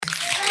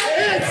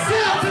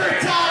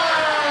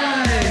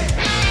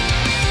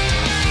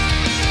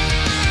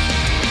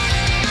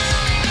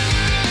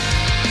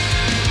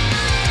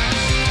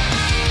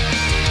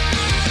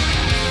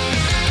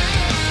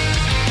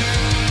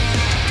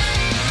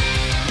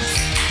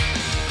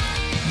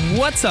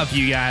What's up,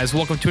 you guys?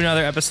 Welcome to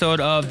another episode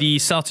of the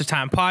Seltzer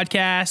Time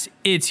Podcast.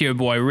 It's your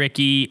boy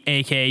Ricky,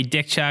 aka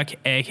Dick Chuck,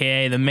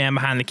 aka the man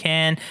behind the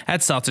can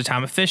at Seltzer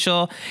Time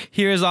Official.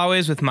 Here as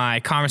always with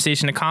my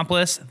conversation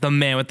accomplice, the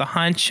man with the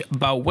hunch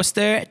about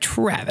Worcester,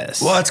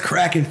 Travis. What's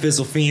cracking,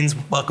 Fizzle Fiends?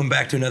 Welcome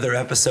back to another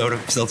episode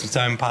of Seltzer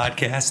Time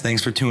Podcast.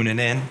 Thanks for tuning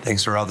in.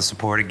 Thanks for all the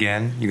support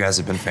again. You guys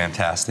have been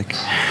fantastic.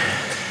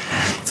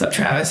 What's up,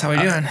 Travis? How we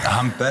doing?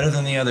 I'm better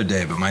than the other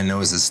day, but my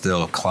nose is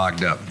still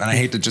clogged up. And I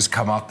hate to just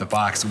come off the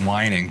box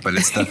whining, but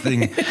it's the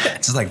thing.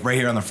 It's just like right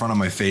here on the front of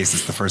my face.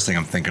 It's the first thing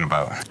I'm thinking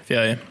about.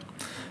 Feel you.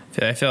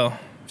 I feel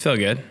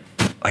good.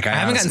 Like I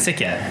haven't gotten sick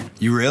yet.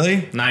 You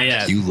really? Not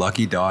yet. You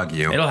lucky dog,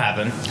 you. It'll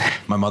happen.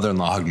 My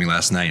mother-in-law hugged me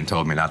last night and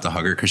told me not to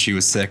hug her because she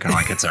was sick. And I'm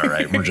like, it's all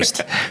right. We're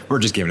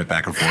just giving it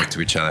back and forth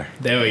to each other.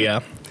 There we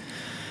go.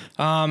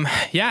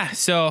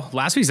 So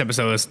last week's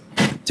episode was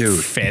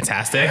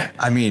fantastic.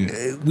 I mean,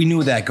 we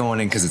knew that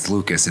going in because it's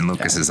Lucas, and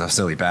Lucas is a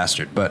silly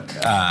bastard. But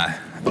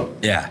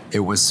it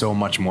was so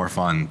much more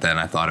fun than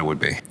I thought it would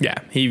be. Yeah,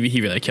 he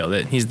really killed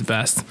it. He's the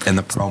best. And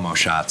the promo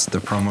shots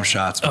with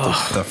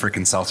the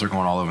freaking seltzer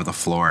going all over the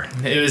floor.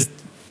 It was.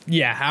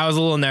 Yeah, I was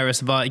a little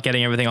nervous about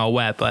getting everything all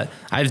wet, but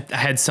I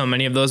had so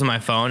many of those on my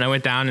phone. I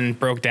went down and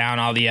broke down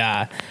all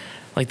the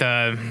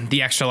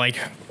the extra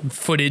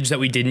footage that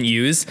we didn't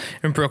use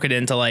and broke it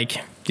into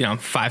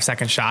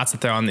 5-second shots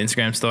that they're on the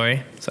Instagram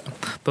story. So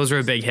those were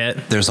a big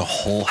hit. There's a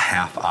whole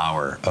half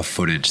hour of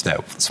footage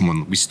that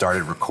we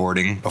started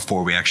recording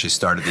before we actually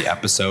started the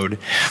episode.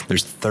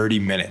 There's 30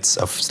 minutes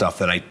of stuff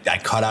that I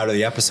cut out of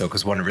the episode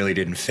because one really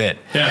didn't fit.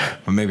 Yeah.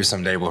 But maybe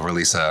someday we'll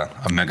release a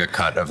mega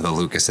cut of the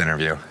Lucas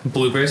interview.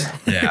 Bloopers?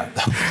 Yeah,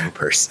 the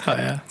bloopers. Oh,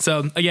 yeah.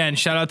 So again,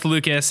 shout out to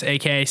Lucas,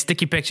 aka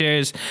Sticky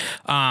Pictures,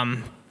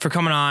 for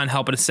coming on,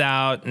 helping us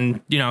out, and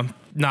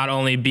not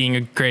only being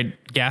a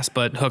great guest,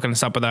 but hooking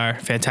us up with our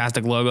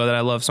fantastic logo that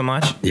I love so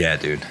much. Yeah,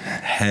 dude.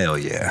 Hell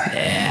yeah.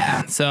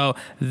 Yeah. So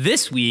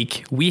this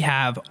week we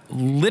have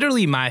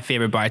literally my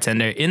favorite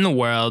bartender in the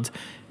world,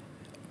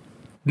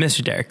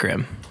 Mr. Derek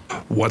Grimm.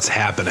 What's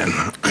happening?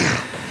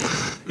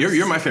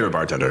 You're my favorite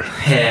bartender.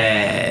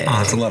 Hey. Oh,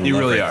 that's a lot of You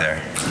love really right are. there.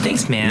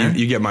 Thanks, man.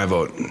 You get my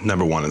vote,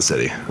 number one in the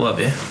city. Love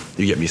you.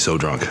 You get me so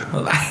drunk.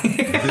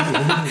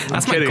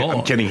 That's my goal.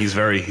 I'm kidding. He's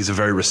a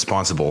very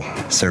responsible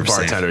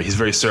bartender. Safe. He's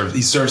very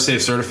he's serve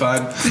safe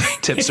certified,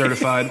 tip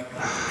certified.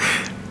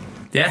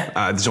 Yeah.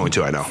 There's only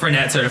two I know.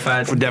 Fernet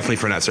certified. Definitely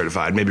Fernet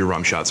certified. Maybe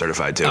rum shot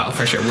certified too. Oh,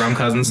 for sure. Rum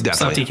cousins.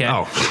 Definitely. What's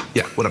up, TK? Oh,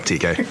 yeah. What up,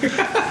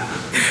 TK?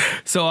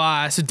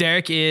 So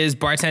Derek is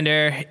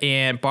bartender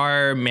and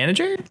bar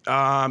manager?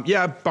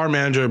 Bar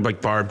manager,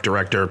 bar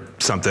director,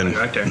 something.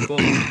 Director, cool.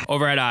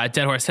 Over at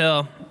Deadhorse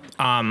Hill,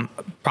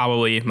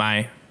 probably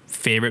my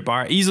favorite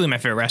bar, easily my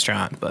favorite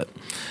restaurant, but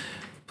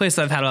place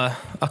I've had a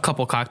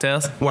couple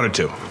cocktails. One or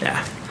two.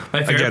 Yeah.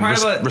 My favorite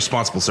part about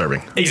responsible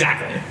serving.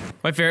 Exactly.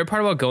 My favorite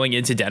part about going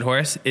into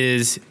Deadhorse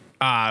is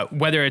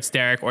whether it's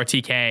Derek or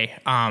TK,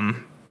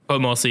 but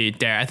mostly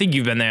Derek. I think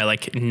you've been there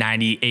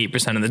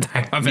 98% of the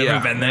time I've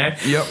ever been there.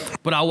 Yep.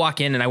 But I'll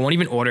walk in and I won't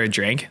even order a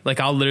drink.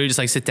 I'll literally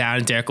just sit down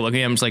and Derek will look at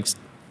me. I'm just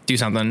do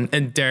something.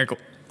 And Derek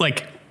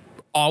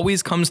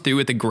always comes through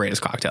with the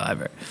greatest cocktail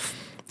ever.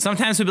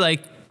 Sometimes he'll be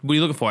like, what are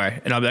you looking for?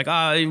 And I'll be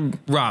like,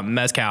 rum,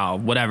 mezcal,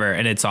 whatever.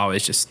 And it's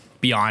always just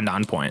beyond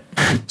on point.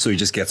 So he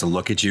just gets a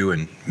look at you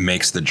and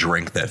makes the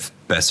drink that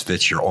best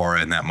fits your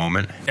aura in that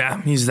moment. Yeah,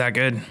 he's that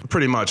good.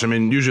 Pretty much. I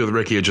mean, usually with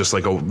Ricky, it's just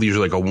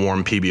usually a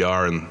warm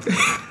PBR and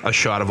a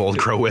shot of Old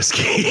Crow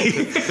whiskey.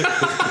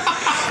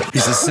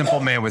 He's a simple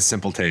man with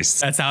simple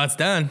tastes. That's how it's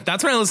done.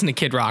 That's when I listen to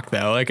Kid Rock,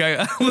 though.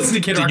 I listen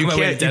to Kid Rock on my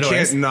way to You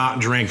Deadhorse. can't not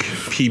drink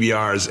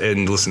PBRs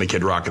and listen to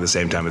Kid Rock at the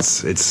same time.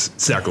 It's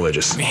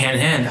sacrilegious. Hand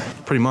in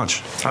hand. Pretty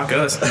much. That's how it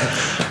goes.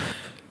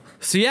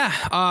 So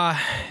yeah,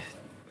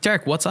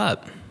 Derek, what's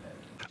up?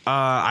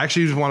 I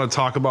actually just want to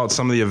talk about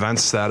some of the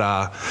events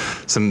that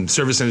some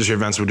service industry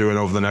events we're doing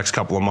over the next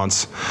couple of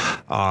months.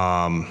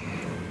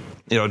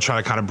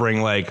 Try to kind of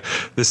bring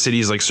the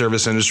city's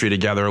service industry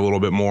together a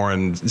little bit more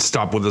and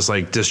stop with this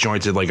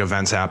disjointed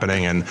events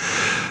happening and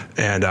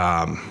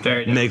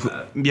make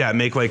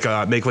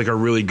a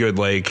really good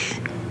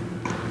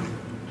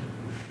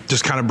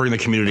just kind of bring the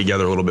community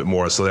together a little bit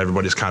more so that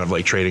everybody's kind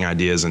of trading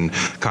ideas and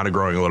kind of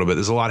growing a little bit.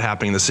 There's a lot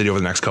happening in the city over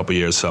the next couple of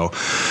years, so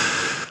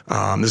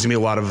there's gonna be a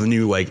lot of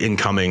new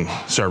incoming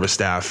service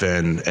staff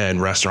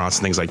and restaurants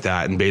and things like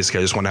that. And basically,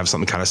 I just want to have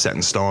something kind of set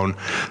in stone.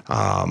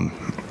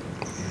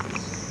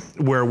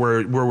 Where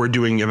we're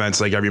doing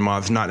events every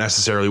month, not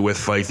necessarily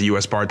with the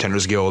U.S.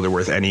 Bartenders Guild or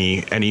with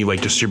any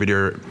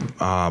distributor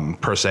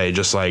per se,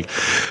 just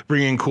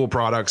bringing in cool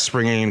products,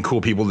 bringing in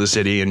cool people to the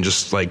city, and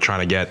just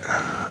trying to get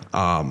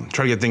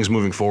things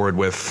moving forward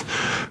with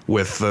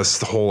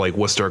this whole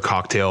Worcester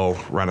cocktail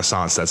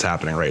renaissance that's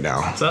happening right now.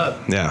 What's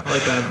up? Yeah, I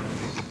like that.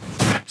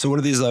 So what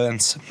are these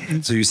events?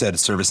 So you said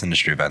service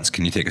industry events.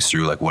 Can you take us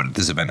through what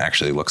this event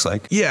actually looks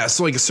like? Yeah,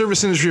 so a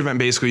service industry event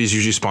basically is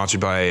usually sponsored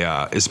by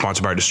a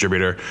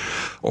distributor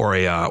or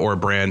a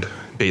brand,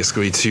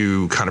 basically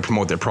to kind of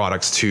promote their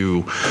products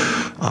to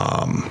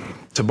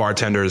to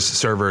bartenders,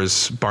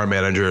 servers, bar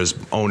managers,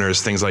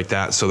 owners, things like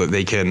that, so that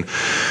they can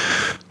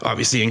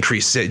obviously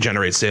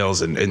generate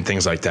sales and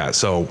things like that.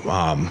 So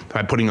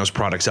by putting those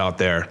products out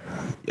there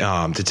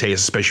to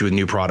taste, especially with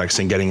new products,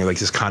 and getting like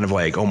this kind of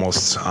like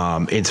almost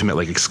intimate,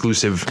 like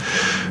exclusive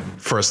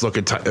first look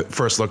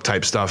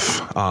type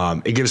stuff,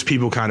 it gives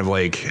people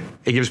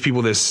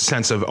this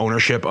sense of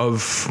ownership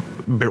of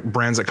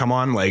brands that come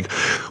on. Like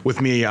with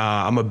me,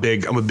 I'm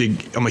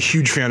a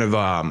huge fan of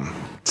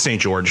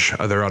St. George.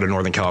 They're out of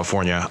Northern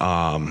California.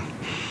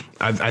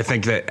 I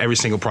think that every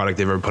single product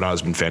they've ever put out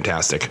has been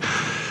fantastic.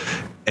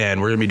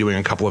 And we're going to be doing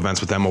a couple events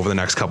with them over the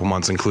next couple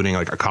months, including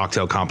like a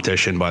cocktail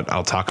competition, but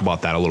I'll talk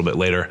about that a little bit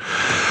later.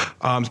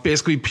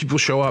 Basically, people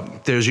show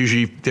up.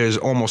 There's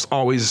almost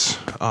always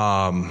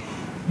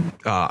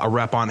a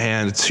rep on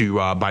hand to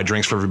buy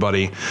drinks for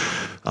everybody,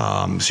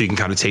 so you can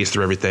kind of taste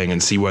through everything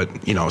and see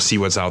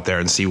what's out there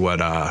and see what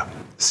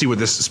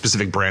this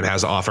specific brand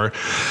has to offer.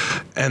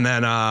 And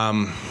then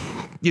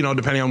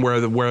depending on where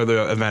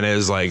the event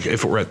is, like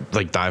if it were at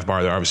like dive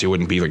bar, there obviously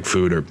wouldn't be like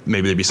food, or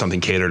maybe there'd be something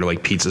catered or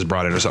like pizzas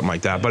brought in or something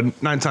like that.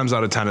 But 9 times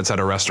out of 10, it's at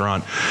a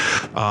restaurant.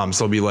 So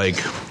it'll be like,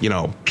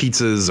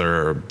 pizzas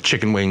or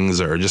chicken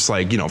wings or just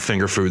like,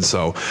 finger food.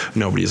 So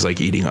nobody's like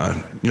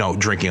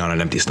drinking on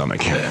an empty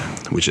stomach,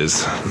 which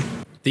is...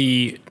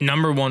 The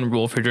number one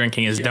rule for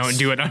drinking is don't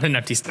do it on an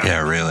empty stomach.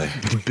 Yeah, really.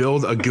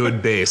 Build a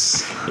good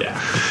base. Yeah.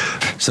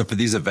 So for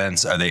these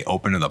events, are they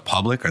open to the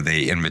public? Are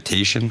they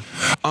invitation?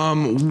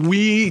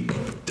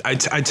 I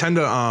tend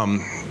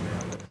to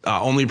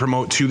only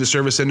promote to the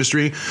service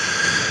industry.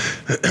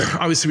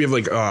 Obviously, we have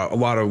like a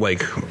lot of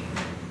like,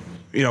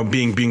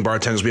 being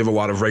bartenders, we have a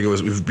lot of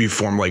regulars we've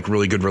formed like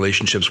really good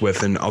relationships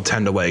with, and I'll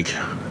tend to like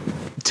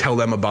tell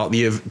them about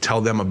the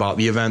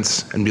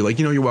events and be like,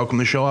 you're welcome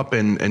to show up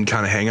and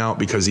kind of hang out,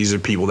 because these are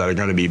people that are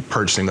going to be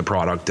purchasing the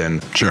product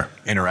and sure,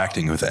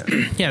 interacting with it.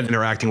 Yeah,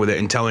 interacting with it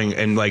and telling,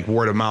 and like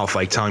word of mouth,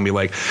 like telling me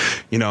like,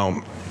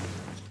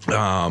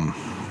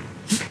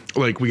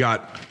 like we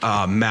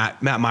got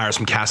Matt Myers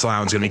from Castle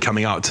Island's going to be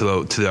coming out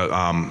to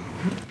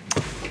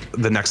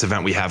the next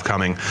event we have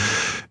coming,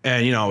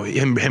 and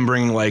him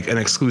bringing like an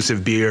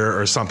exclusive beer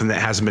or something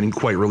that hasn't been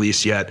quite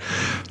released yet,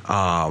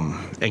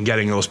 and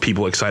getting those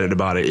people excited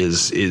about it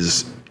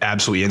is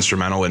absolutely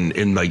instrumental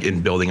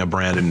in building a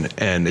brand,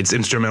 and it's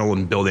instrumental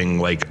in building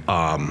like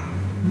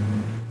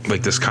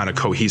this kind of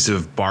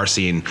cohesive bar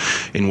scene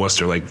in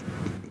Worcester. Like,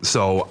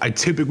 so I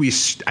typically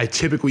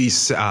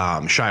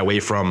shy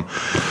away from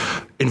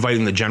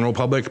inviting the general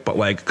public, but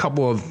like a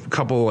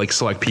couple like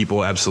select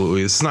people,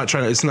 absolutely. It's not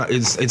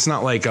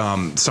like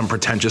some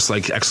pretentious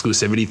like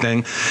exclusivity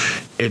thing.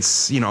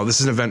 It's this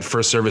is an event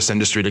for service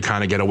industry to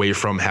kind of get away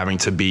from having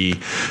to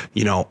be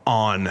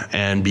on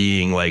and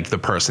being like the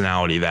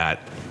personality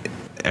that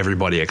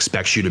everybody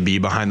expects you to be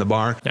behind the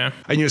bar. Yeah.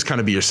 And you just kind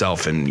of be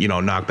yourself and,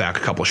 knock back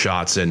a couple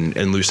shots and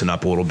loosen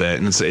up a little bit.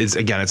 And it's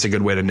a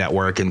good way to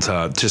network and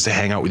to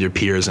hang out with your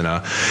peers in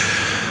a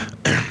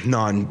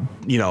non,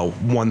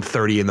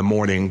 1:30 in the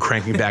morning,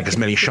 cranking back as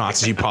many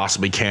shots as you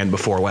possibly can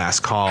before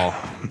last call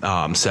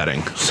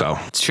setting. So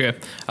it's true.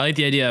 I like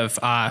the idea of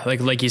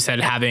like you said,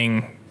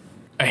 having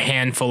a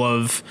handful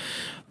of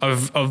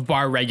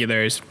bar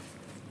regulars.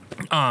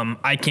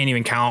 I can't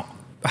even count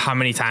how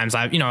many times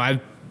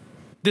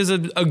there's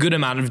a good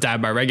amount of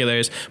dive bar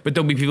regulars, but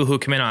there'll be people who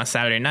come in on a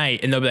Saturday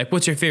night and they'll be like,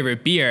 what's your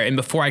favorite beer? And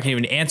before I can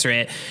even answer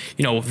it,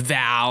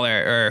 Val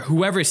or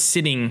whoever's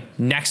sitting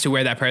next to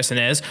where that person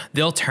is,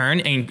 they'll turn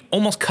and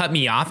almost cut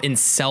me off and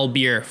sell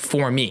beer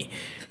for me.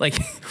 Like,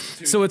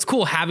 so it's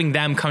cool having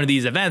them come to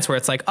these events where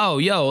it's like, oh,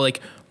 we're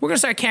going to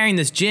start carrying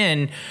this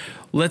gin.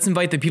 Let's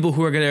invite the people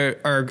who are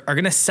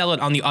gonna sell it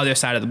on the other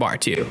side of the bar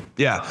too.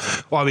 Yeah,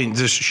 well, I mean,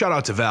 just shout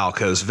out to Val,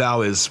 because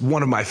Val is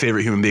one of my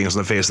favorite human beings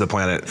on the face of the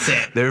planet.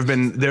 There have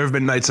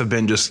been nights I've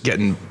been just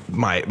getting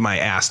my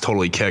ass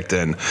totally kicked,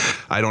 and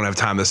I don't have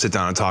time to sit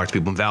down and talk to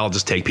people. And Val will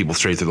just take people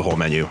straight through the whole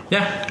menu.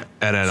 Yeah,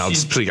 and then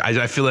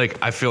I feel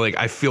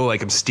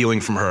like I'm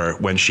stealing from her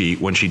when she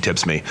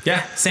tips me.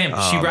 Yeah, same.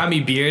 She brought me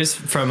beers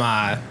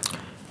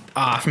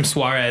from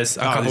Suarez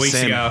a couple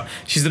weeks ago.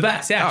 She's the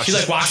best. Yeah, she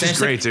like walks in. She's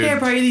great, like, dude. Hey, I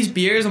brought you these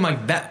beers. I'm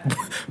like, that.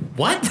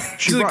 What?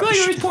 She's like, you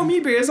always pour me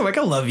beers. I'm like,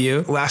 I love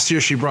you. Last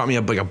year, she brought me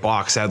a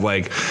box. Had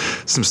like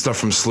some stuff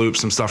from Sloop,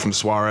 some stuff from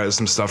Suarez,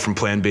 some stuff from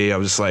Plan B. I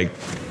was just like,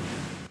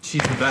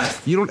 she's the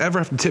best. You don't ever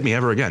have to tip me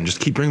ever again. Just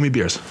keep bringing me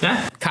beers.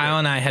 Yeah. Kyle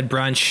and I had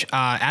brunch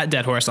at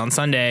Deadhorse on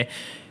Sunday.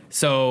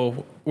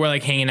 So we're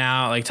like hanging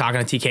out, like talking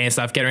to TK and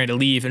stuff, getting ready to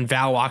leave. And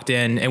Val walked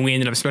in and we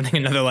ended up spending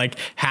another like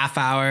half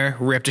hour,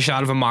 ripped a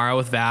shot of Amaro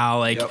with Val.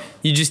 Like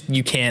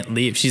you can't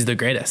leave. She's the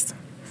greatest.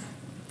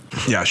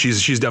 Yeah,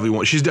 she's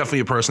definitely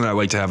a person I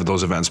like to have at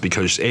those events,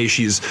 because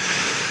she's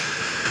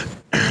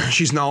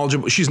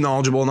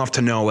knowledgeable enough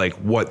to know like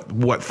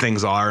what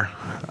things are,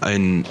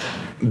 and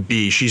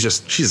B,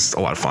 she's a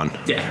lot of fun.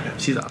 Yeah,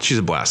 she's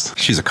a blast.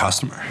 She's a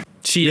customer.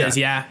 She is,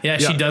 yeah.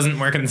 She doesn't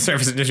work in the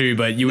service industry,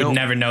 but you would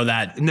never know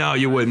that. No,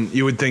 you wouldn't.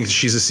 You would think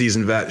she's a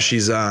seasoned vet.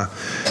 She's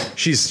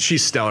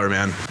stellar,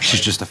 man.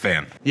 She's just a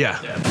fan. Yeah.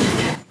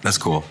 That's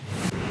cool.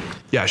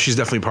 Yeah, she's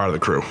definitely part of the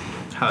crew.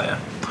 Hell yeah.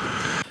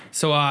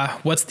 So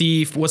what's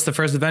the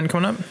first event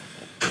coming up?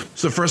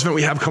 So the first event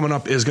we have coming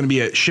up is going to be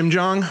at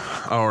Xinjiang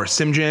or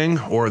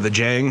Xinjiang or the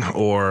Jiang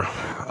or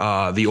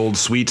the Old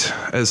Sweet,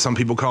 as some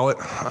people call it.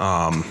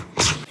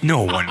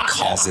 No one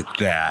calls it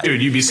that.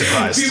 Dude, you'd be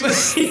surprised.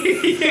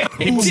 Sweet.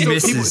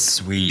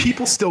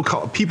 People still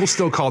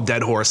call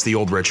Dead Horse the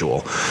Old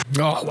Ritual.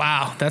 Oh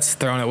wow, that's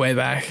throwing it way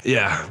back.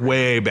 Yeah,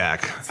 way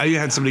back. I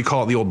had somebody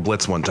call it the Old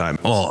Blitz one time.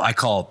 Well, I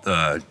call it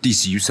the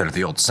DCU Center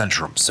the Old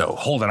Centrum, so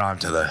holding on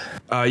to the...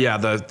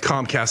 the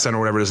Comcast Center,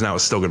 whatever it is now,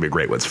 is still going to be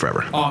Great Woods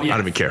forever. Oh, yeah. I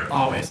don't even care.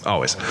 Always.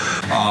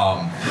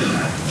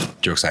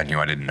 Jokes on you,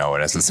 I didn't know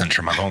it as the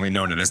Centrum. I've only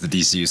known it as the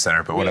DCU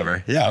Center, but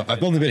whatever. Yeah,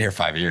 I've only been here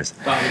 5 years.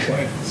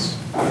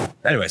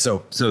 Anyway,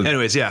 so...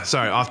 Anyways, yeah,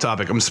 sorry, off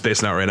topic. I'm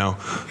spacing out right now.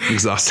 I'm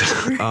exhausted.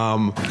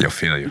 You'll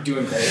feel you.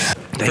 Doing great.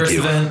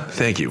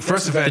 Thank you.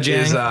 First event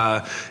is it's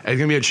going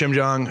to be at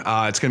Xinjiang.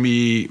 It's going to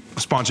be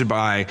sponsored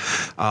by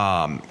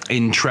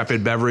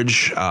Intrepid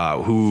Beverage,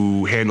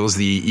 who handles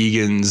the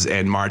Egan's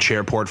and March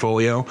Hare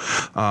portfolio.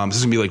 This is going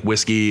to be like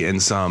whiskey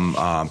and some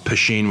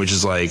Pasheen, which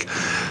is like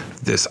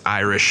this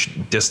Irish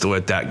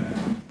distillate that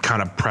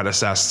kind of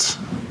predecessed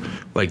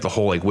like the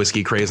whole like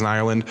whiskey craze in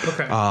Ireland.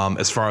 Okay.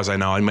 As far as I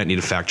know, I might need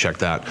to fact check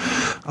that.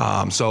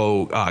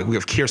 So we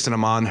have Kirsten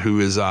Amon, who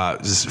is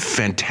this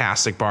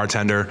fantastic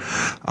bartender.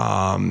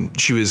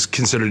 She's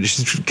considered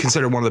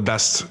one of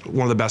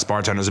the best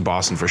bartenders in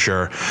Boston for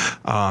sure.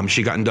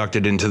 She got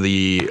inducted into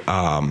the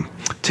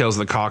Tales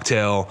of the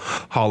Cocktail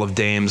Hall of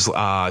Dames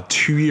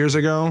 2 years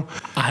ago.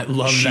 I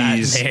love that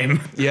name.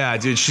 Yeah,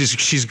 dude,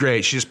 she's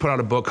great. She just put out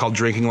a book called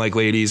Drinking Like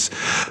Ladies.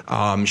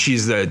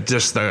 She's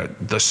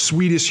the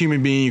sweetest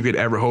human being you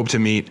could ever hope to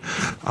meet.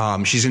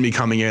 She's gonna be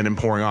coming in and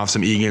pouring off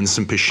some Egan's,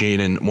 some Pasheen,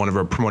 and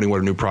promoting one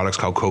of her new products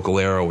called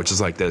Cocalero, which is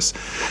like this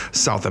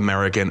South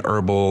American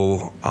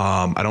herbal.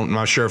 I'm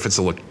not sure if it's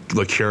a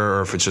liqueur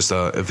or if it's just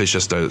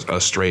a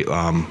straight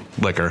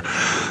liquor,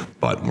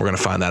 but we're gonna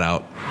find that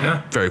out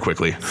very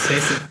quickly.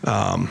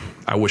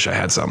 I wish I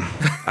had some.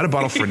 I had a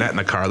bottle of fernet in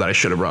the car that I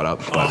should have brought up.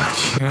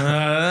 But.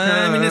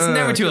 I mean, it's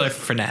never too late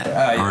for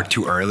fernet. Or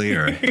too early,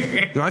 or...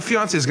 My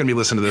fiance is going to be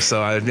listening to this,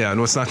 so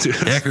no, it's not too...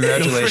 Yeah,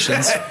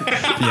 congratulations,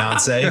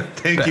 fiance.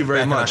 Thank you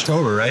very much. In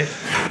October, right?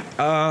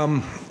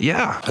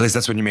 Yeah. At least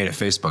that's when you made it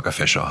Facebook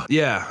official.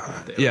 Yeah.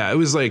 It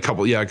was like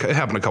it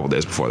happened a couple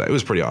days before that. It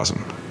was pretty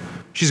awesome.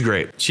 She's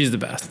great. She's the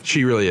best.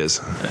 She really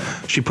is.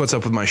 She puts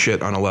up with my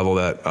shit on a level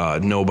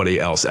that nobody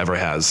else ever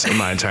has in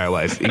my entire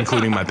life,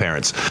 including my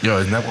parents. Yo,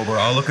 isn't that what we're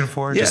all looking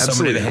for? Yeah, just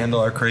absolutely. Somebody to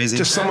handle our crazy?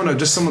 Just someone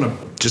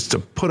to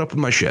put up with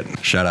my shit.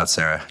 Shout out,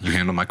 Sarah. You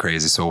handle my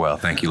crazy so well.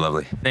 Thank you,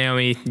 lovely.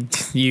 Naomi,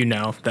 you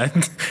know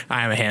that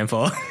I am a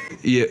handful.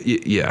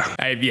 Yeah.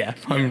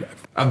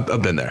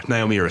 I've been there.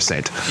 Naomi, you're a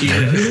saint.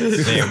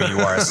 Naomi, you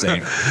are a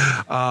saint.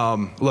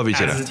 Love you,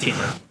 Tina.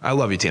 I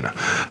love you, Tina.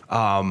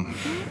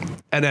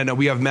 And then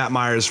we have Matt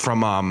Myers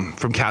from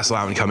Castle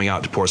Island coming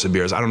out to pour some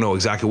beers. I don't know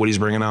exactly what he's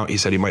bringing out. He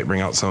said he might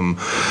bring out some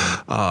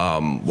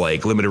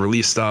like limited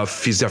release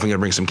stuff. He's definitely gonna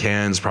bring some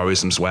cans, probably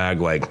some swag.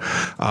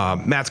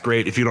 Matt's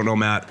great. If you don't know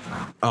Matt,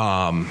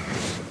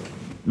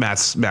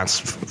 Matt's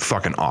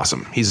fucking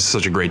awesome. He's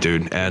such a great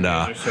dude, and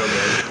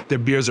their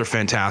beers are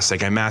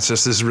fantastic. And Matt's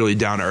just this really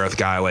down to earth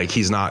guy. Like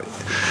he's not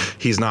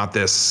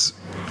this,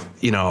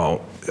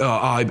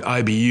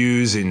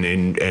 IBUs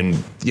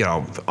and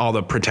all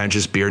the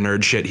pretentious beer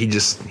nerd shit.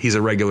 He's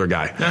a regular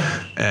guy,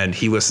 and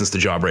he listens to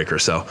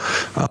Jawbreaker. So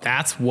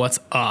that's what's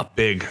up.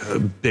 Big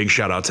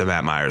shout out to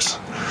Matt Myers.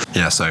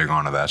 Yeah, so you're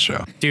going to that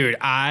show, dude.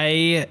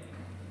 I'm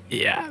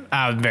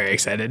very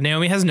excited.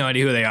 Naomi has no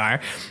idea who they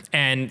are.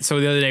 And so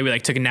the other day we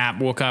took a nap,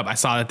 woke up, I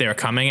saw that they were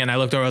coming, and I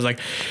looked over, I was like,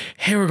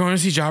 hey, we're going to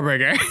see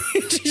Jawbreaker.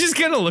 She just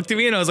kind of looked at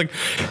me and I was like,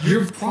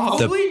 you're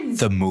probably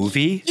the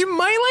movie? You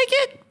might like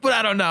it, but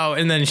I don't know.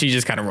 And then she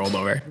just kind of rolled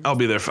over. I'll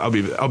be there for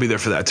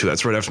that too.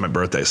 That's right after my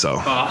birthday, so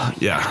yeah.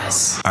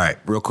 Yes. All right,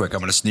 real quick,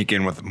 I'm going to sneak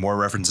in with more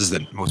references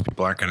that most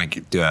people aren't going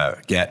to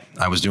get.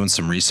 I was doing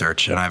some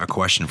research, and I have a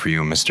question for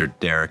you, Mr.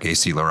 Derek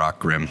A.C. LaRock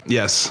Grimm.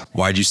 Yes.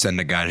 Why'd you send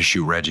a guy to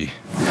shoot Reggie?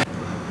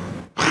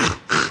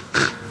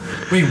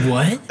 Wait,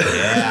 what?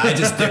 Yeah, I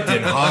just dipped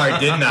in hard,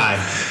 didn't I?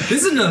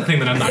 This is another thing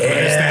that I'm not going to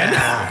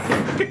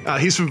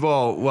understand. He's from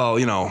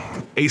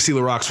AC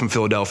LaRock's from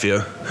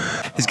Philadelphia.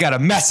 He's got a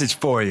message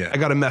for you. I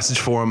got a message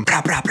for him.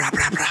 Blah, blah, blah,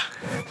 blah, blah.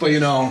 But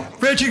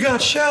Reggie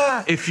got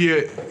shot. If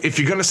you're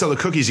gonna sell the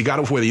cookies, you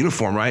gotta wear the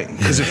uniform, right?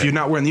 Because if you're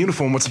not wearing the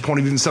uniform, what's the point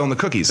of even selling the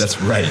cookies?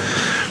 That's right.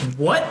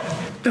 What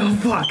the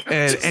fuck?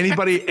 And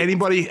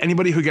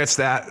anybody who gets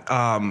that,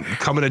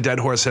 come into Dead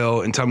Horse Hill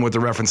and tell me what the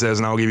reference is,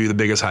 and I'll give you the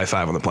biggest high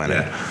five on the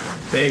planet. Yeah.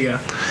 There you go.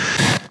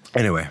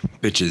 Anyway,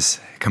 bitches,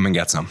 come and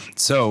get some.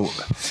 So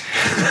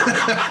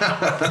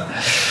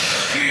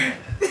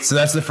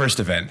that's the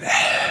first event.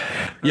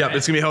 Yep,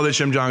 it's going to be held at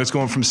Xinjiang. It's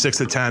going from 6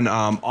 to 10.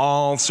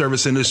 All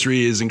service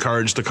industry is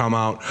encouraged to come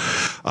out.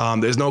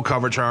 There's no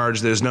cover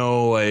charge. There's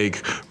no, we're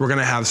going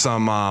to have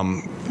some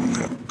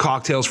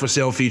cocktails for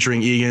sale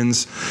featuring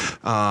Egan's,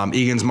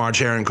 March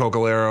Hare and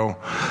Cocalero.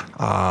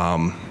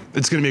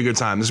 It's going to be a good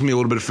time. There's going to be a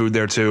little bit of food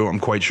there too. I'm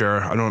quite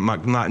sure. I'm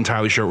not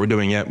entirely sure what we're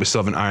doing yet. We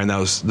still haven't ironed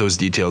those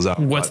details out.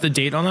 What's the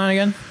date on that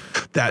again?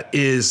 That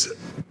is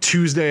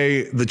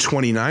Tuesday the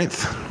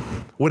 29th.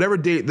 Whatever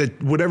date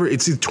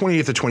it's the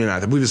 28th or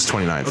 29th. I believe it's the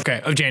 29th.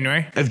 Okay, of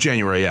January? Of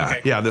January, yeah.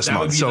 Okay. Yeah, this That would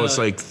month. be So the it's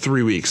like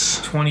 3 weeks.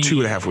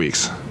 2.5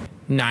 weeks.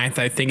 9th,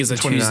 I think, is a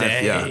 29th,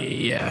 Tuesday.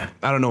 Yeah.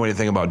 I don't know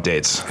anything about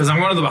dates. Because I'm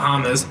going to the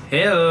Bahamas.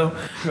 Hello.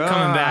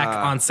 Coming back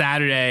on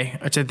Saturday,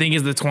 which I think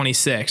is the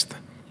 26th.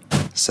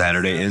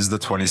 Saturday is the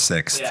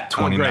 26th. Yeah.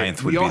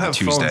 29th would be the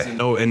Tuesday.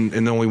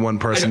 And only one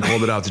person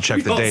pulled it out to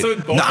check the date.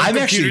 No, I'm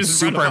actually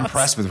super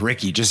impressed with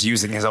Ricky just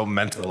using his own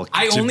mental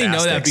I only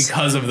know that gymnastics.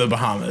 because of the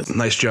Bahamas.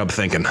 Nice job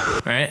thinking.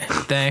 Right?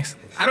 Thanks.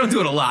 I don't do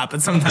it a lot,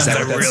 but sometimes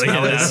I really hit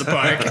it out of the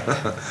park.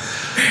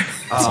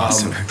 That's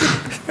awesome.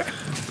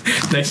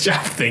 Nice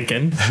job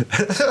thinking.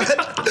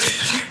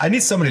 I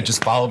need somebody to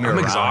just follow me around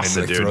exhausted,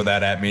 and dude. throw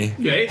that at me.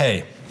 Yeah.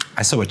 Hey,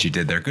 I saw what you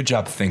did there. Good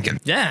job thinking.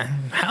 Yeah.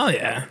 Hell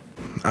yeah.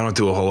 I don't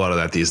do a whole lot of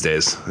that these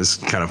days. This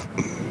kind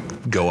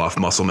of go off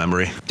muscle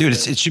memory. Dude,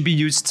 it should be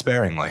used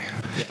sparingly.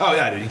 Oh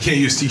yeah, dude. You can't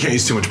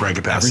use too much brain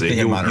capacity.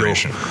 Everything in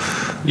moderation.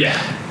 Yeah.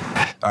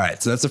 All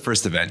right, so that's the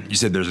first event. You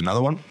said there's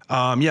another one?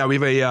 Yeah, we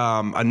have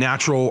a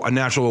natural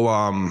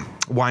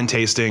wine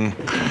tasting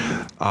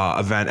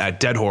event at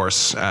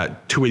Deadhorse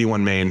at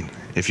 281 Main.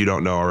 If you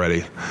don't know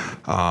already,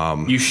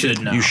 You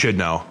should know. you should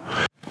know.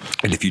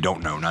 And if you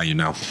don't know, now you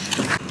know.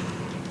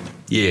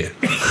 Yeah.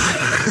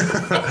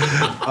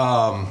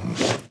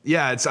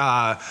 Yeah, it's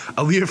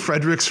Aaliyah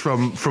Fredericks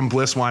from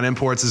Bliss Wine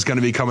Imports is going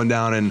to be coming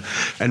down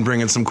and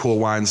bringing some cool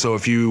wine. So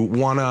if you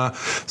want to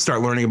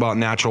start learning about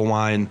natural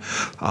wine,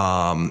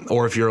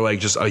 or if you're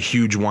like just a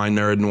huge wine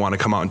nerd and want to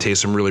come out and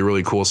taste some really,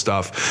 really cool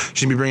stuff,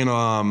 she's going to be bringing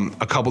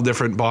a couple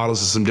different bottles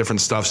of some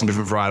different stuff, some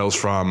different varietals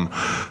from,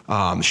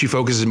 she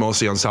focuses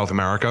mostly on South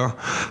America,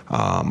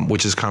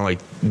 which is kind of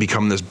like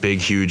become this big,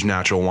 huge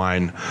natural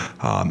wine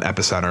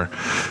epicenter.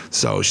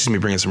 So she's going to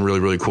be bringing some really,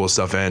 really cool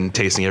stuff in,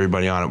 tasting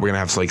everybody on it. We're going to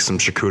have like some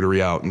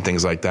charcuterie out and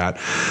things like that.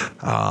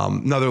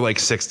 Another like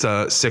 6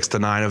 to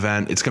 9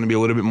 event. It's going to be a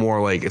little bit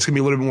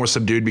more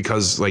subdued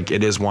because like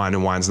it is wine,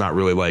 and wine's not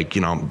really like,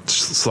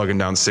 slugging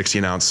down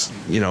 16-ounce,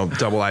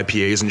 double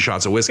IPAs and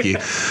shots of whiskey.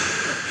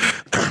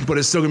 But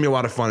it's still gonna be a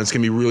lot of fun. It's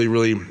gonna be really,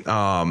 really,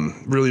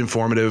 really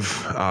informative.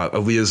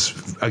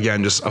 Aaliyah's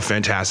again just a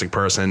fantastic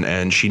person,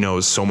 and she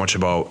knows so much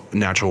about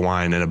natural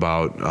wine and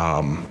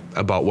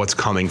about what's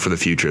coming for the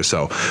future.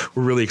 So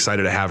we're really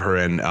excited to have her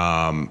in.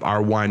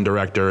 Our wine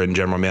director and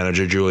general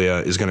manager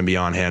Julia is going to be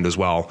on hand as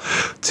well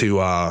to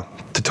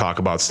talk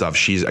about stuff.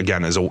 She's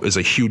again is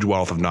a huge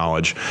wealth of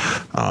knowledge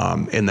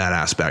in that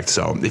aspect.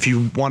 So if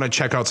you want to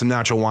check out some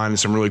natural wine and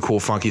some really cool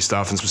funky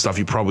stuff and some stuff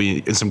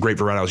and some great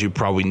varietals you've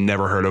probably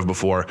never heard of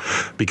before,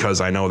 because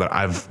I know that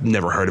I've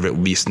never heard of at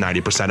least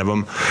 90% of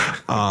them,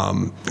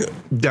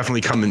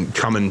 definitely come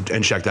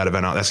and check that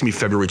event out. That's gonna be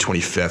February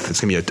 25th. It's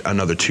gonna be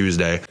another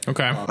Tuesday.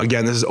 Okay.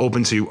 Again, this is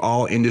open to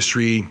all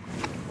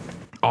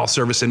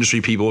service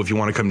industry people if you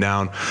want to come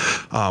down.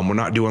 We're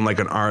not doing like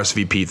an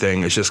RSVP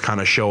thing. It's just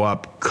kind of show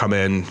up, come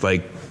in,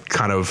 like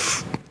kind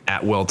of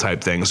at will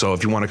type thing. So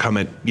if you want to come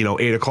at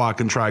 8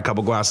 o'clock and try a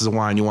couple glasses of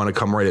wine, you want to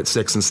come right at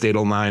 6 and stay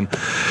till 9,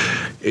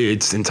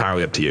 it's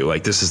entirely up to you.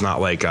 Like this is not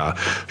like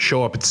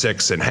show up at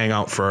 6 and hang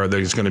out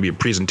there's going to be a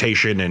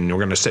presentation and we're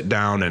going to sit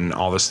down and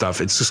all this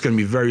stuff. It's just going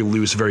to be very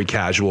loose, very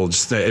casual.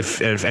 Just if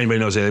anybody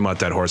knows anything about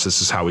Deadhorse,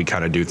 this is how we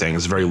kind of do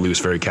things. Very loose,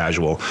 very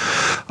casual.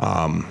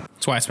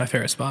 That's why it's my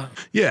favorite spot.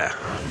 Yeah,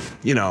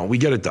 we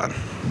get it done.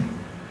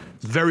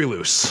 Very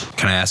loose.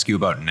 Can I ask you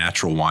about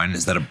natural wine?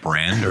 Is that a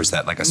brand or is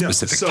that like a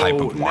specific type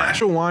of wine?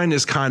 Natural wine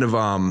is kind of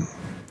not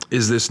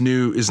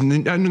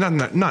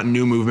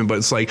new movement, but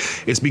it's like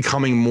it's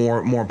becoming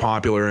more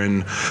popular,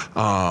 and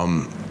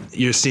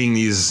you're seeing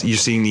these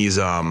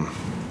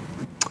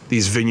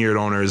vineyard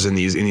owners and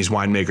these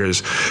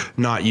winemakers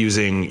not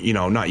using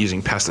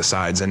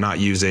pesticides and not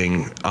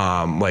using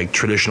like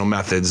traditional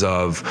methods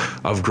of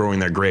growing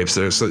their grapes.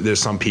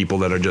 There's some people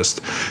that are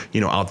just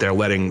out there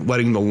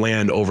letting the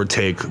land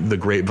overtake the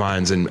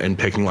grapevines and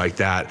picking like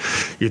that.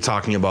 You're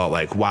talking about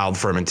like wild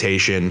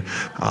fermentation,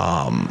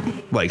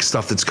 like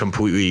stuff that's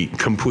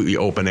completely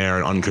open air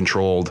and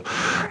uncontrolled,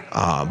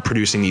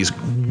 producing these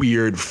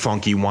weird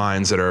funky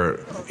wines that are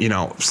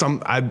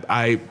some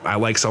I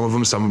like some of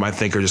them I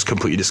think are just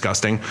completely disgusting.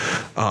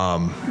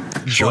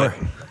 Sure.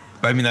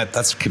 But I mean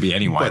that could be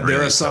any wine. But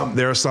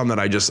there are some that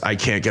I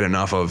can't get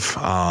enough of.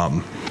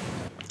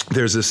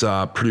 There's this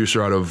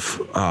producer out of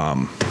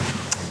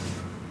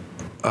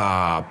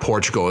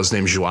Portugal. His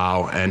name's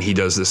Joao, and he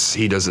does this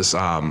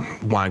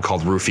wine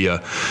called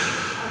Rufia.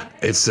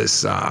 It's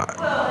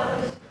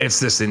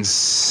this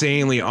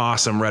insanely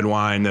awesome red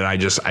wine that I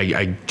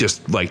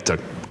just like to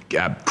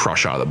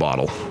crush out of the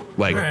bottle.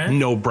 Like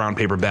no brown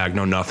paper bag,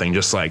 no nothing.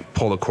 Just like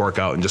pull the cork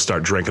out and just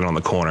start drinking on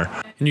the corner.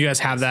 And you guys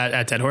have that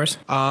at Deadhorse?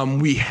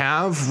 We've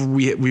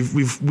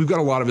got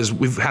a lot of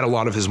we've had a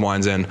lot of his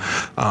wines in,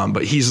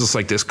 but he's just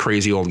like this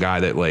crazy old guy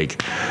that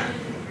like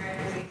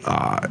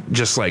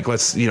just like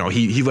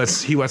he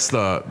lets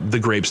the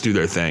grapes do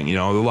their thing. You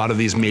know, a lot of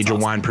these major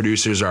wine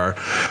producers are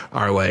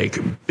like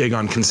big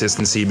on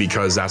consistency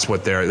because that's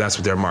what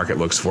their market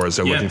looks for. Is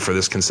they're looking for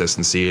this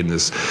consistency and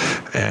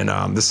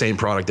the same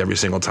product every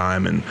single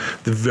time, and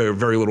the very,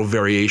 very little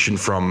variation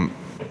from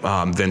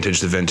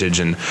vintage to vintage.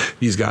 And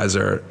these guys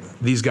are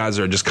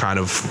just kind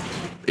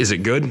of, is it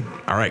good?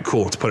 All right,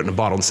 cool. Let's put it in a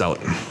bottle and sell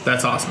it.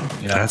 That's awesome.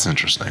 Yeah, that's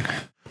interesting.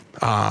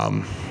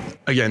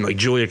 Again, like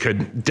Julia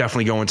could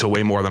definitely go into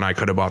way more than I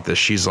could about this.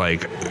 She's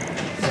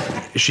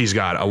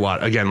got a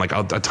lot, again, like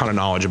a ton of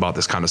knowledge about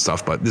this kind of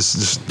stuff, but this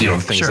is just, the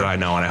things that I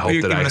know, and I hope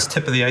you're that giving us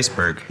tip of the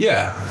iceberg.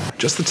 Yeah,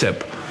 just the tip.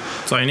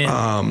 That's all you need.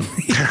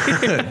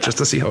 Just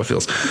to see how it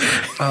feels.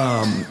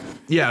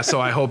 Yeah, so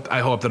I hope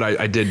that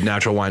I did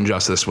natural wine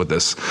justice with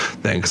this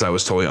thing, because I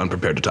was totally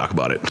unprepared to talk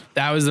about it.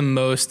 That was the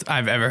most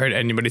I've ever heard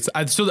anybody.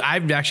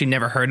 I've actually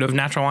never heard of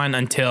natural wine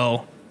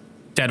until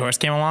Deadhorse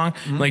came along,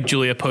 like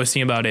Julia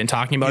posting about it and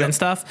talking about it and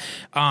stuff.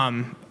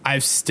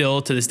 I've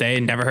still to this day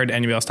never heard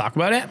anybody else talk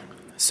about it.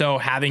 So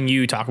having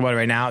you talk about it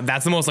right now,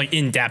 that's the most like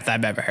in depth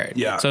I've ever heard.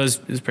 Yeah. So it's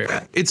pretty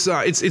bad. It's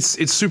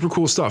super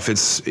cool stuff.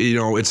 It's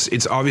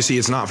obviously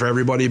it's not for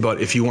everybody,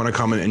 but if you want to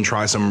come in and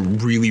try some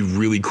really,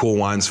 really cool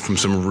wines from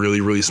some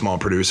really, really small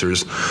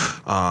producers,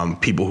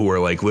 people who are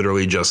like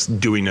literally just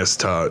doing this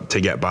to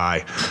get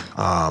by.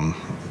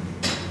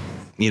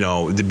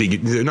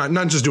 They're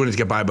not just doing it to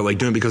get by, but like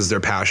doing it because of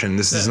their passion.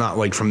 This is not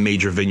like from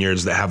major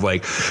vineyards that have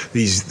like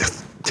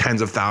these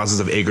tens of thousands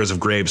of acres of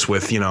grapes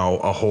with,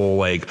 a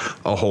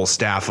whole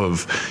staff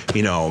of,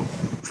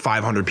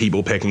 500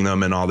 people picking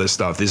them and all this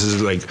stuff. This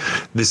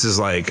is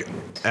like,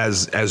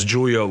 as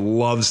Julia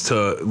loves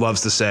to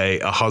say,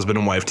 a husband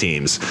and wife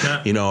teams.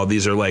 Yeah.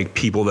 These are like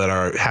people that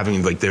are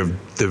having like their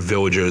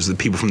villagers, the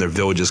people from their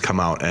villages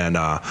come out and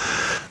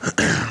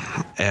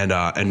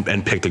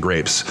pick the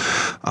grapes.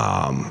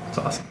 That's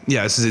awesome.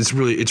 Yeah, it's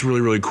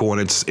really, really cool, and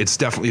it's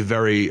definitely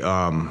very.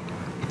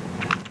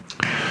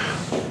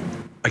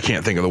 I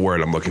can't think of the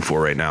word I'm looking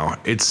for right now.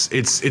 It's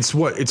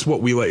what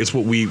we like. It's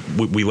what we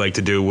like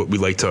to do. What we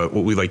like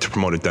to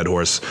promote at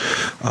Deadhorse.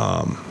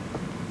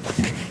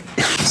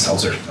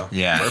 Seltzer.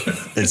 Yeah,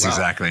 perfect. It's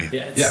exactly.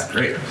 Yeah,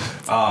 great.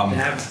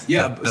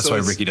 That's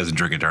why Ricky doesn't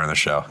drink it during the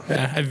show.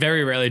 Yeah, I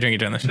very rarely drink it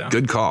during the show.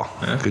 Good call.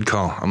 Yeah. Good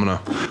call. I'm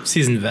gonna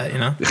seasoned vet,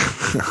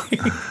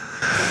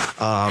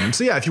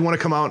 So yeah, if you want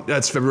to come out,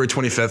 that's February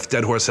 25th,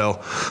 Deadhorse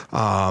Hill,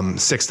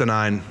 6 to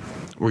 9.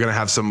 We're gonna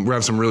have some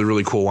really,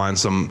 really cool wines,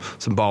 some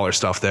baller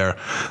stuff there.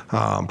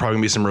 Probably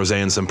gonna be some rosé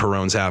and some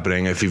Perrones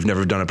happening. If you've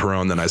never done a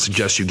Perrone, then I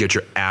suggest you get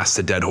your ass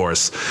to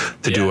Deadhorse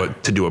to do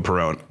a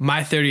Perrone.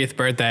 My 30th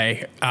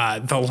birthday,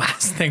 the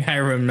last thing I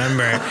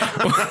remember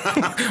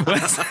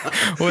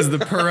was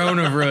the Perrone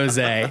of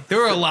rosé. There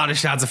were a lot of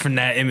shots of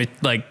fernet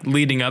like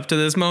leading up to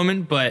this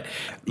moment, but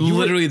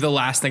literally the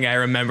last thing I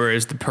remember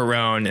is the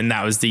Perrone, and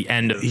that was the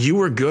end of. You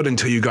were good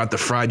until you got the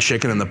fried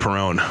chicken and the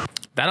Perrone.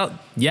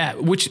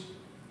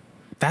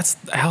 That's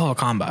a hell of a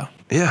combo.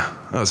 Yeah,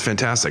 that was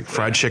fantastic.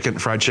 Fried chicken and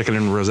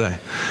rosé.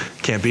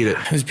 Can't beat it.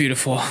 It was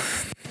beautiful.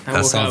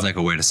 That sounds like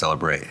a way to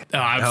celebrate. Oh,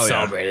 I've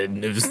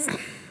celebrated. Yeah.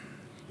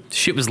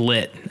 Shit was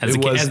lit. As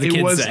the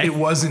kids say. It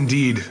was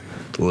indeed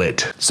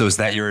lit. So is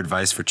that your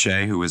advice for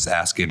Che, who was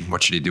asking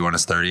what should he do on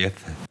his 30th?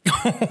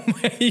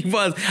 He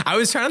was. I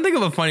was trying to think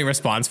of a funny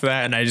response for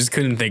that, and I just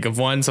couldn't think of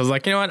one. So I was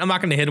like, you know what? I'm not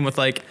going to hit him with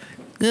like,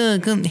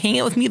 come hang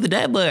out with me at the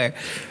Dead Bar.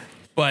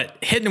 But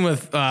hitting him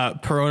with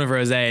Perrone of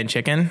rosé and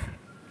chicken.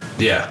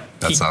 Yeah,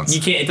 it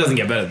doesn't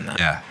get better than that.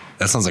 Yeah,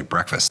 that sounds like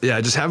breakfast. Yeah,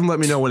 just have him let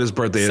me know when his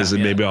birthday is,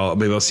 and maybe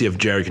I'll see if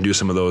Jerry can do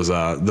some of those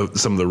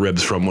some of the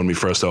ribs from when we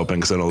first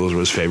opened, because I know those were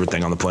his favorite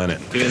thing on the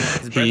planet. Dude,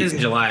 his birthday's in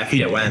July. I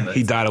forget when.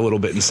 He died a little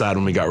bit inside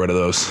when we got rid of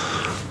those.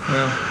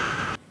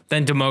 Well,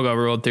 then Demogo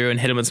rolled through and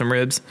hit him with some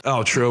ribs.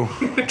 Oh, true.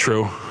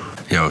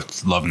 Yo,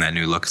 loving that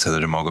new look to the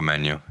Demogo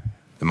menu.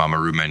 The Mama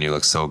Ru menu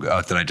looks so good.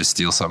 Oh, did I just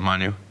steal something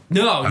on you?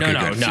 No.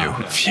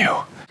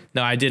 Phew.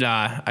 No, I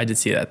did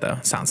see that though.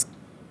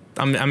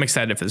 I'm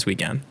excited for this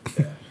weekend.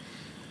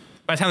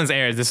 By the time this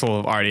airs, this will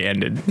have already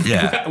ended.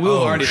 Yeah. We'll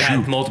already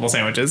have multiple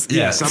sandwiches.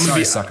 Yes, I'm gonna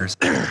be suckers.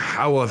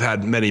 I will have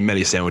had many,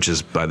 many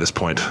sandwiches by this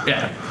point.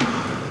 Yeah.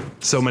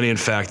 So many, in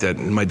fact, that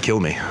it might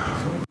kill me.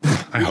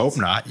 I hope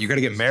not. You got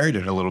to get married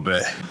in a little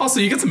bit. Also,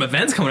 you got some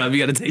events coming up you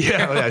got to take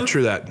care of. Yeah,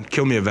 true that.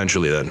 Kill me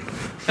eventually then.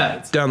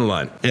 Down the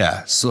line.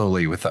 Yeah,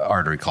 slowly with the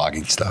artery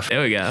clogging stuff.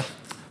 There we go.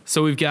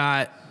 So we've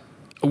got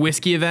a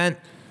whiskey event.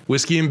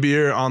 Whiskey and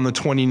beer on the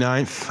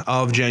 29th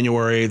of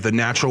January, the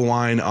natural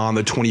wine on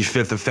the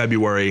 25th of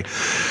February.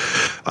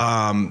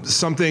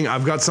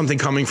 I've got something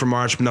coming for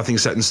March, but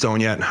nothing's set in stone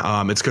yet.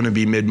 It's going to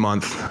be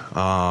mid-month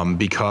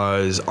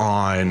because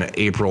on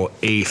April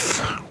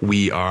 8th,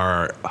 we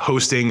are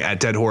hosting at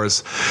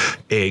Deadhorse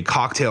a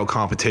cocktail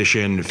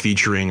competition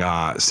featuring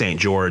St.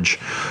 George.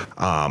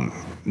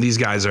 These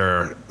guys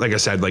are, like I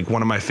said, like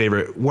one of my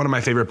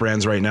favorite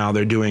brands right now.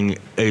 They're doing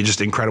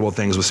just incredible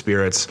things with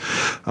spirits.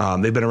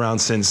 They've been around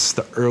since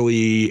the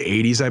early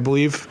 80s, I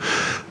believe.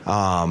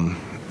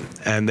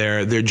 and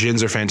their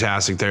gins are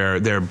fantastic.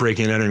 Their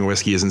breaking and entering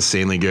whiskey is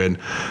insanely good,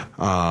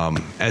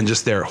 and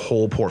just their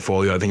whole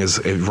portfolio, I think,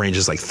 it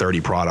ranges like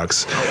 30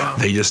 products. Oh, wow.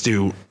 They just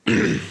do,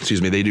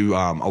 excuse me, they do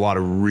a lot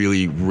of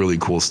really, really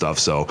cool stuff.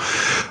 So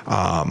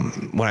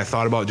when I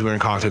thought about doing a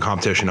cocktail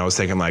competition, I was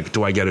thinking like,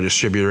 do I get a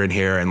distributor in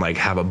here and like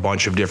have a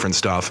bunch of different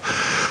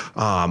stuff,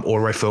 or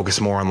do I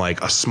focus more on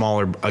like a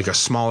smaller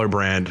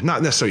brand,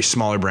 not necessarily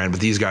smaller brand,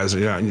 but these guys,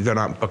 they're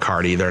not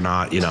Bacardi, they're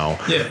not,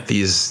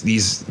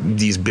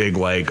 these big,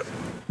 like,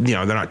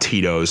 they're not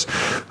Tito's,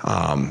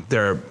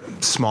 they're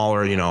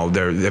smaller,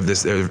 they're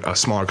a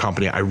smaller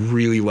company. I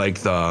really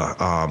like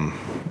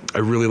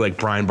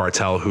Brian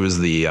Bartel, who is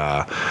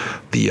the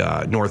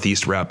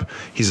Northeast rep.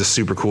 He's a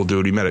super cool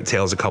dude. We met at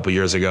Tails a couple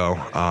years ago.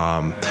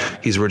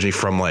 He's originally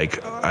from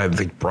like, I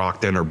think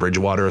Brockton or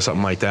Bridgewater or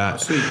something like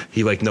that. Oh,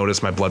 he like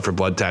noticed my Blood for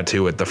Blood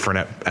tattoo at the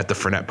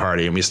fernet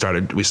party, and we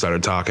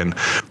started talking.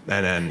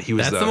 And then he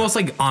was the most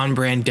like on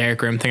brand Derek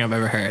Grimm thing I've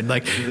ever heard.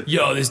 Like,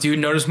 yo, this dude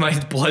noticed my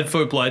Blood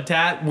for Blood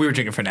tat. We were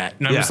drinking fernet,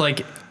 and I'm just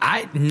like,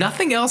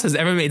 nothing else has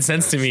ever made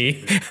sense to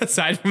me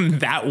aside from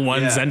that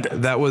one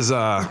sentence. That was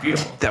a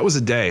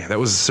day. That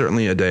was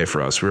certainly a day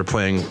for us. We were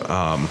playing.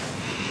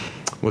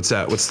 What's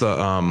that? What's the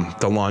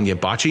lawn game?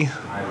 Bocce?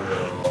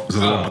 Was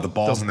it the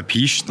balls and the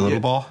piche? The little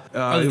ball?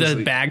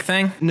 The bag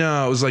thing?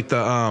 No, it was like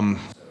the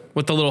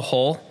with the little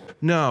hole.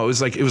 No, it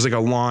was like a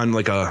lawn,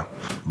 like a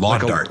lawn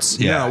darts.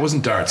 No, it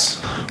wasn't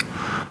darts.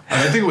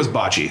 I think it was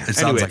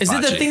bocce. Anyway, is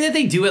it the thing that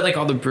they do at like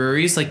all the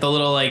breweries? Like the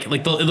little it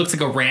looks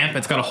like a ramp.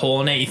 It's got a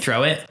hole in it. You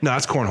throw it. No,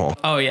 it's cornhole.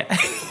 Oh yeah.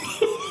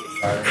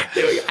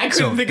 I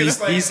couldn't think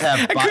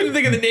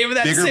of the name of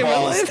that. Bigger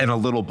balls and a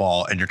little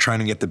ball, and you're trying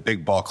to get the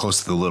big ball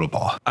close to the little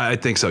ball. I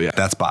think so. Yeah,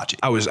 that's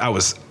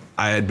bocce.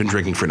 I had been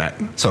drinking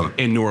fernet. So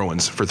in New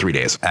Orleans for 3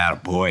 days.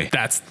 Attaboy.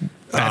 That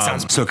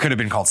sounds. So it could have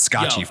been called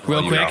Scotchy.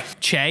 Real quick,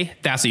 Che.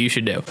 That's what you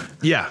should do.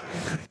 Yeah.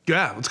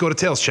 Let's go to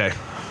Tails, Che.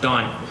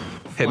 Done.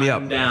 Hit me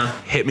up.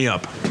 Hit me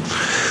up.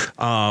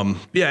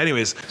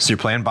 Anyways. So you're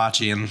playing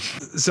bocce and.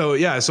 So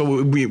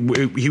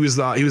he was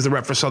the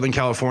rep for Southern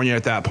California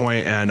at that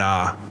point, and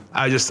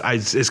I just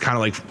kind of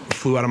like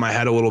flew out of my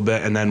head a little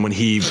bit. And then when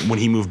he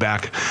moved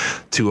back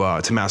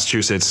to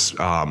Massachusetts,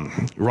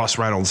 Russ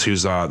Reynolds,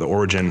 who's the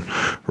Origin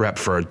rep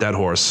for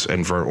Deadhorse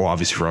and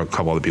obviously for a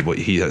couple other people,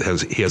 he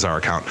has our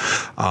account,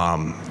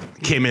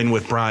 came in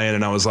with Brian,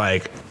 and I was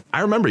like,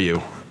 I remember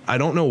you. I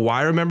don't know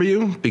why I remember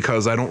you,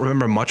 because I don't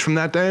remember much from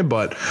that day,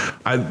 but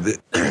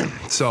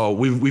so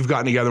we've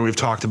gotten together and we've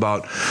talked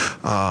about,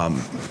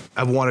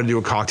 I've wanted to do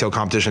a cocktail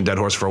competition at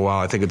Deadhorse for a while.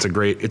 I think it's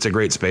a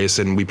great space,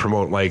 and we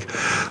promote like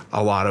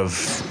a lot of,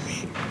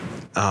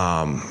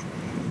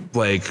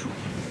 like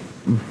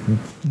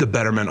the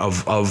betterment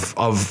of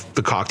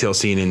the cocktail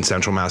scene in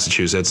central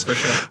Massachusetts,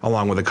 sure,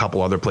 along with a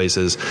couple other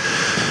places.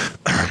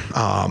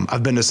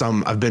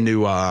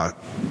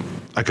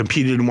 I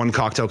competed in one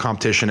cocktail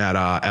competition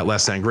at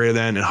Less Than Greater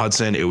Than in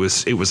Hudson. It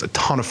was a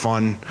ton of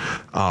fun.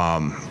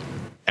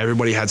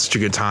 Everybody had such a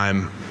good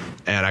time,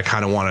 and I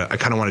kind of want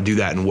to do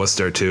that in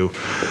Worcester too.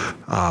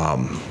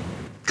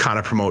 Kind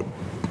of promote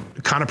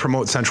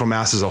Central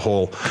Mass as a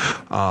whole.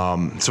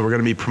 So we're going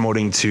to be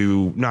promoting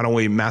to not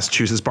only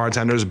Massachusetts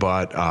bartenders,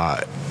 but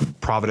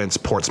Providence,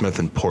 Portsmouth,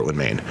 and Portland,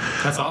 Maine.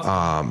 That's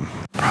awesome.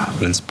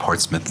 Providence,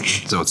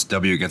 Portsmouth. So it's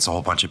W against a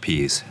whole bunch of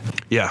P's.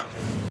 Yeah.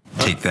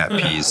 Take that,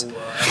 P's.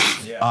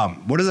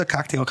 What does a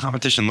cocktail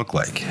competition look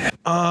like?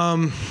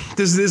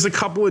 There's a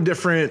couple of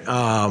different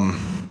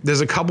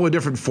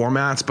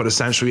formats, but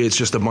essentially it's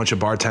just a bunch of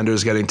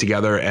bartenders getting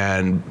together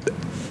and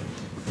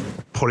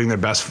putting their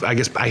best. I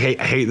guess I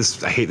hate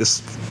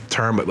this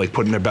term, but like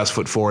putting their best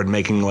foot forward,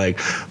 making like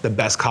the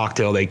best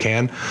cocktail they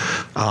can,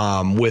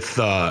 with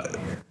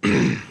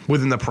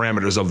within the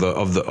parameters of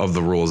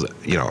the rules,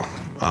 Sure.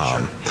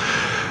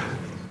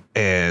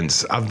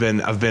 And I've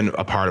been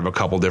a part of a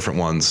couple different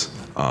ones.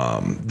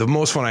 The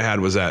most fun I had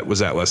was at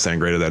Less Than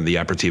Greater Than, the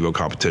Aperitivo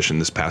competition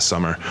this past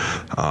summer.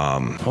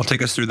 Well,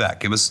 take us through that.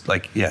 Give us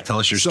tell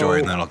us your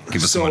story, and that'll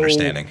give us some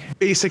understanding.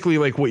 Basically,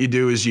 like what you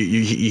do is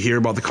you hear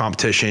about the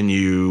competition,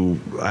 you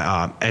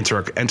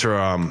enter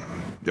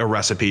a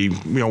recipe,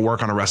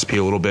 work on a recipe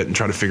a little bit and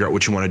try to figure out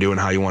what you want to do and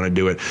how you want to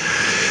do it.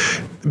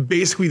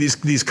 Basically,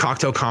 these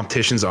cocktail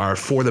competitions are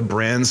for the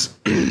brands,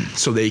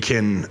 so they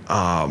can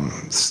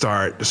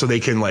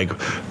like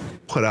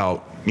put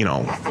out,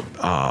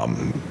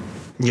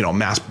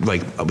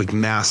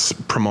 mass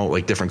promote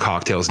like different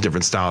cocktails,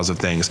 different styles of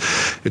things.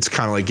 It's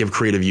kind of like give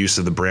creative use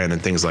of the brand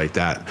and things like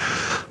that.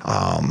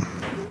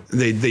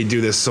 They do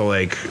this so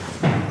like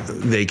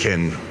they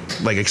can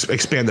like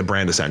expand the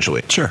brand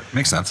essentially. Sure,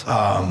 makes sense.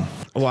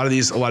 A lot of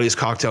these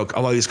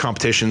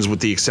competitions, with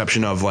the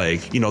exception of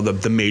like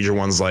the major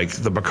ones like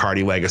the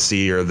Bacardi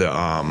Legacy or the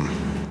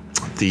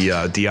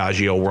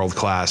Diageo World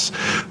Class,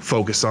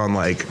 focus on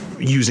like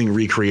using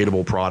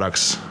recreatable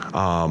products,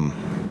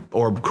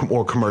 or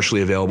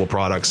commercially available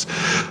products,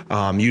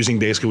 using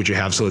basically what you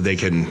have so that they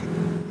can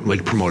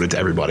like promote it to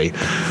everybody.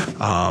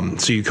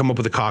 So you come up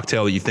with a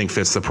cocktail that you think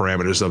fits the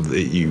parameters of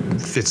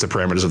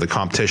the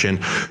competition.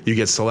 You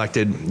get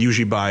selected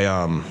usually by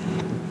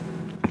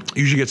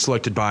usually get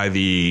selected by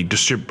the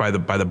by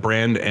the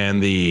brand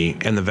and the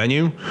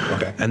venue.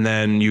 Okay. And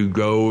then you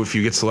go, if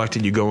you get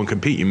selected, you go and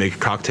compete. You make a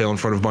cocktail in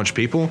front of a bunch of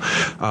people,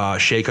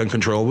 shake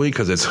uncontrollably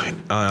because it's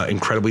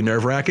incredibly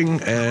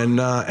nerve-wracking, and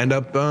end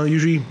up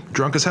usually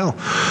drunk as hell.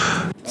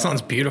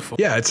 Sounds beautiful.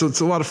 Yeah, it's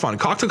a lot of fun.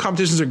 Cocktail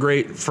competitions are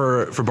great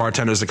for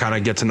bartenders to kind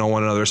of get to know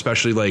one another,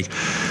 especially like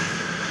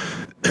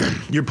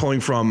you're pulling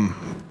from,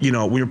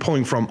 when you're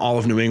pulling from all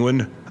of New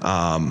England,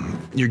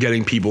 you're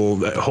getting people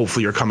that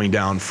hopefully are coming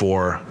down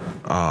for,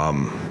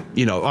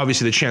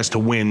 obviously the chance to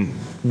win,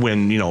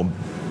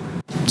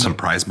 Some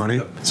prize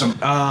money?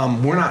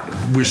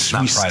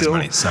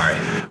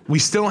 we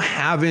still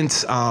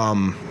haven't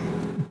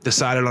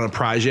decided on a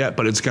prize yet,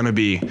 but it's gonna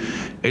be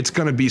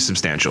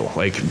substantial.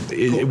 Like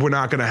we're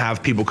not gonna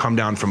have people come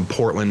down from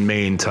Portland,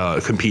 Maine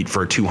to compete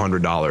for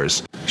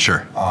 $200.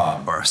 Sure.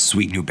 Or a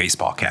sweet new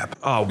baseball cap.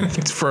 Oh,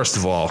 first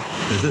of all,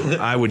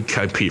 I would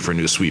compete for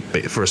a sweet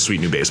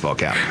new baseball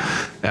cap.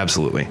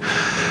 Absolutely.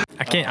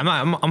 I can't.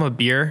 I'm a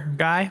beer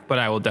guy, but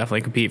I will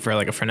definitely compete for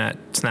like a Fernet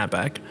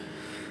snapback.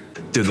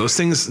 Dude, those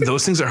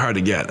things are hard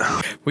to get.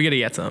 We gotta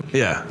get some.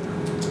 Yeah.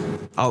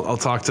 I'll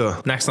talk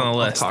to next on the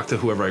list. I'll talk to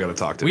whoever I gotta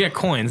talk to. We got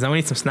coins. Now we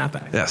need some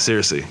snapback. Yeah,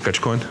 seriously. Got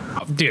your coin?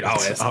 Oh, dude,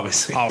 always.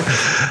 Obviously.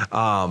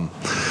 Always.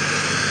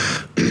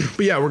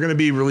 But yeah, we're going to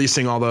be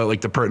releasing all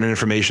the pertinent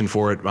information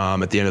for it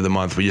at the end of the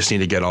month. We just need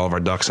to get all of our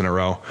ducks in a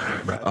row.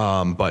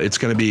 Right. But it's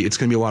going to be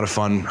a lot of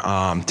fun.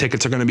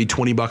 Tickets are going to be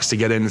 $20 to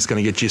get in. It's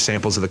going to get you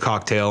samples of the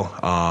cocktail.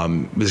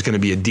 There's going to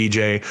be a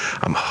DJ.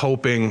 I'm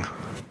hoping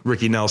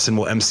Ricky Nelson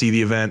will MC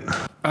the event.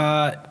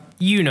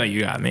 You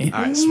got me.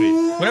 All right,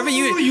 sweet. Whatever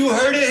You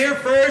heard it here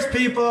first,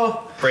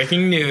 people.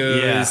 Breaking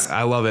news. Yeah,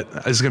 I love it.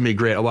 It's going to be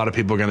great. A lot of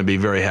people are going to be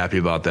very happy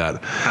about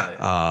that.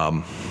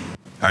 All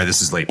right,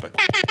 this is late, but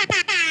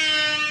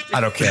I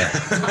don't care.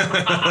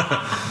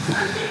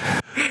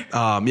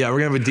 Yeah, we're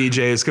gonna have a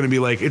DJ. It's gonna be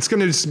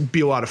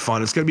a lot of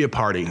fun. It's gonna be a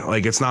party.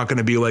 Like it's not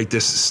gonna be like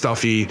this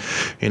stuffy,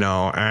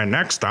 and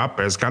next up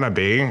is gonna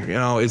be,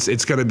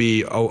 it's gonna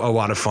be a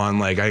lot of fun.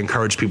 Like I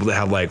encourage people to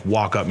have like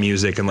walk up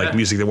music and like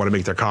music they want to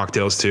make their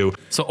cocktails to.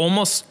 So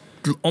almost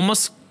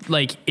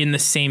like in the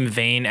same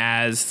vein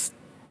as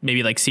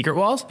maybe like Secret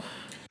Walls.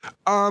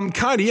 Kind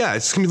of, yeah.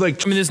 It's gonna be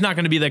like. I mean, there's not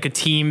gonna be like a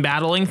team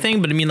battling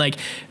thing, but I mean like.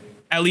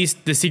 At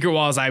least the Secret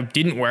Walls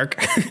didn't work.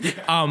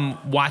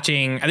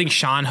 Watching, I think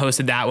Sean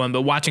hosted that one,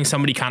 but watching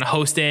somebody kind of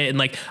host it and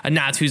like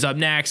announce who's up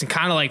next and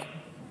kind of like,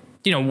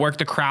 work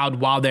the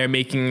crowd while they're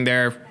making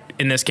their,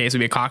 in this case would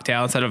be a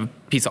cocktail instead of a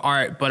piece of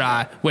art,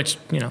 but which,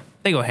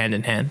 they go hand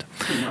in hand.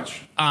 Pretty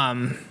much.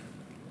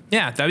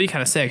 Yeah, that'd be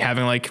kind of sick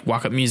having like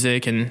walk up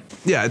music and.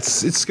 Yeah,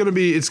 it's gonna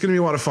be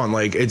a lot of fun.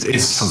 Like it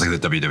sounds like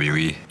the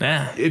WWE.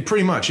 Yeah. It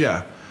pretty much,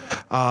 yeah.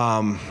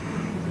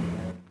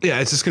 Yeah,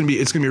 it's just gonna be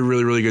a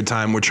really, really good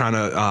time. We're trying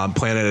to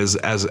plan it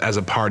as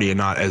a party and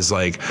not as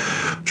like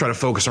try to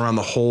focus around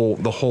the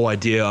whole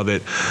idea of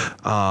it.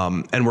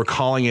 And we're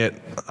calling it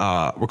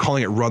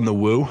Run the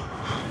Woo.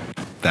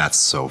 That's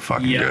so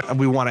fucking good.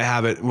 We want to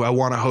have it. I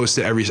want to host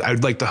it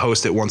I'd like to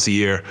host it once a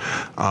year,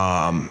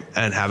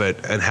 and have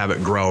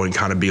it grow and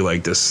kind of be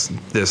like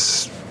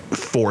this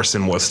force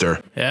in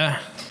Worcester. Yeah.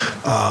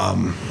 I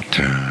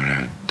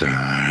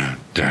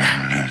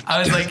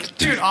was like,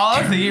 dude, all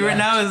I'm thinking right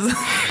now is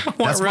I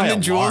want Run the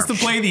Jewels to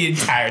play the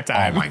entire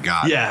time. Oh my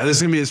god. Yeah, it's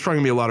probably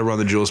gonna be a lot of Run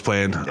the Jewels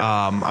playing.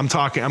 I'm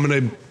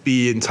gonna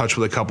be in touch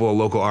with a couple of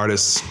local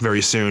artists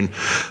very soon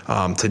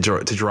to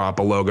draw up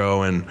a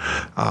logo, and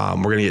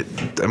I'm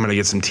gonna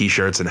get some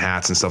t-shirts and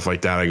hats and stuff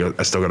like that.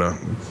 I still gotta.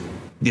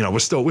 We're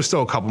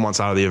still a couple months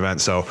out of the event,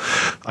 so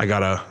I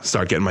gotta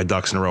start getting my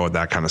ducks in a row with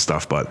that kind of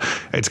stuff. But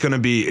it's gonna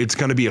be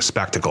a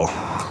spectacle.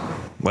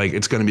 Like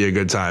it's gonna be a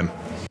good time.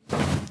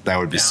 That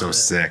would be so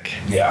sick.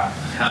 Yeah.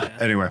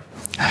 Anyway,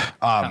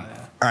 all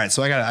right.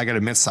 So I gotta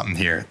admit something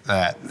here.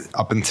 That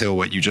up until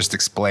what you just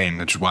explained,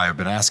 which is why I've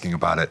been asking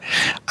about it,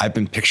 I've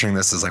been picturing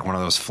this as like one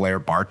of those flair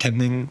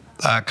bartending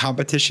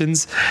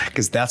competitions,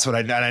 because that's what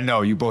I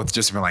know. You both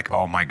just been like,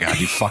 oh my god,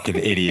 you fucking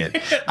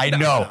idiot. I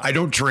know. I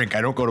don't drink.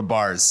 I don't go to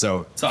bars,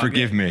 so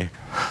forgive me.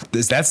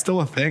 Is that still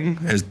a thing?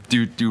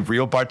 Do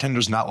real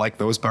bartenders not like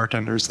those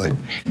bartenders? Like,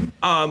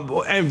 I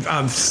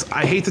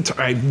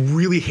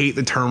really hate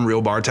the term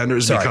real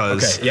bartenders. Sorry.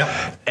 Because okay.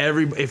 Yeah.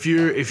 if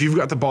you've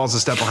got the balls to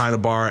step behind the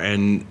bar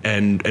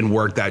and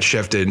work that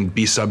shift and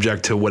be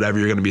subject to whatever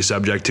you're going to be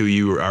subject to,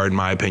 you are, in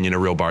my opinion, a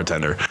real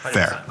bartender.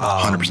 Fair.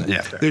 100%.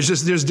 Yeah. Fair.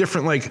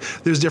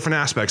 There's different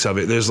aspects of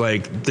it. There's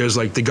like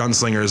the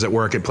gunslingers that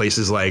work at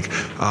places like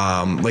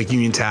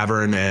Union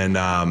Tavern and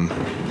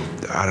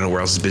I don't know where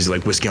else is busy,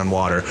 like Whiskey on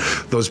Water.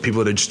 Those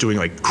people that are just doing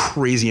like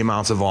crazy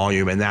amounts of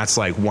volume, and that's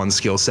like one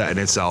skill set in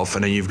itself.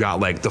 And then you've got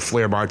like the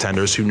flair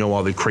bartenders who know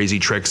all the crazy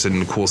tricks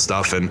and cool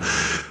stuff, and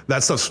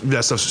that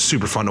stuff's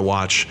super fun to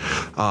watch.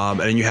 And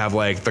then you have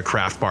like the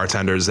craft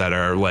bartenders that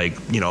are like,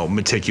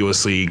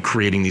 meticulously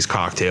creating these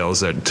cocktails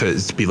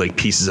to be like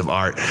pieces of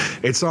art.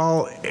 It's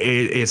all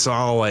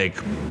like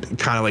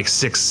kind of like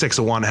six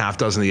of one, half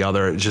dozen of the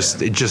other.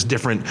 Just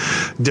different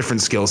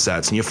skill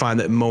sets. And you find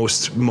that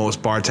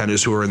most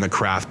bartenders who are in the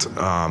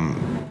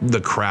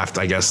the craft,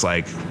 I guess,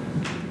 like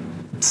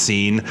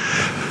scene,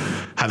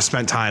 have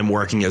spent time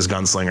working as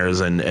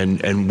gunslingers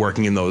and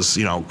working in those,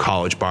 you know,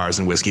 college bars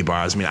and whiskey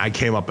bars. I mean, I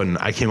came up at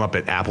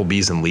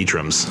Applebee's and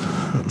Leitrim's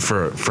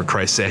for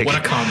Christ's sake. What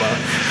a combo.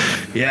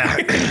 Yeah.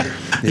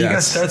 You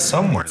gotta start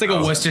somewhere. It's like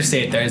a Worcester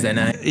State Thursday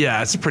night.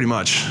 Yeah, it's pretty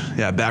much.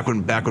 Yeah, back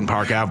when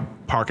Park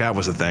Ave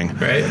was a thing.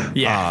 Right?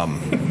 Yeah.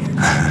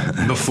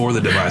 Before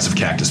the demise of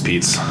Cactus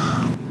Pete's.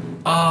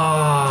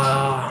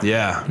 Oh.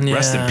 Yeah.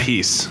 Rest in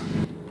peace.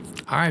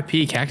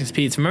 R.I.P. Cactus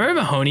Pete's.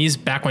 Remember Mahoney's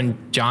back when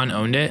John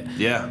owned it?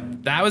 Yeah.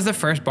 That was the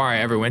first bar I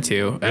ever went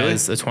to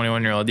as a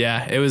 21-year-old.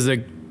 Yeah, it was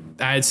I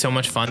had so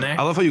much fun there.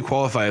 I love how you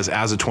qualify as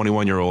a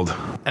 21-year-old. Well,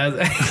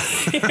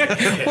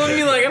 I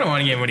mean, like, I don't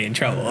want to get anybody in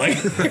trouble. Like,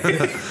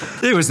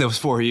 It was those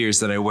 4 years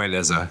that I went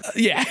as a.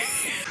 yeah.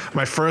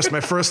 My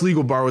first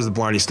legal bar was the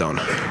Blarney Stone,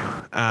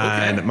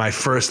 and my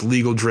first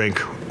legal drink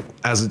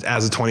as a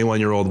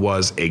 21-year-old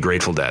was a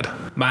Grateful Dead.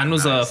 Mine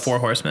was a Four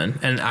Horsemen,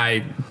 and I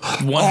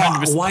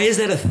 100%. Why is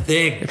that a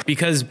thing?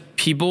 Because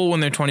people,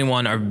 when they're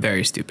 21, are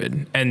very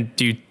stupid and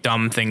do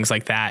dumb things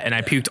like that. And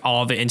I puked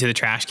all of it into the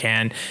trash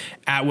can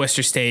at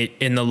Worcester State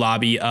in the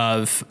lobby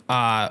of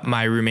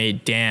my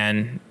roommate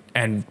Dan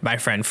and my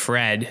friend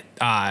Fred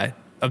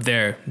of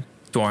their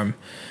dorm.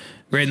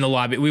 Right in the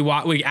lobby.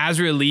 We as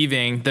we were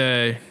leaving,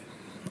 I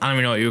don't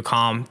even know what you would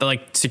call him, the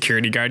like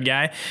security guard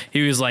guy.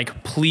 He was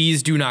like,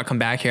 please do not come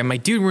back here. I'm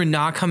like, dude, we're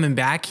not coming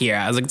back here.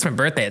 I was like, it's my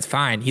birthday. It's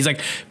fine. He's like,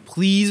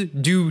 please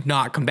do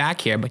not come back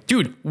here. I'm like,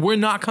 dude, we're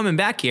not coming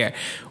back here.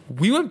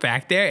 We went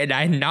back there, and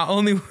I not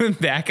only went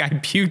back, I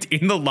puked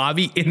in the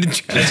lobby in the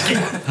trash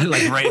can.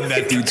 Like right in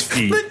that dude's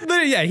feet.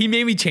 Literally, yeah, he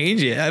made me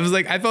change it. I was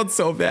like, I felt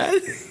so bad.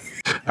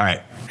 All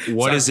right.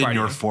 What is in party.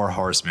 your Four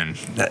Horsemen?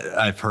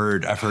 I've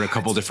heard a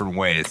couple different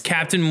ways.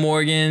 Captain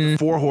Morgan.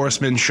 Four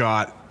Horsemen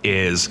shot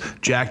is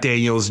Jack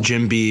Daniels,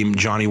 Jim Beam,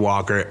 Johnny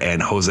Walker,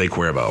 and Jose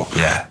Cuervo.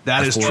 Yeah,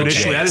 that is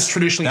traditionally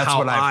That's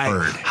what I've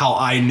heard. how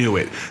I knew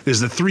it.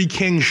 There's the Three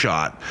Kings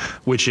shot,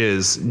 which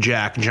is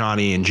Jack,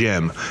 Johnny, and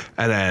Jim,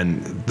 and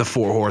then the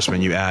Four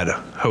Horsemen. You add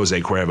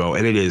Jose Cuervo,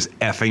 and it is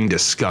effing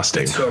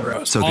disgusting. So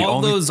gross. So all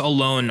those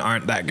alone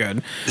aren't that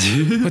good.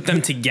 Put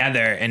them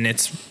together, and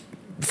it's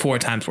 4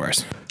 times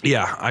worse.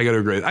 Yeah, I gotta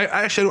agree.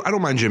 I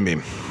don't mind Jim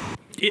Beam.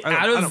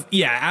 Out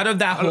of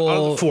that whole Out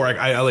of the 4,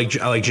 I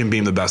like Jim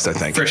Beam the best, I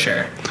think. for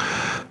sure.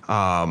 But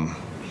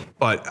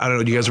I don't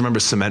know. Do you guys remember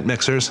cement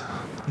mixers?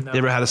 No. You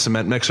ever had a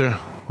cement mixer?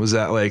 Was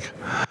that like?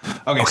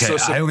 Okay, so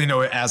I only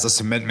know it as a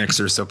cement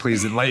mixer, so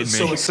please enlighten me.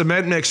 So a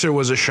cement mixer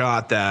was a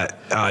shot that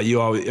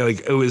you always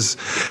like. It was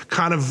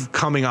kind of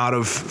coming out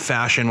of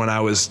fashion when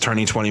I was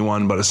turning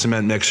 21. But a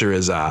cement mixer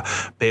is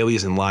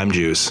Bailey's and lime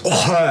juice.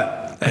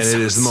 And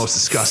it is the most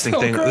disgusting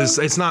thing.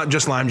 It's not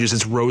just lime juice;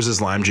 it's Rose's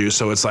lime juice.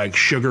 So it's like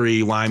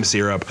sugary lime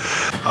syrup.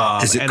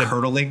 Is it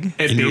curdling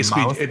in your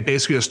mouth? It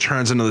basically just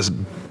turns into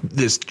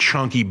this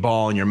chunky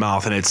ball in your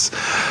mouth, and it's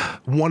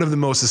one of the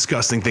most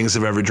disgusting things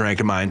I've ever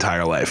drank in my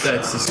entire life.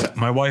 That's disgusting.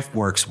 My wife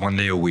works 1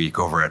 day a week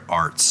over at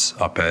Arts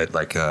up at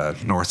like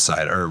North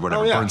Side or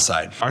whatever,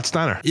 Burnside. Arts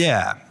Diner.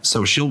 Yeah,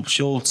 so she'll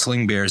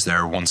sling beers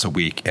there once a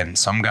week, and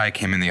some guy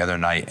came in the other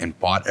night and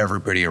bought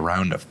everybody a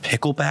round of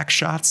pickleback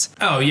shots.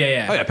 Oh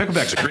yeah. Oh yeah,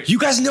 picklebacks are great. You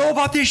guys know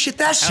about this shit?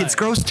 That shit's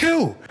gross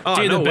too. Oh,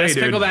 Dude, no the best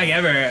way, dude. pickleback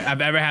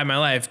I've ever had in my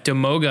life.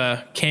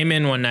 Demoga came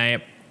in one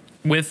night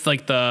with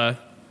like the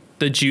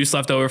juice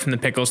left over from the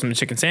pickles from the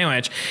chicken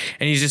sandwich,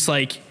 and he's just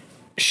like,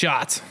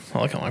 shots.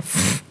 I'm like,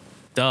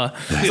 duh.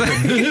 So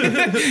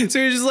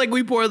he's just like,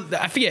 we poured.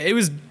 I forget. It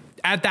was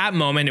at that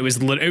moment. It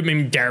was. I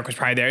mean, Derek was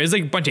probably there. It was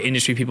like a bunch of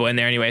industry people in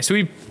there anyway. So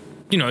we,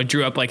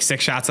 drew up like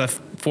 6 shots of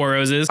Four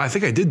Roses. I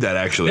think I did that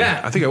actually.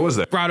 Yeah. I think I was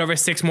there. Brought over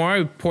 6 more.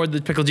 We poured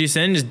the pickle juice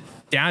in. Just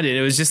downed it.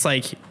 It was just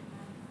like,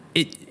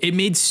 it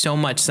made so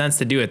much sense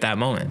to do at that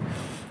moment.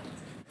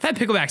 I've had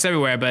picklebacks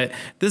everywhere, but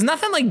there's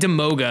nothing like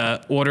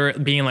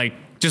Demoga being like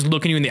just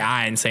looking you in the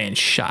eye and saying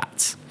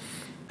shots.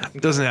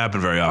 It doesn't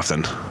happen very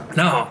often.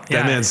 No,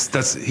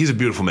 That he's a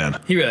beautiful man.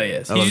 He really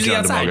is. I He's love usually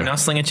John outside, Demoga.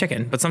 slinging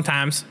chicken. But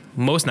sometimes,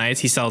 most nights,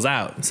 he sells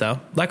out. So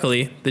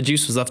luckily, the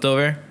juice was left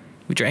over.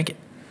 We drank it.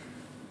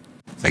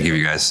 I give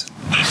you guys.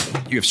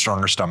 You have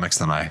stronger stomachs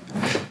than I.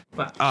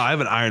 I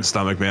have an iron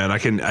stomach, man. I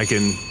can.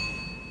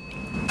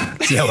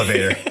 It's the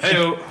elevator.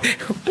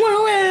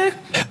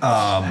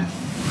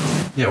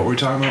 Yeah, what were we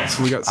talking about?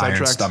 So we got Iron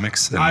sidetracked.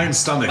 stomachs. Iron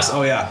stomachs.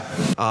 Oh yeah.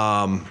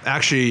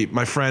 Actually,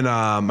 my friend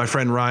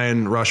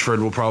Ryan Rushford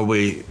will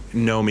probably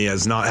know me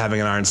as not having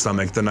an iron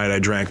stomach the night I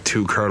drank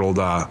 2 curdled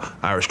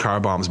Irish car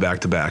bombs back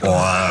to back.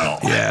 Wow.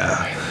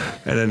 Yeah.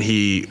 And then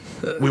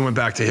we went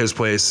back to his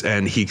place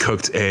and he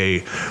cooked a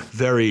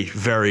very,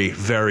 very,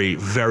 very,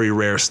 very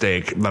rare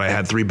steak that I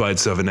had 3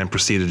 bites of and then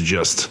proceeded to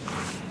just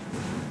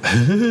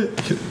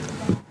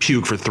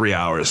puke for 3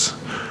 hours.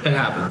 It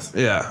happens.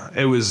 Yeah,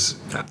 it was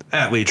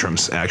at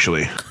Leitrim's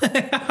actually.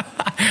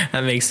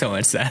 That makes so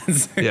much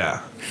sense.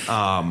 Yeah.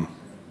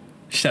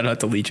 Shout out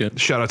to Leacham.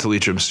 Shout out to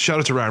Leacham. Shout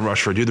out to Ryan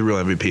Rushford. You're the real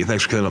MVP.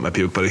 Thanks for cleaning up my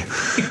puke, buddy.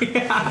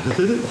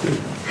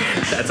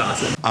 That's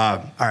awesome.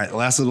 All right, the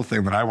last little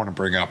thing that I want to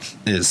bring up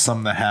is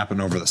something that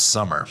happened over the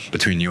summer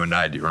between you and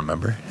I. Do you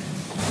remember?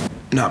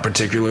 Not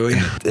particularly.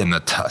 In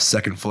the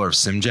second floor of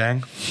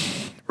Simjang,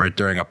 right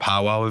during a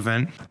powwow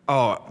event.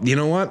 Oh, you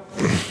know what?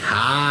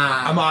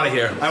 I'm out of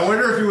here. I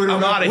wonder if you would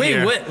have. I'm out of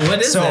here. Wait,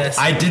 what is this?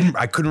 I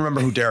couldn't remember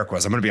who Derek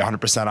was. I'm going to be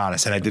 100%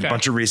 honest. And I did a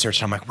bunch of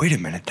research, and I'm like, wait a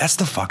minute, that's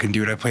the fucking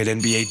dude I played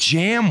NBA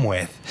Jam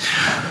with.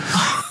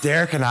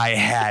 Derek and I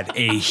had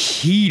a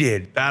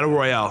heated Battle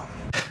Royale.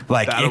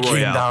 It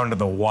came down to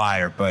the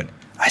wire, but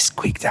I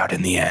squeaked out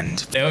in the end.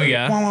 There we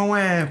go. Wah, wah,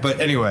 wah. But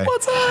anyway.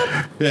 What's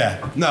up?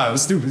 Yeah. No, it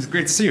was stupid. It was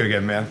great to see you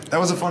again, man. That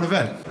was a fun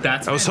event.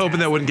 I was hoping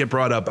that wouldn't get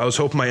brought up. I was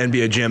hoping my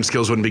NBA Jam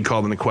skills wouldn't be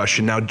called into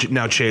question. Now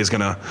Che's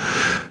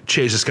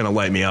just gonna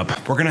light me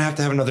up. We're gonna have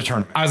to have another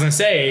tournament. I was gonna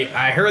say,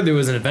 I heard there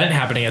was an event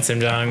happening at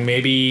Simjang.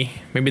 Maybe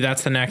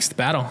that's the next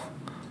battle.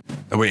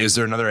 Oh, wait, is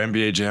there another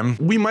NBA Jam?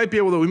 We might be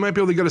able to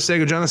get a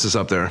Sega Genesis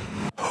up there.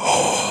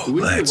 It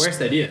wouldn't be the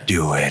worst idea.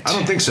 Do it. I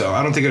don't think so.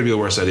 I don't think it'd be the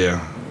worst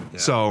idea. Yeah.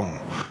 So,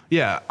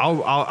 yeah,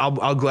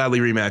 I'll gladly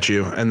rematch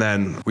you, and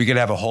then we could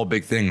have a whole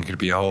big thing. It could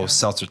be a whole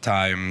Seltzer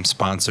Time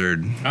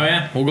sponsored. Oh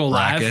yeah, we'll go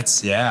live.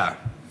 Brackets. Yeah.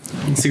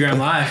 Instagram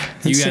live.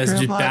 You guys Instagram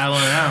just live.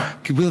 battling it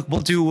out.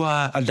 We'll do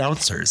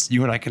announcers.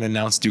 You and I can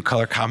do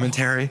color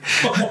commentary.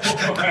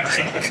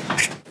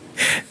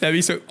 That'd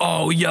be so.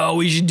 Oh, yo,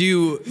 we should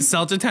do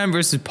Seltzer Time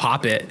versus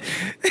Pop It.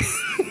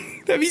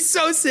 That'd be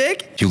so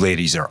sick. You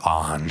ladies are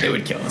on. They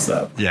would kill us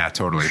though. Yeah,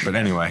 totally. But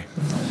anyway,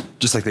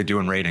 just like they do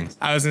in ratings.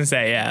 I was gonna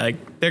say, yeah,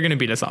 like they're gonna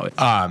beat us always.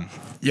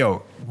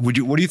 Yo, what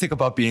do you think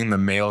about being the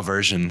male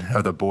version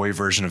or the boy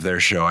version of their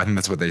show? I think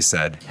that's what they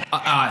said.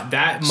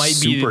 That might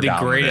be Super the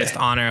down with greatest it.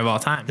 honor of all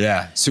time.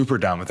 Yeah, super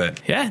down with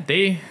it.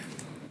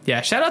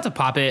 Yeah, shout out to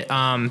Pop It.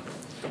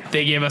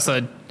 They gave us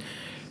a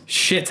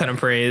shit ton of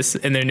praise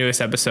in their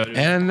newest episode.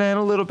 And then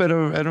a little bit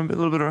of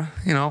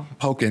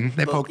poking.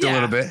 They poked a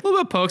little bit. A little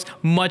bit of pokes,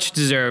 much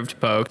deserved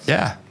pokes.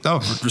 Yeah. No,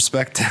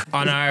 respect.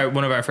 On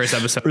one of our first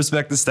episodes.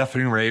 Respect to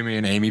Stephanie Ramey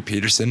and Amy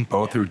Peterson,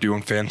 both who are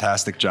doing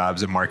fantastic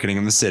jobs at marketing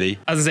in the city.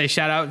 I was gonna say,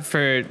 shout out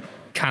for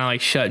kind of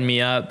like shutting me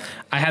up.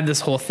 I had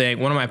this whole thing.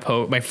 One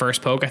of my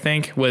first poke, I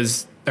think,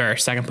 or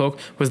second poke,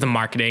 was the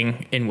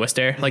marketing in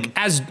Worcester. Like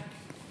as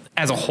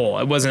a whole,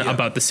 it wasn't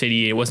about the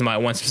city. It wasn't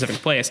about one specific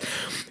place.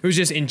 It was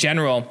just in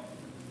general,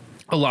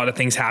 a lot of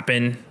things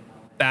happen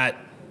that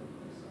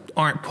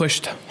aren't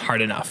pushed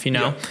hard enough, you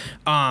know?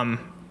 Yeah.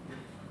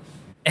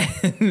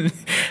 And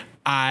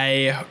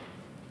I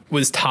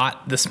was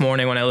taught this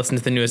morning when I listened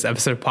to the newest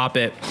episode of Pop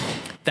It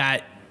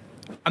that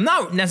I'm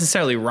not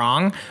necessarily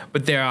wrong,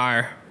 but there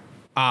are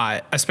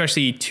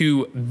especially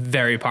two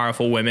very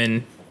powerful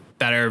women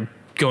that are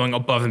going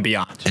above and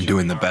beyond. And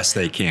doing the best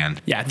they can.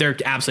 Yeah, they're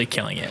absolutely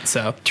killing it.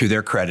 So to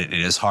their credit, it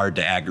is hard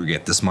to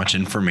aggregate this much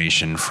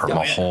information from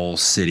a whole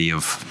city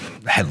of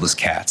headless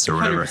cats or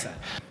whatever. 100%.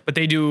 But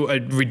they do a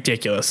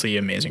ridiculously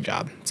amazing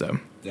job. So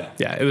yeah,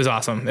 it was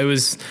awesome. It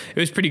was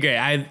pretty great.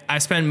 I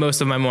spent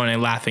most of my morning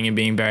laughing and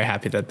being very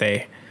happy that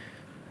they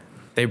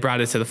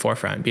brought it to the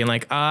forefront, being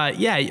like,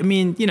 yeah, I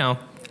mean, you know,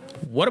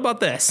 what about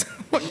this?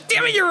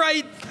 Damn it, you're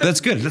right. That's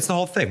good. That's the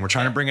whole thing. We're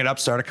trying to bring it up,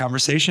 start a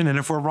conversation, and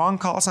if we're wrong,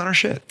 call us on our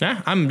shit.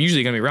 Yeah, I'm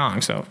usually gonna be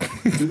wrong, so.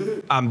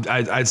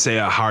 I'd say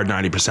a hard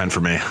 90% for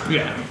me.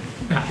 Yeah.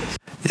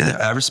 Yeah,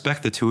 I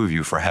respect the two of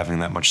you for having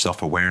that much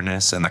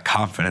self-awareness and the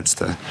confidence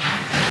to.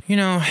 You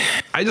know,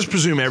 I just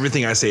presume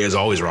everything I say is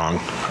always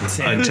wrong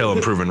until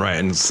I'm proven right.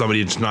 And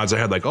somebody just nods their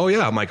head like, oh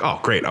yeah. I'm like, oh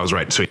great, I was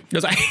right. Sweet.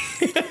 was I?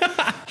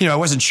 I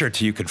wasn't sure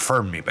till you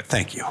confirmed me, but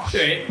thank you.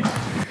 Right.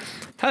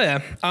 Hell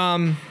yeah.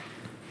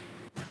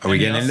 Are we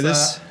getting into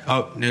this?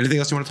 Anything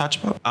else you want to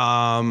touch about?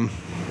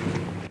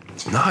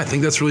 No, I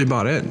think that's really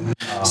about it.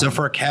 So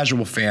for a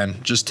casual fan,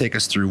 just take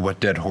us through what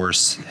Dead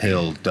Horse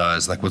Hill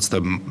does. Like, what's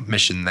the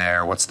mission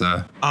there? What's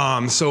the?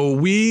 So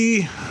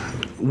we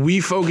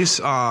focus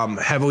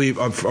heavily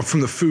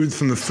from the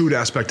food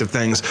aspect of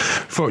things.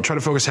 Try to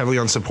focus heavily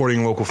on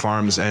supporting local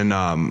farms and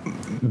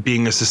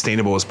being as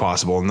sustainable as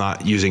possible,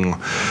 not using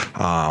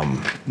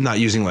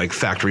like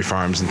factory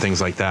farms and things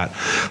like that.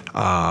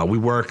 We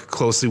do work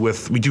closely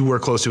with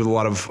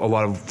a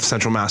lot of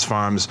Central Mass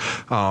farms.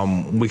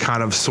 We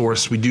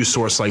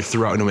source like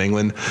throughout New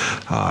England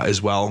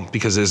as well,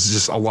 because there's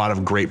just a lot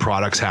of great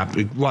products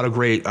happening, a lot of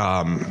great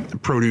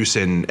produce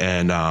and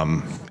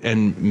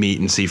meat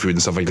and seafood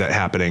and stuff like that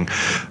happening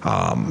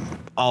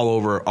all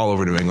over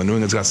New England. New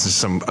England's got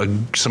some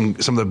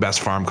of the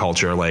best farm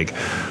culture, like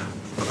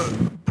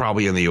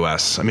probably in the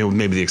U.S. I mean,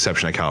 maybe the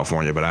exception of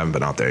California, but I haven't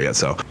been out there yet.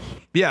 So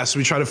yeah, so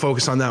we try to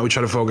focus on that. We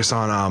try to focus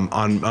on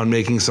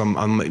making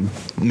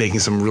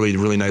some really,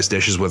 really nice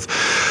dishes with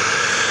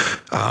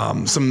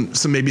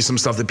maybe some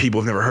stuff that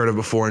people have never heard of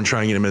before, and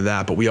trying to get them into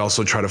that. But we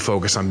also try to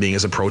focus on being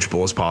as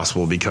approachable as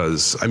possible,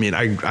 because I mean,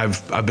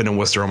 I've been in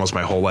Worcester almost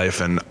my whole life,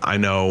 and I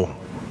know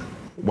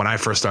when I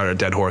first started at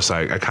Dead Horse,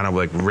 I kind of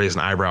like raised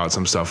an eyebrow at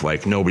some stuff,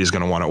 like nobody's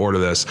going to want to order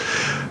this.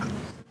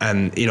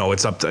 and you know,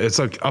 it's up to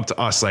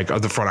us, like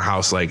at the front of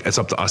house, like it's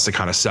up to us to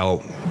kind of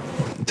sell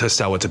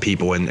it to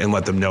people and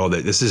let them know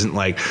that this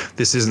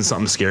isn't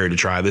something scary to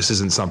try. This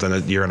isn't something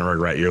that you're gonna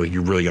regret.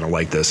 You're really gonna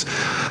like this.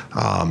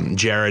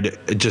 Jared,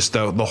 just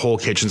the whole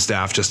kitchen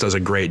staff just does a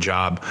great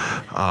job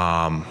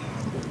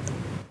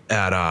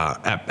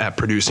at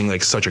producing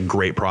like such a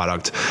great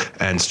product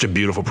and such a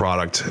beautiful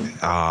product.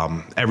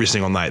 Every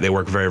single night they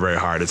work very, very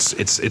hard.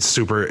 It's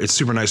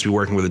super nice to be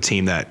working with a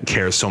team that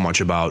cares so much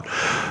about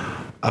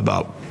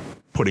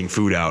putting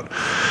food out.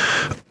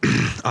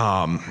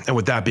 And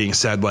with that being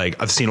said,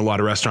 like I've seen a lot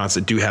of restaurants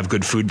that do have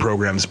good food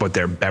programs, but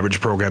their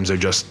beverage programs are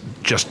just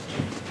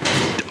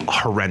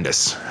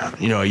horrendous.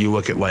 You know, you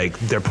look at like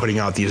they're putting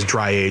out these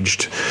dry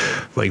aged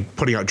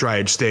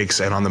steaks,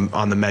 and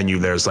on the menu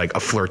there's like a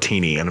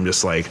flirtini, and I'm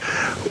just like,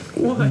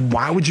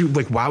 why would you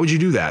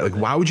do that? Like,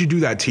 why would you do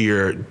that to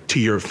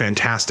your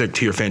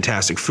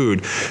fantastic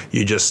food?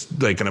 You're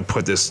just like gonna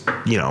put this,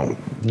 you know,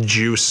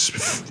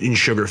 juice and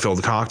sugar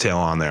filled cocktail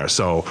on there.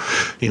 So,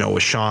 you know,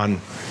 with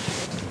Sean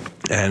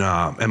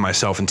and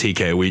myself and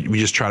TK,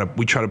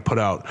 we try to put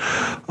out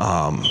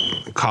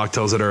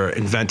cocktails that are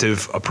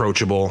inventive,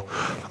 approachable,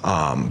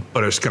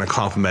 but are just going to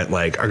complement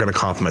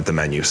the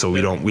menu. So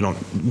we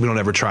don't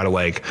ever try to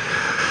like.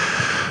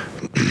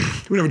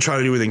 We never try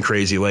to do anything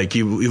crazy. Like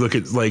you look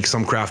at like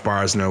some craft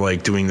bars and they're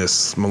like doing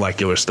this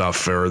molecular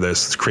stuff or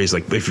this crazy,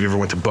 like if you ever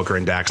went to Booker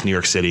and Dax, New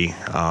York City,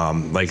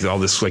 like all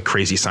this like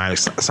crazy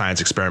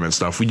science experiment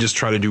stuff. We just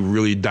try to do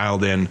really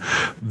dialed in,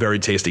 very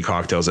tasty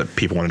cocktails that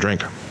people want to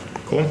drink.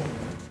 Cool.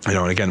 You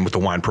know, and again with the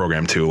wine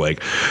program too,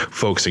 like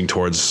focusing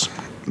towards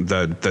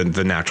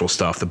the natural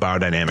stuff, the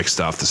biodynamic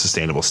stuff, the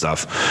sustainable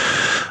stuff.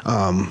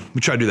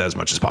 We try to do that as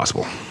much as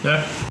possible.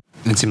 Yeah.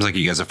 It seems like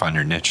you guys have found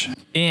your niche.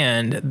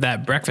 And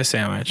that breakfast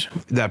sandwich.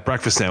 That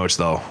breakfast sandwich,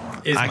 though,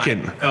 I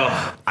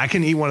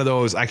can eat one of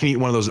those. I can eat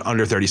one of those in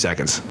under 30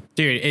 seconds.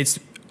 Dude,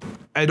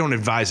 I don't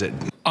advise it.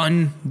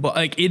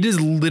 Like it is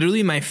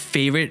literally my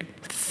favorite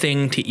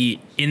thing to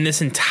eat in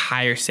this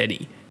entire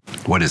city.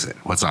 What is it?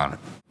 What's on it?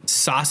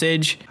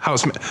 Sausage.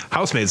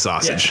 House-made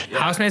sausage. Yeah.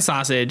 House-made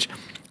sausage,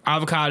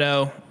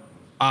 avocado,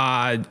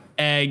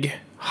 egg,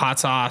 hot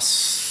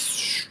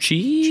sauce,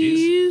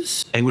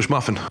 cheese. English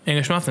muffin.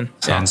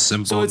 Sounds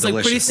simple. So it's delicious.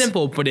 like pretty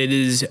simple, but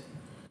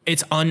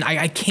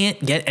I can't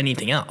get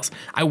anything else.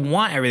 I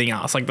want everything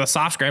else. Like the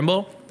soft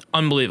scramble,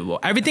 unbelievable.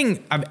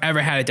 Everything I've ever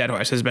had at Dead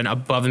Horse has been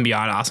above and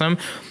beyond awesome.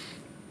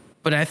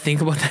 But I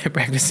think about that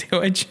breakfast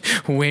sandwich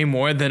way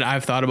more than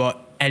I've thought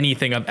about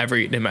anything I've ever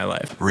eaten in my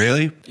life.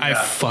 Really? Yeah.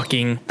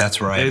 That's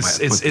right. It's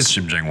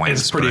Simjang wings.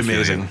 It's pretty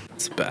amazing.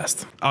 It's the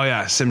best. Oh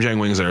yeah, Simjang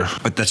wings are.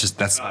 But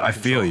I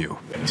feel you.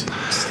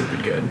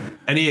 Stupid good.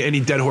 Any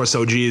Dead Horse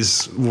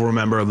OGs will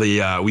remember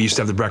we used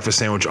to have the breakfast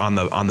sandwich on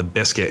the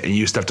biscuit, and you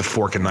used to have to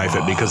fork and knife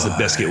it because the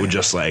biscuit would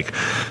just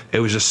it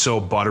was just so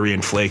buttery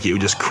and flaky, it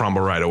would just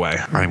crumble right away.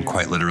 I'm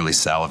quite literally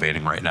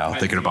salivating right now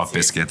thinking about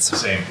biscuits.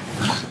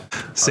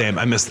 Same.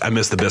 I miss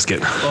the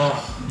biscuit.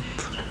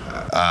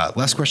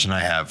 Last question I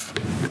have: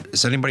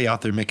 is anybody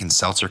out there making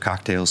seltzer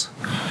cocktails?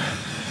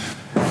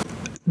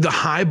 The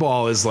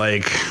highball is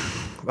like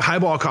the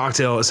highball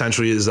cocktail.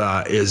 Essentially, is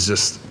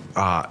just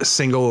a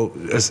single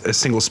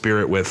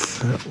spirit with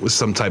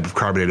some type of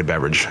carbonated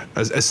beverage.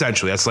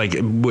 Essentially, that's like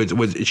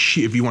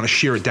if you want to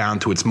shear it down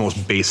to its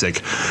most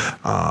basic,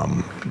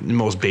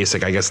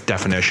 I guess,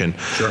 definition.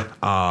 Sure.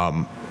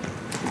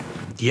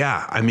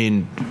 Yeah, I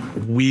mean,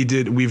 we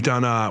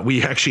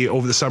actually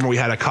over the summer we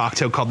had a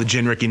cocktail called the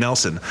Gin Ricky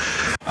Nelson.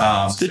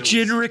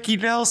 Gin Ricky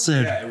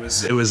Nelson. Yeah,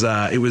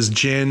 it was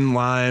gin,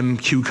 lime,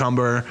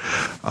 cucumber,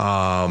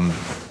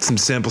 some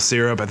simple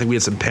syrup. I think we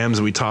had some Pims,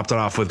 and we topped it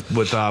off with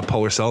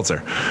Polar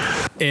Seltzer.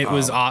 It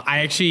was.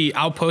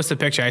 I'll post a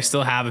picture. I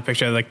still have a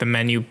picture of like the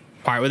menu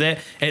part with it.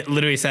 It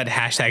literally said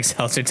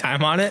 #seltzer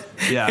time on it.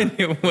 Yeah. And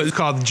it was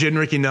called Gin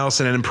Ricky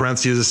Nelson, and in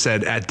parentheses it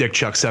said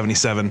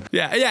 @DickChuck77.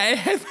 Yeah. It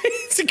had my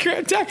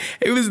Instagram tag.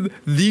 It was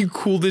the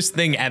coolest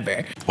thing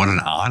ever. What an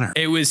honor.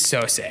 It was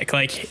so sick.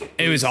 Like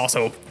it was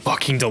also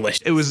fucking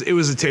delicious. It was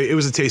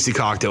a tasty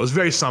cocktail. It was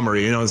very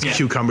summery, you know, it's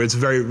cucumber. It's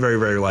very, very,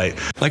 very light.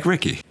 Like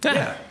Ricky.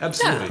 Yeah,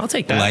 absolutely. Yeah, I'll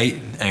take that. Light,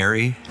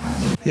 airy.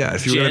 Yeah,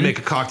 if you were going to make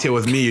a cocktail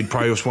with me, you'd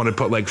probably just want to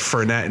put like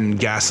Fernet and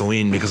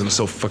gasoline because I'm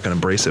so fucking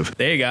abrasive.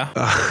 There you go.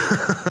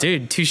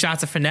 Dude, 2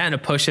 shots of Fernet and a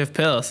post-shift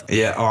pills.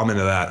 Yeah, I'm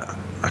into that.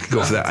 I could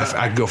go for that.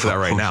 I could go for that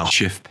right now.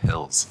 Post-shift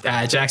pills.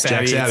 Jack's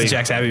Abbey. It's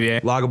Jack's Abbey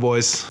beer. Lager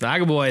Boys.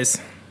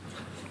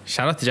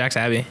 Shout out to Jack's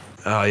Abbey.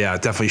 Oh yeah,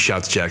 definitely shout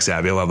out to Jack's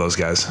Abbey. I love those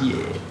guys. Yeah.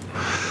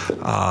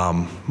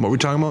 What were we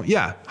talking about?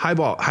 Yeah,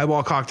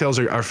 highball cocktails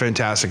are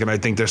fantastic, and I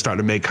think they're starting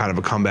to make kind of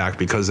a comeback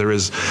because there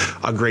is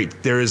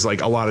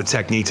like a lot of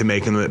technique to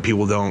making them that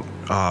people don't,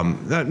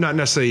 not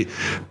necessarily,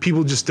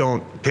 people just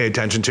don't pay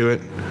attention to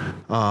it.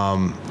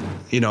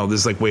 You know,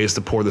 there's like ways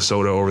to pour the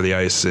soda over the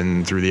ice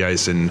and through the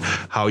ice, and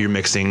how you're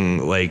mixing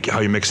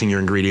your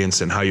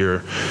ingredients, and how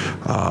you're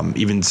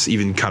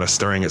even kind of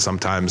stirring it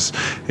sometimes.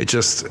 It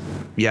just,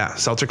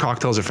 seltzer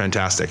cocktails are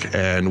fantastic,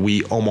 and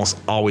we almost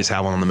always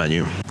have one on the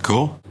menu.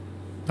 Cool.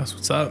 That's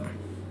what's up.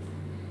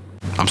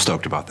 I'm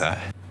stoked about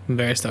that. I'm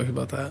very stoked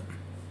about that.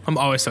 I'm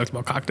always stoked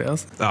about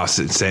cocktails. Oh,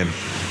 same.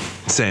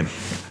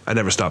 I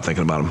never stop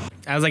thinking about them.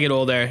 As I get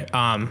older,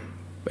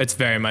 it's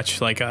very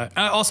much like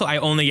also I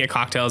only get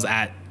cocktails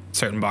at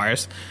certain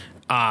bars.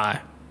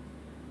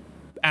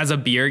 As a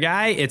beer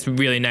guy, it's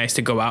really nice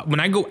to go out.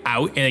 When I go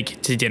out and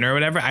like to dinner or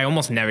whatever, I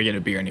almost never get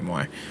a beer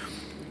anymore.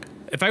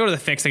 If I go to the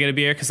Fix, I get a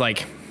beer because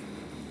like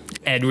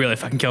Ed really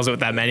fucking kills it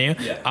with that menu.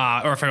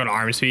 Yeah. Or if I go to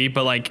Armsby,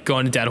 but like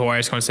going to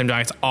Deadhorse, going to Sim Dog,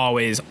 it's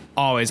always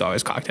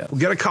cocktail. We'll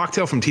get a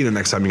cocktail from Tina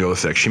next time you go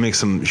to Fix.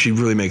 She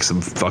really makes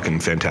some fucking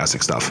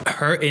fantastic stuff.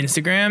 Her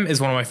Instagram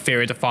is one of my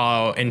favorite to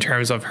follow in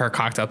terms of her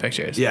cocktail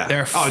pictures. Yeah.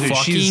 They're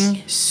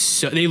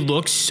they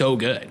look so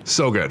good.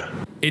 So good.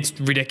 It's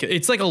ridiculous.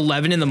 It's like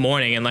 11 in the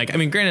morning, and like, I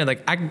mean, granted,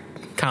 like I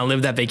kind of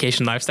live that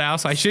vacation lifestyle,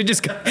 so I should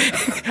just go,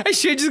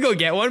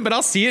 get one, but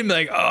I'll see it and be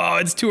like, oh,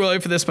 it's too early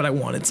for this, but I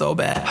want it so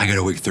bad. I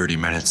gotta wait 30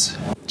 minutes.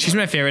 She's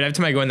my favorite. Every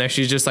time I go in there,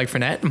 she's just like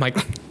fernet. I'm like,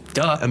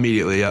 duh.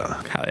 Immediately,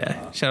 yeah. Hell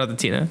yeah. Shout out to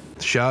Tina.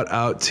 Shout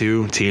out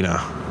to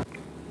Tina.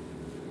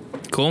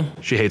 Cool.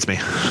 She hates me.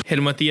 Hit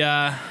him with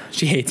the,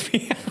 she hates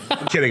me.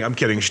 I'm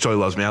kidding. She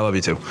totally loves me. I love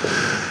you too.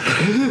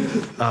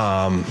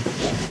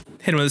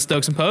 Hit him with the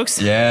Stokes and Pokes.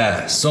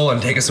 Yeah.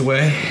 Solon, take us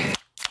away.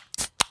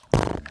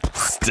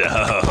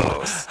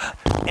 Stokes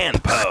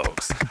and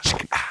Pokes.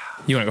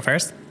 You want to go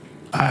first?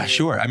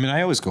 Sure. I mean,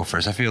 I always go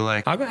first. I feel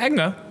like. I can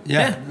go.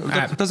 Yeah.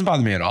 Alright. It doesn't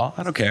bother me at all.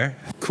 I don't care.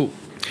 Cool.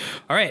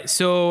 All right.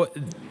 So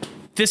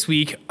this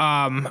week,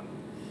 my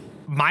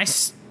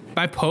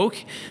poke.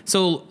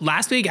 So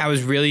last week I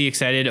was really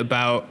excited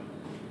about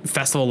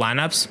festival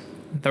lineups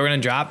that we're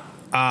gonna drop.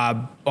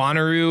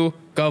 Bonnaroo,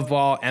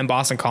 Govball, and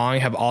Boston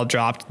Calling have all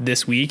dropped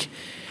this week.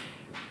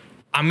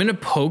 I'm gonna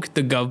poke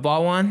the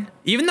Govball one,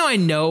 even though I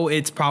know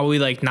it's probably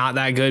like not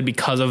that good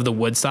because of the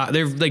Woodstock.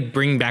 They're like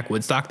bringing back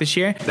Woodstock this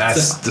year.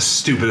 That's the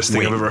stupidest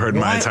thing I've ever heard in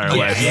my entire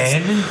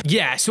life.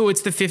 Yeah, so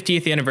it's the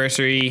 50th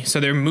anniversary, so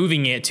they're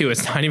moving it too.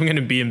 It's not even going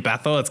to be in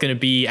Bethel. It's going to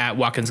be at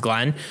Watkins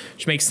Glen,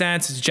 which makes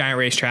sense. It's a giant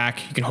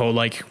racetrack. You can hold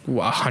like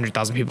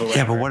 100,000 people.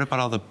 Yeah, but what about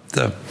all the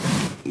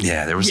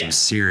there was some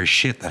serious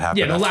shit that happened.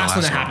 Yeah, the last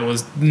one that happened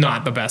was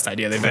not the best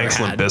idea they've ever Thanks,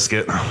 had. Limp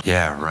Biscuit.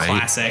 Yeah, right.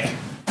 Classic.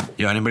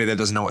 You know, anybody that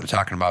doesn't know what we're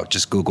talking about,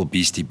 just Google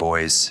Beastie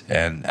Boys,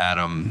 and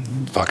Adam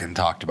fucking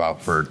talked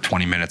about for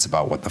 20 minutes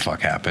about what the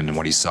fuck happened and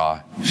what he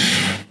saw.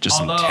 Just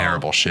some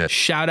terrible shit.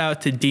 Shout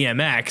out to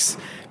DMX,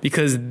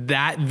 because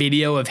that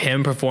video of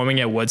him performing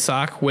at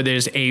Woodstock, where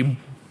there's a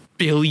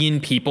billion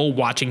people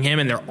watching him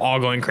and they're all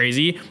going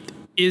crazy,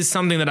 is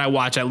something that I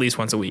watch at least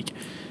once a week.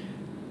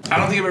 I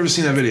don't think I've ever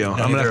seen that video.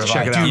 I'm gonna have to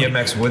check it out.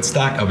 DMX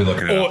Woodstock, I'll be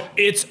looking it up.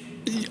 It's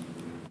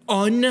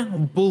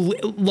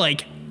unbelievable.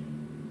 Like,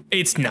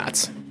 it's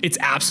nuts. It's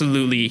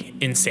absolutely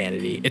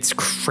insanity. It's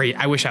crazy.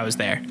 I wish I was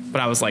there, but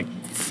I was like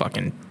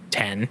fucking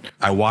 10.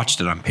 I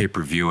watched it on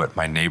pay-per-view at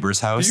my neighbor's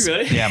house. Did you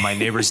really? Yeah, my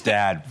neighbor's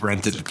dad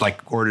rented it,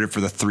 like ordered it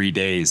for the 3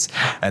 days.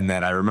 And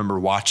then I remember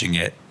watching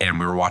it, and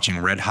we were watching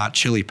Red Hot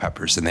Chili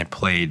Peppers, and they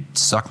played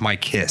Suck My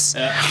Kiss.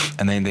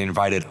 And then they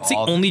invited It's the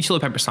only Chili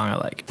Pepper song I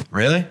like.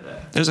 Really?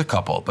 There's a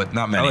couple, but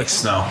not many. I like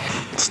Snow.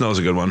 Snow's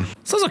a good one.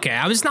 So it's okay.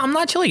 I'm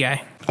not a Chili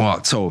guy.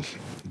 Well, so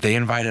they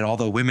invited all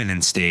the women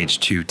in stage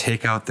to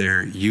take out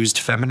their used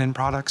feminine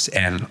products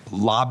and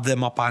lob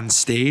them up on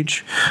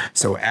stage.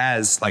 So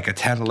as like a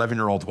 10,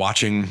 11-year-old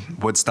watching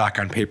Woodstock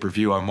on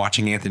pay-per-view, I'm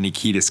watching Anthony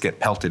Kiedis get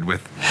pelted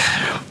with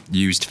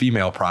used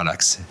female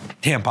products,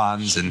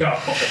 tampons, and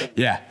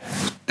yeah,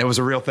 it was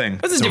a real thing.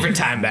 It was a different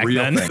time back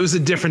then. It was a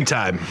different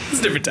time.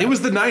 It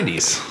was the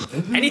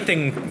 90s.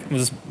 Anything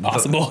was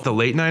possible. The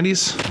late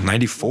 90s?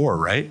 94,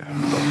 right?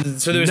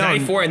 So there was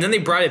 94, and then they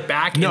brought it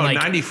back. No, in like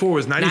 94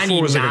 was like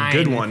a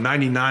good one.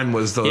 99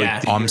 was the.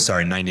 Yeah. Oh, I'm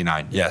sorry,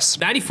 99. Yes.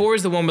 94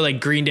 is the one where like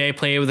Green Day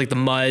played with like the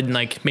mud and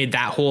like made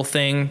that whole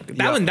thing.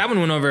 That one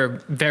went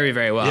over very,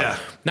 very well. Yeah.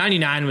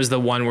 99 was the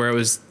one where it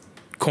was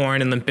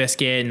Korn and Limp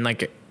Bizkit, and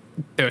like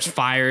there was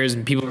fires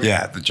and people.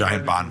 Yeah, the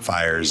giant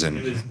bonfires and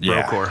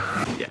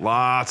Brocore. Yeah.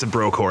 Lots of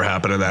brocore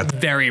happened in that.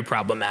 Very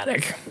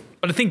problematic.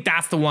 But I think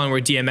that's the one where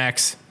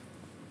DMX.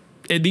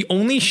 The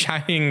only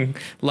shining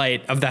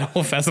light of that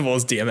whole festival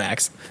is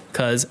DMX,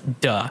 because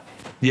duh.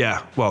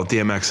 Yeah, well,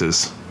 DMX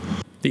is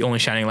the only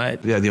shining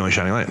light. Yeah, the only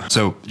shining light.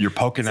 So you're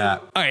poking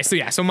at. All right,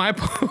 so my.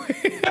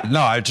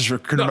 No, I just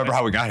couldn't remember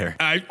how we got here.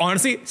 I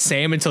honestly,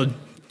 same until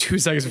 2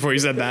 seconds before you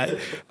said that.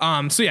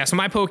 So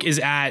my poke is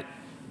at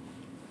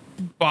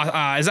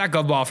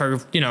Govball for,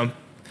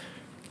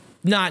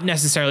 not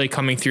necessarily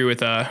coming through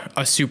with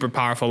a super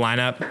powerful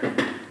lineup.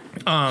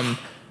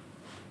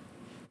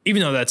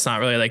 Even though that's not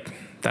really like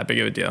that big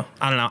of a deal.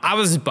 I don't know. I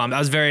was just bummed. I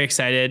was very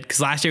excited because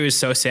last year was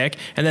so sick,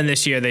 and then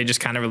this year they just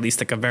kind of released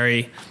like a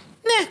very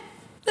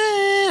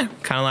kind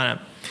of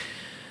lineup.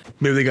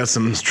 Maybe they got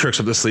some tricks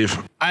up the sleeve.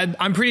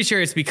 I'm pretty sure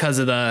it's because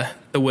of the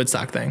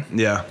Woodstock thing.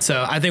 Yeah.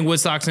 So I think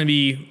Woodstock's gonna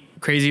be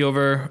crazy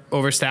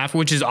overstaffed,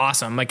 which is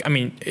awesome. Like, I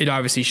mean, it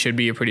obviously should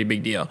be a pretty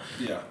big deal.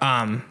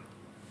 Yeah.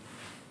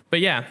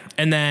 But yeah,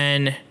 and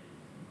then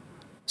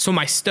so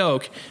my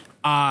Stoke,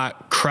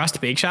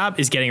 Crust Bake Shop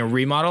is getting a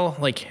remodel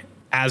like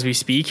as we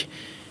speak.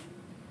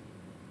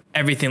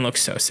 everything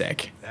looks so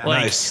sick.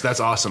 Nice. That's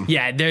awesome.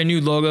 Yeah, their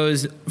new logo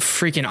is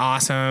freaking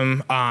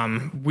awesome.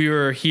 We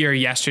were here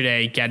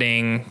yesterday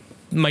getting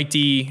Mike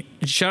D.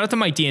 Shout out to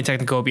Mike D and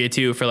Technicopia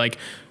too for like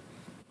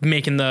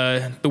making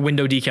the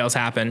window decals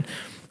happen.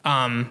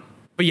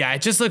 But yeah,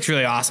 it just looks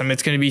really awesome.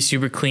 It's going to be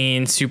super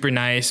clean, super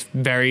nice,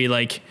 very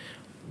like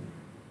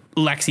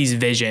Lexi's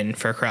vision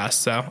for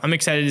crust. So I'm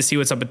excited to see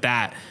what's up with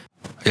that.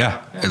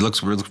 Yeah, it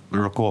looks real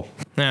cool.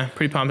 Yeah,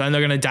 pretty pumped. And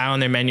they're going to dial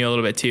on their menu a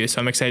little bit too. So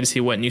I'm excited to see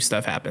what new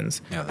stuff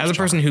happens. Yeah, as a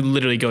person who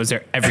literally goes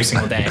there every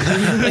single day.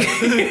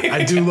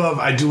 I do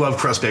love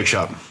Crust Bake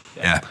Shop.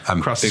 Yeah,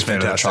 I'm Crust big is fan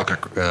of the fantastic.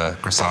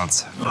 chocolate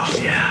croissants.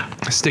 Oh yeah,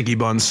 sticky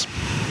buns.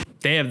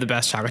 They have the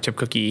best chocolate chip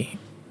cookie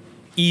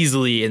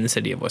easily in the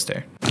city of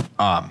Worcester.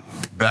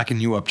 Backing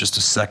you up just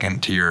a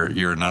second to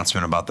your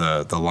announcement about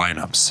the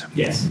lineups.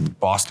 Yes.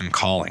 Boston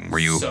Calling. Were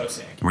you So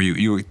sick. Were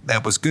you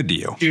that was good to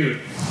you? Dude.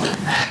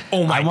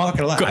 Oh my I'm not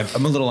gonna lie.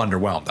 I'm a little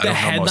underwhelmed. I The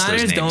don't know most of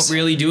those headliners names. don't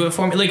really do it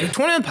for me. Like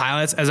 21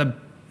 Pilots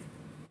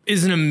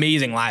is an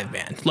amazing live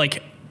band.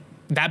 Like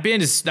that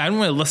band is, I don't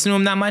really listen to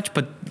them that much,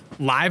 but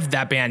live,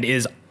 that band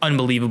is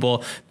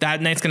unbelievable.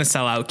 That night's gonna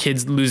sell out.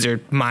 Kids lose their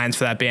minds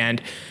for that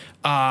band.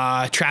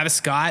 Travis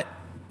Scott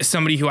is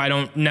somebody who I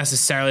don't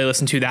necessarily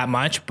listen to that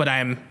much, but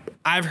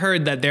I've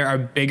heard that there are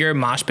bigger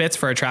mosh pits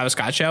for a Travis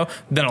Scott show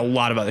than a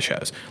lot of other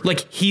shows. Like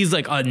he's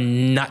like a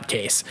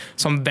nutcase.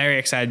 So I'm very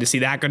excited to see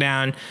that go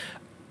down.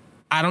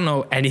 I don't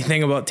know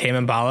anything about Tame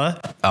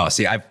Impala. Oh,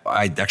 see, I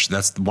actually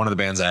that's one of the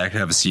bands I actually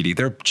have a CD.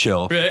 They're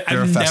chill. Really?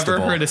 They're I've a never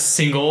festival. heard a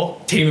single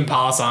Tame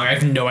Impala song. I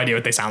have no idea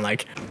what they sound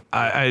like.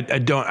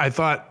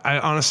 I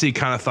honestly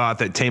kind of thought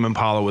that Tame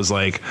Impala was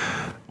like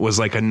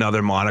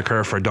another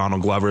moniker for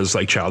Donald Glover's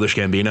like Childish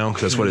Gambino,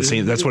 because that's what it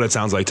seems. That's what it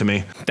sounds like to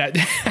me. That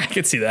I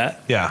could see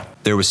that. Yeah.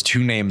 There was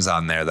two names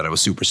on there that I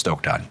was super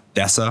stoked on.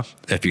 Dessa.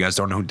 If you guys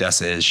don't know who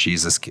Dessa is,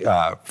 she's this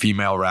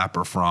female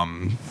rapper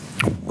from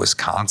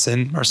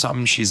Wisconsin or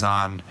something. She's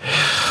on.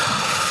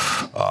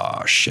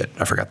 Oh shit,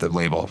 I forgot the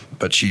label,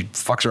 but she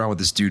fucks around with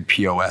this dude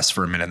POS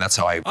for a minute. That's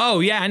how I. Oh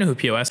yeah, I know who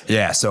POS.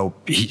 Yeah, so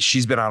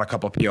she's been on a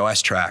couple of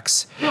POS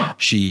tracks.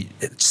 She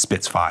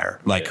spits fire.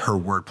 Like her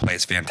wordplay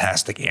is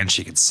fantastic, and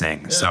she can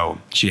sing. So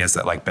she has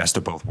that like best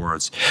of both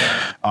worlds.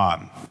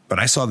 But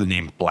I saw the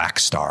name Black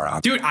Star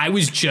on, Dude, I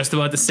was just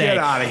about to say. Get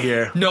out of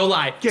here. No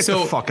lie. Get the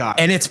fuck out.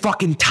 and it's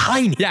fucking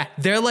tiny. Yeah,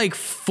 they're like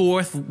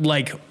fourth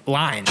like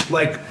line.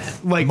 Like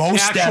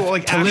Most actual, Def,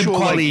 like Talib actual,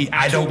 Kweli, like,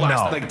 I don't Black know.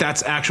 Star. Like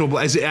that's actual.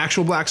 Is it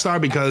actual Black Star?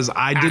 Because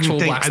I Actual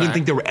didn't Black Star.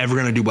 think they were ever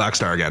gonna do Black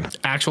Star again.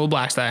 Actual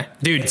Black Star.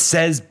 Dude. It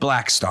says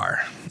Black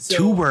Star.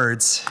 2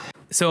 words.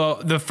 So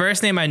the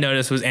first name I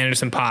noticed was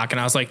Anderson .Paak, and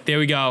I was like, there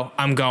we go.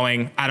 I'm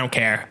going. I don't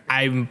care.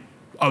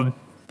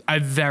 I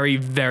very,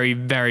 very,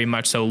 very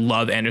much so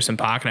love Anderson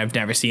 .Paak, and I've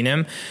never seen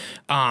him.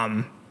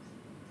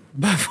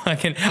 But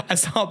fucking, I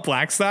saw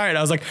Black Star, and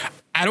I was like,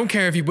 I don't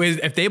care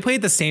if they play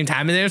at the same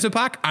time as Anderson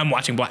 .Paak, I'm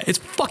watching Black. It's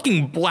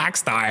fucking Black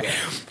Star.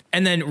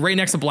 And then right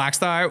next to Black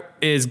Star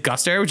is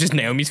Guster, which is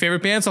Naomi's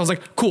favorite band. So I was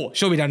like, cool,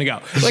 she'll be down to go.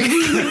 Like,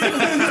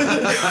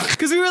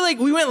 because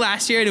we went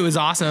last year and it was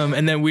awesome.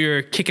 And then we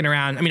were kicking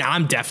around. I mean,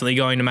 I'm definitely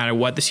going no matter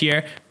what this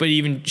year. But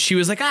even she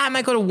was like, I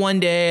might go to one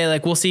day.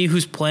 Like, we'll see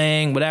who's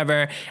playing,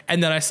 whatever.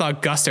 And then I saw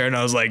Guster and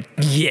I was like,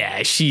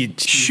 yeah, she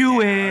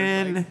Shoo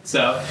in.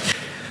 so.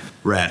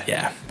 Red.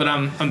 Yeah, but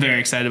I'm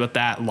very excited about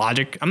that.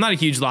 Logic. I'm not a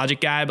huge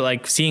Logic guy, but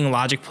like seeing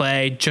Logic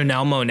play,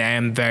 Janelle Monáe,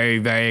 I'm very,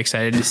 very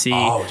excited to see.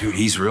 Oh, dude,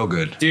 he's real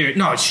good. Dude,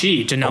 no,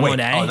 Janelle wait.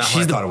 Monáe. Oh, that's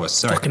what I thought it was.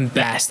 Sorry. Fucking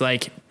best.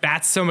 Like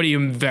that's somebody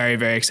I'm very,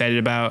 very excited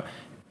about.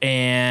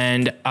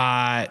 And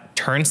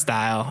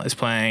Turnstile is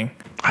playing.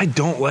 I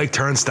don't like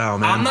Turnstile,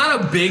 man. I'm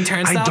not a big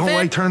Turnstile I don't fan,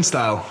 like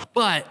Turnstile.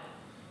 but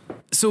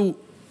so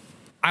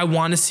I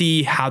want to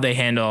see how they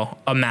handle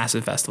a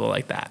massive festival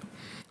like that.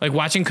 Like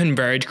watching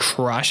Converge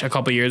crush a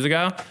couple years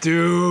ago.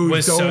 Dude,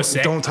 Was so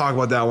sick. don't talk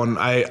about that one.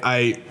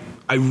 I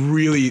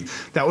really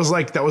that was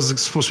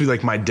supposed to be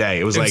like my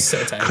day. It was like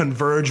so tight.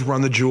 Converge,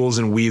 Run the Jewels,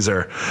 and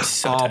Weezer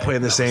So all tight.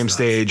 playing the same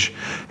stage,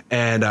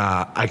 and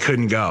I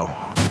couldn't go.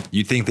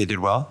 You think they did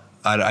well?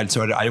 I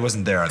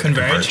wasn't there. At the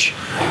Converge?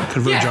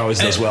 Converge Yeah. always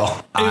does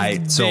well. I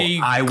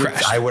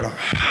crashed.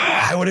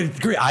 would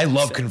agree. I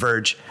love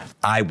Converge.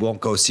 I won't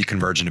go see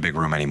Converge in a big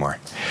room anymore.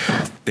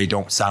 They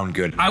don't sound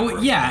good. I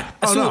would, yeah.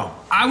 Oh, so no.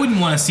 I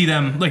wouldn't want to see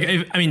them. Like,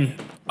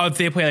 if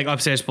they play like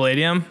upstairs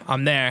Palladium,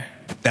 I'm there.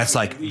 That's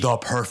like the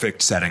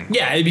perfect setting.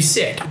 Yeah, it'd be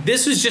sick.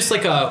 This was just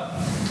like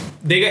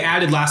they got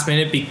added last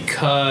minute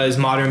because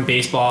Modern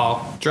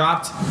Baseball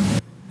dropped.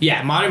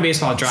 Yeah, Modern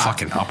Baseball dropped.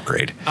 Fucking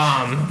upgrade.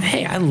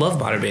 Hey, I love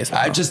Modern Baseball.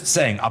 I'm just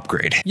saying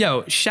upgrade.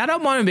 Yo, shout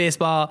out Modern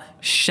Baseball.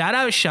 Shout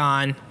out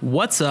Sean.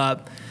 What's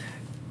up?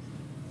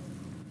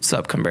 What's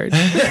up, Converge?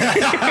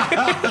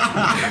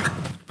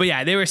 But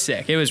yeah, they were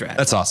sick. It was rad.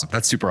 That's awesome.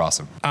 That's super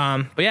awesome.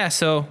 But yeah,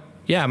 so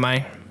yeah,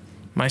 my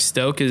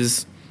stoke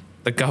is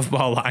the Gov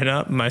Ball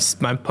lineup.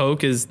 My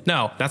poke is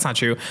no, that's not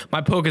true.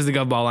 My poke is the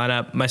Gov Ball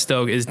lineup. My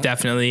stoke is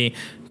definitely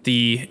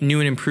the new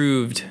and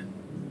improved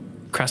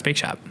Crust Bake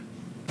Shop.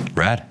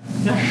 Rad.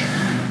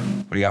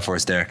 What do you got for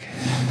us, Derek?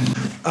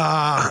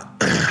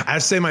 I'd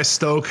say my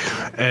stoke,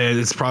 and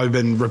it's probably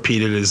been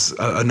repeated as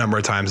a number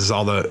of times, is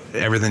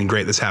everything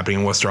great that's happening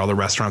in Worcester, all the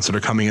restaurants that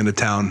are coming into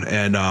town,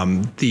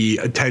 and the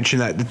attention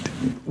that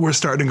we're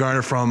starting to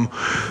garner from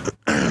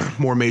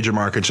more major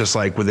markets, just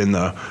like within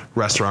the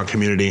restaurant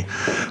community.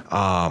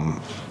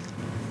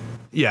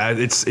 Yeah,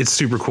 it's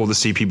super cool to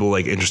see people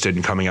like interested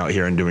in coming out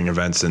here and doing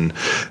events and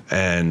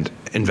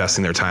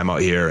investing their time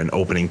out here and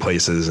opening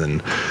places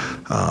and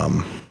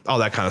all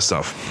that kind of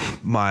stuff.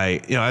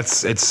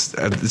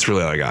 It's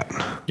really all I got.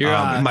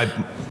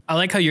 I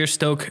like how you're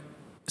stoked.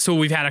 So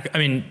we've had,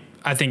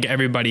 I think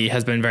everybody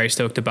has been very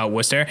stoked about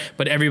Worcester,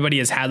 but everybody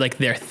has had like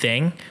their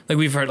thing. Like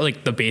we've heard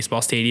like the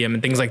baseball stadium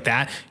and things like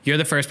that. You're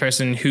the first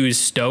person whose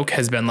stoke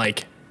has been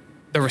like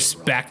the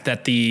respect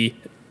that the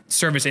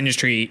service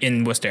industry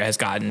in Worcester has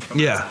gotten.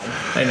 Yeah.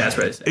 And that's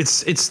what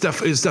it's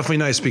definitely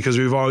nice because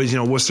we've always,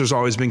 Worcester's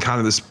always been kind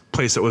of this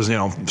place that was,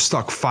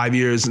 stuck 5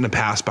 years in the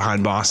past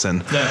behind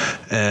Boston. Yeah.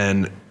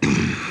 And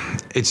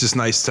it's just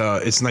nice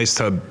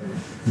to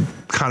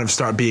kind of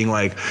start being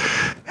like,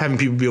 having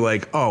people be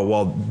like, oh,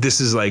 well,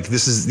 these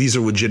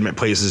are legitimate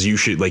places you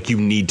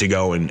need to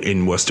go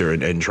in Worcester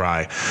and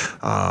try.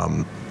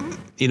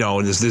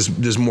 And there's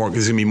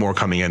gonna be more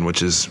coming in,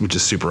 which is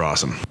super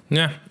awesome.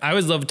 Yeah, I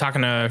always love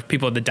talking to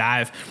people at the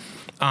dive.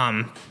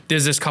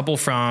 There's this couple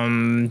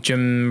from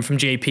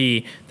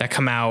JP that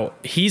come out.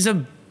 He's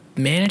a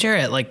manager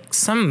at like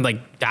some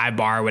like dive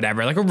bar or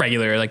whatever, like a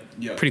regular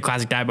pretty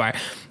classic dive bar.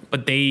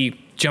 But they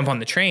jump on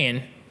the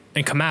train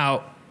and come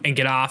out and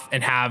get off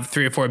and have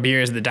 3 or 4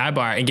 beers at the dive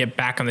bar and get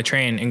back on the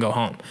train and go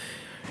home.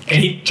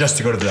 And just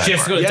to go to the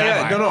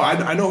dive bar. No,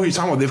 I know who you're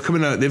talking about.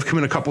 They've come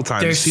in a couple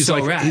times. He's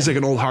like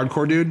an old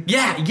hardcore dude.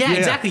 Yeah,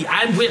 exactly.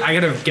 I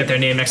gotta get their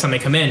name next time they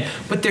come in.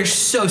 But they're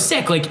so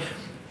sick. Like,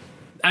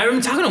 I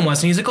remember talking to him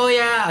once, and he's like, "Oh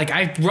yeah." Like,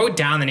 I wrote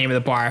down the name of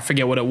the bar. I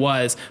forget what it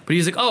was, but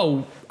he's like,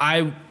 "Oh,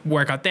 I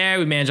work out there.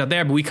 We manage out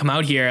there, but we come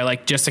out here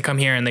like just to come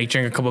here and like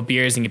drink a couple of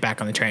beers and get back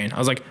on the train." I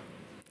was like,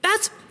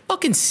 "That's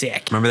fucking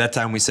sick." Remember that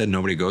time we said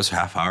nobody goes for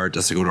half hour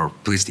just to go to a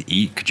place to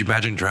eat? Could you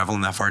imagine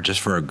traveling that far just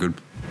for a good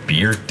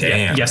beer? Damn.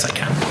 Yeah, yes, I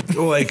can.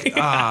 Like,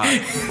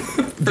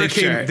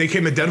 they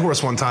came to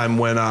Deadhorse one time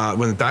when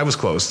the dive was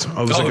closed. It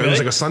was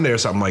like a Sunday or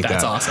something like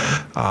that. That's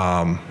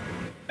awesome.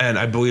 And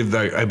I believe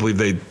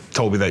they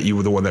told me that you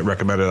were the one that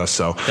recommended us.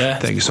 So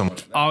thank you so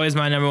much. Always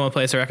my number one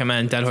place to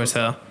recommend, Deadhorse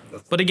Hill.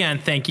 But again,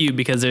 thank you,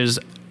 because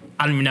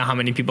I don't even know how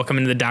many people come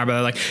into the dive bar.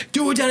 They're like,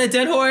 "Dude, we're down at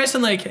Deadhorse,"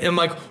 and I'm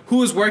like,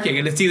 "Who is working?"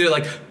 And it's either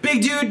like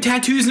big dude,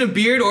 tattoos and a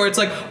beard, or it's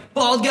like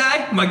bald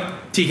guy. I'm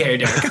like, TK or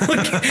Derek.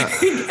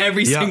 Like,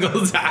 every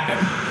single time.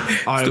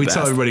 All right, we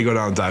tell everybody to go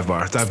down to dive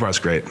bar. Dive bar's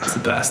great. It's the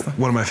best.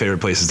 One of my favorite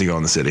places to go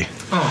in the city.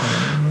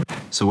 Oh.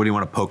 So what do you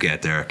want to poke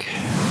at, Derek?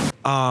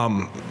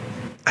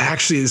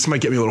 Actually, this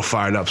might get me a little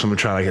fired up, so I'm gonna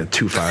try not to get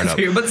too fired up.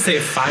 You were about to say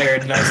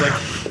fired, and I was like,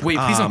 "Wait,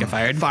 please don't get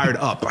fired." Fired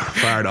up.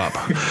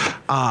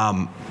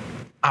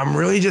 I'm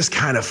really just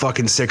kind of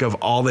fucking sick of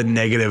all the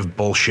negative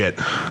bullshit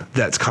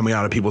that's coming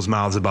out of people's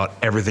mouths about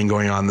everything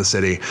going on in the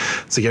city.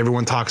 It's like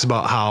everyone talks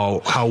about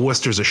how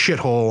Worcester's a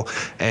shithole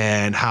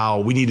and how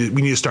we need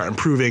to start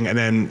improving, and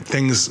then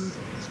things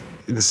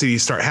in the city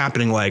start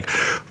happening like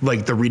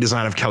the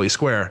redesign of Kelly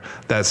Square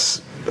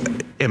that's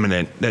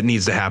imminent, that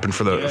needs to happen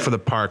for the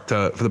park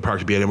to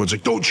be. And everyone's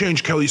like, "Don't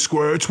change Kelly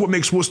Square. It's what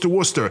makes Worcester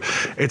Worcester."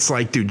 It's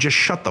like, dude, just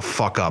shut the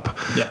fuck up.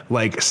 Yeah.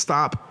 Like,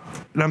 stop.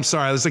 And I'm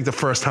sorry, this is like the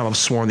first time I've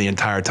sworn the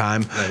entire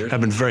time.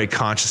 I've been very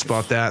conscious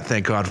about that.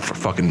 Thank God for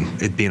fucking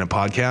it being a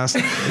podcast.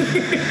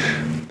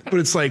 But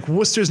it's like,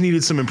 Worcester's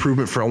needed some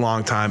improvement for a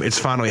long time. It's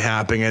finally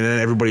happening. And then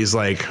everybody's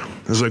like,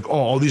 "Oh,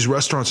 all these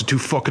restaurants are too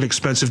fucking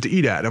expensive to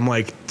eat at." And I'm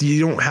like, you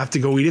don't have to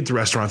go eat at the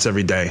restaurants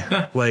every day.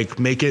 Like,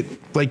 make it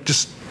like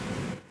just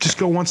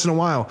go once in a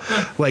while.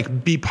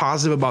 Like, be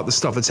positive about the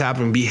stuff that's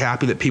happening. Be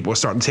happy that people are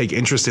starting to take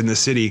interest in the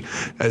city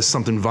as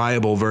something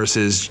viable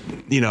versus,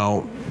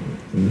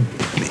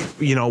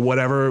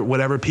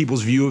 whatever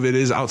people's view of it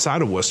is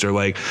outside of Worcester.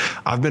 Like,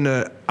 I've been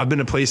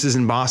to places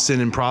in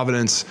Boston and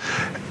Providence,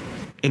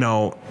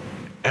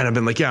 and I've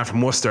been like, "Yeah, I'm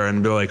from Worcester,"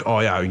 and they're like, "Oh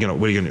yeah, what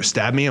are you gonna do?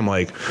 Stab me?" I'm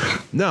like,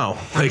 "No,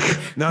 like,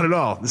 not at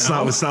all. It's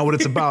not what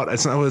it's about.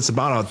 It's not what it's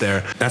about out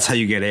there." That's how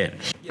you get in.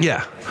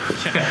 Yeah.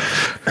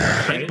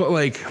 But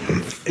like,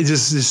 it's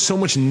just, there's so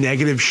much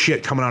negative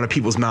shit coming out of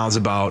people's mouths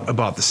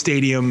about the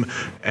stadium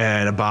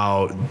and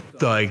about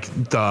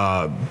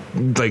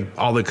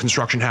all the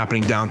construction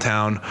happening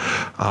downtown.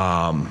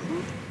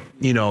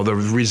 The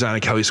redesign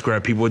of Kelly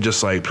Square, people are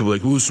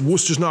like,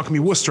 "Worcester's not gonna be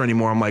Worcester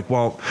anymore." I'm like,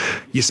 well,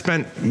 you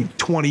spent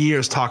 20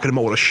 years talking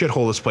about what a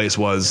shithole this place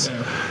was.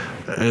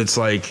 And it's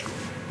like,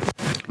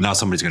 now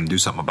somebody's going to do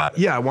something about it.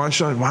 Yeah, why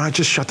not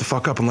just shut the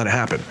fuck up and let it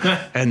happen,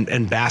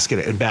 and bask in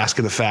it, and bask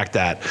in the fact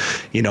that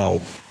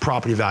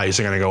property values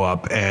are going to go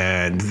up,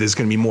 and there's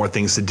going to be more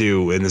things to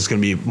do, and there's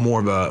going to be more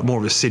of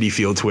a city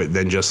feel to it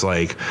than just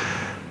like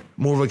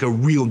more of like a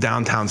real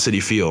downtown city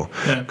feel.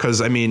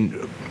 Because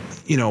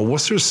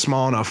Worcester's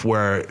small enough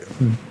where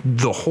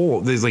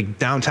there's like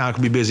downtown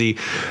can be busy,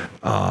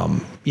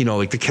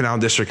 like the Canal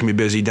District can be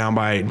busy down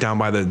by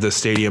the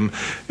stadium.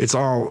 It's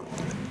all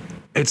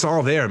it's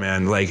all there,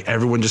 man. Like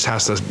everyone just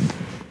has to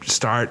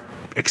start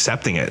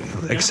accepting it,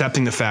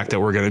 accepting the fact that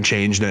we're going to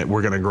change and that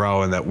we're going to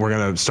grow and that we're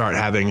going to start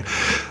having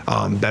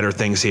better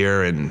things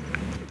here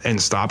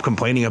and stop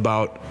complaining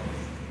about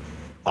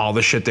all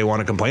the shit they want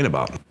to complain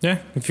about. Yeah,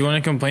 if you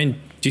want to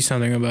complain, do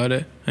something about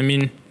it. I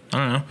mean, I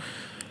don't know.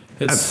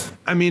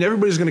 I mean,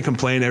 everybody's going to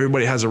complain.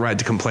 Everybody has a right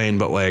to complain,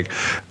 but like,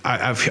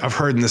 I've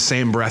heard in the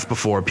same breath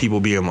before people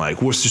being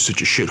like, "Worcester's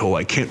such a shithole.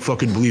 I can't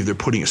fucking believe they're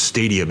putting a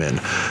stadium in."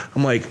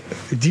 I'm like,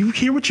 do you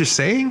hear what you're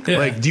saying? Yeah.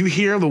 Like, do you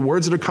hear the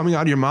words that are coming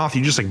out of your mouth?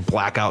 You just like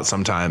black out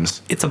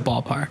sometimes. It's a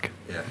ballpark.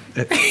 Yeah.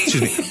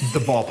 Excuse me,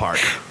 the ballpark.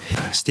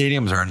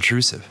 Stadiums are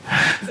intrusive,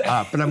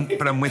 but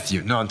I'm with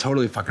you. No, I'm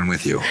totally fucking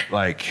with you.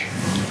 Like,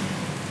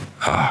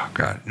 oh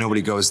God,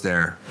 nobody goes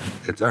there.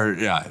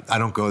 I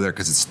don't go there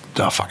because it's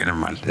fucking never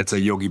mind. It's a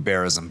Yogi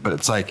Bearism, but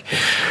it's like,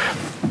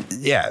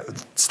 yeah,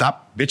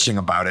 stop bitching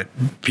about it.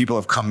 People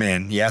have come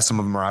in. Yeah, some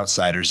of them are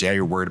outsiders. Yeah,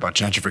 you're worried about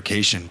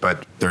gentrification,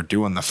 but they're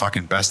doing the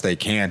fucking best they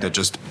can to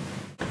just.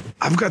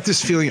 I've got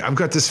this feeling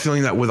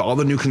that with all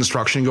the new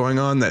construction going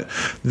on, that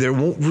there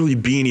won't really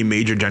be any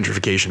major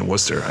gentrification in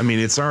Worcester. I mean,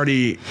 it's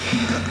already.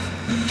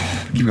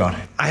 Keep going.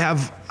 I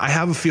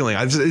have a feeling.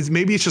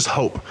 Maybe it's just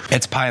hope.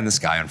 It's pie in the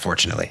sky,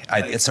 unfortunately.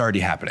 It's already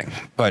happening,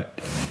 but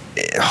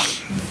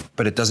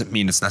it doesn't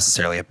mean it's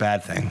necessarily a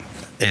bad thing.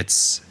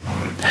 It's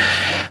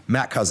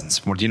Matt Cousins.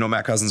 Do you know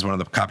Matt Cousins, one of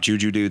the Cop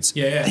Juju dudes?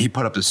 Yeah. He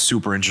put up this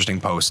super interesting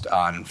post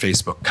on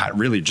Facebook,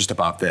 really just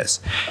about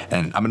this,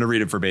 and I'm going to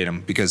read it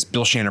verbatim because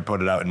Bill Shanner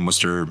put it out in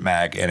Worcester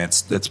Mag, and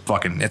it's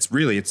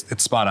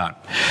spot on.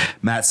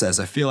 Matt says,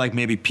 "I feel like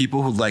maybe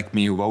people who like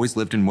me, who've always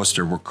lived in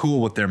Worcester, were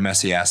cool with their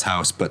messy ass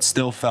house, but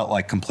still felt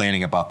like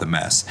complaining about the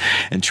mess.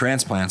 And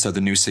transplants are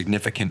the new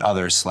significant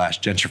others /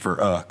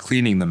 gentrifer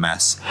cleaning the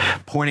mess,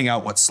 pointing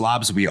out what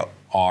slobs we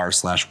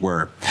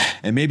are/were.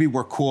 And maybe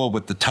we're cool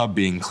with the tub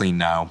being clean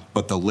now,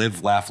 but the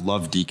live, laugh,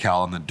 love decal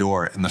on the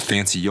door and the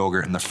fancy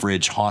yogurt in the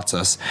fridge haunts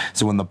us.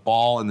 So when the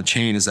ball and the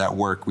chain is at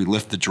work, we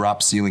lift the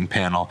drop ceiling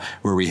panel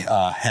where we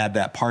had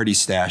that party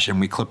stash and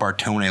we clip our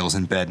toenails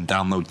in bed and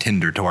download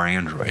Tinder to our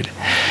Android."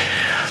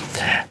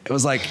 It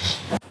was like,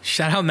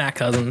 Shout out Matt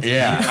Cousins.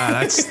 yeah,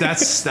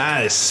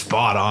 that is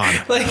spot on.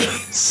 Like,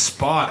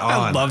 Spot on.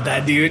 I love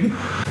that dude.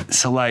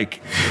 so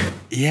like,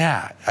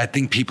 yeah, I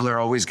think people are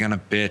always gonna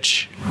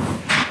bitch,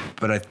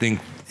 but I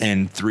think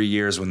in 3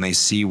 years when they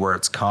see where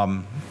it's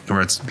come,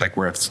 where it's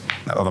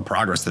all the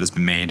progress that has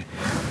been made,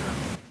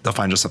 they'll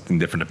find just something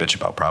different to bitch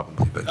about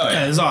probably. But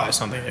Yeah, there's always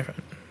something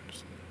different.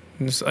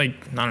 Just like,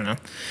 I don't know.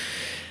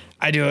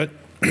 I do it.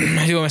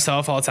 I do it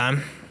myself all the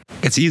time.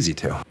 it's easy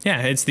to.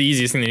 Yeah, it's the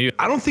easiest thing to do.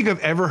 I don't think I've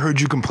ever heard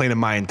you complain in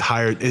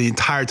the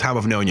entire time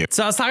I've known you.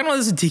 So I was talking about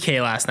this with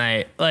TK last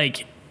night.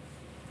 Like,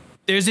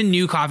 there's a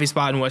new coffee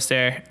spot in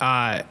Worcester,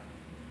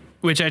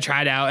 which I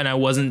tried out and I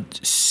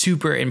wasn't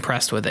super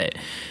impressed with it.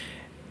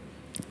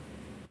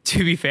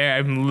 To be fair,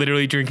 I'm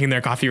literally drinking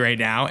their coffee right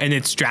now and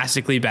it's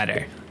drastically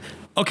better.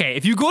 Okay,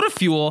 if you go to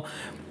Fuel,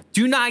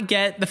 do not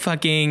get the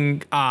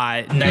fucking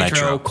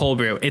nitro cold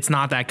brew. It's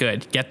not that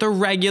good. Get the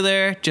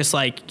regular, just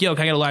like, yo,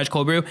 can I get a large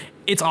cold brew?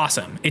 It's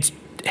awesome. It's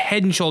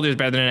head and shoulders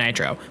better than a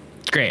nitro.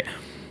 It's great.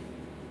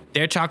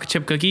 Their chocolate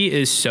chip cookie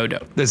is so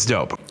dope. That's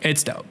dope.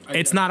 It's dope.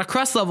 It's not a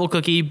crust level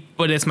cookie,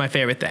 but it's my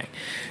favorite thing.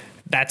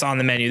 That's on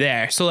the menu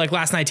there. So like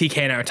last night, TK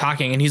and I were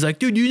talking and he's like,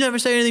 dude, you never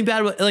say anything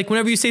bad about, like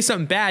whenever you say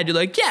something bad, you're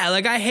like, yeah,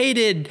 like I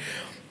hated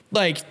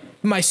like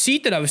my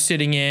seat that I was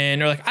sitting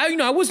in, or like,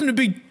 I wasn't a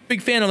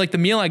big fan of like the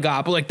meal I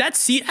got, but like that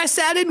seat I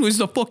sat in was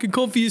the fucking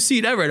comfiest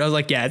seat ever. And I was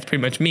like, yeah, it's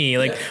pretty much me.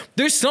 Like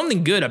there's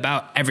something good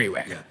about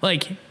everywhere. Yeah.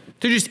 Like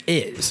there just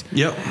is.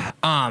 Yep.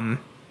 And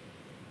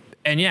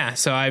yeah,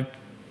 so I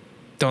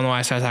don't know why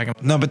I started talking.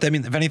 No, but I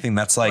mean, if anything,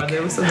 that's like,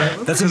 that's a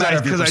matter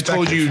of your Because I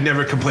told you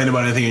never complain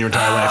about anything in your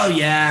entire life. Oh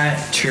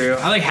yeah, true.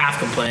 I like half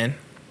complain.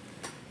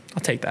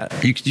 I'll take that.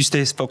 you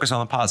stay focused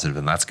on the positive,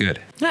 and that's good.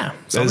 Yeah,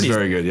 That is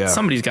very good, yeah.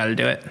 Somebody's got to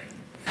do it.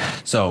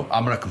 So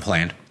I'm gonna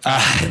complain.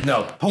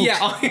 No, poke. Yeah.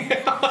 On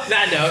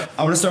that note,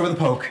 I'm gonna start with a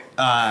poke.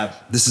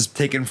 This is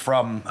taken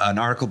from an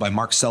article by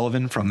Mark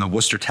Sullivan from the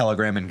Worcester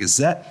Telegram and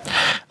Gazette.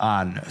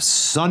 On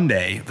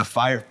Sunday, the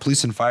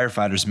police and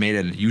firefighters made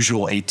an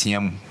usual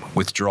ATM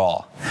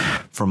withdrawal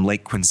from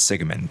Lake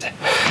Quinsigamond.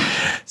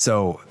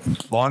 So,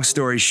 long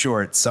story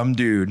short, some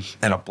dude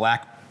in a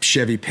black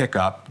Chevy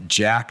pickup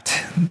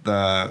jacked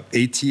the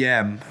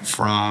ATM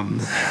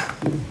from,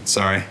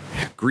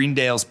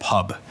 Greendale's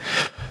pub.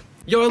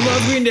 yo, I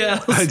love Greendale.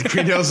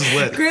 Greendale's is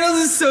lit. Greendale's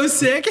is so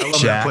sick. I love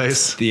that Jacked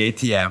place. the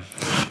ATM,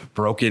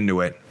 broke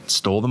into it,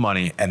 stole the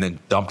money, and then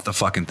dumped the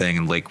fucking thing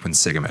in Lake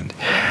Quinsigamond.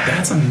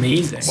 That's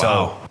amazing.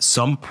 So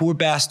some poor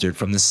bastard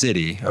from the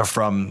city, or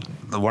from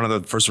one of the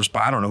first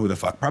responders, I don't know who the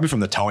fuck, probably from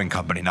the towing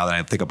company, now that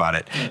I think about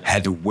it,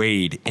 had to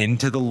wade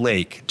into the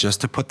lake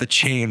just to put the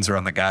chains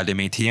around the goddamn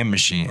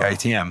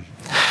ATM,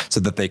 so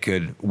that they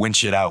could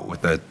winch it out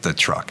with the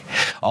truck.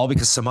 All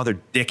because some other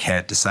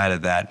dickhead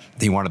decided that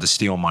he wanted to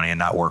steal money and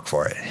not work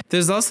for it.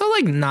 There's also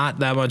like not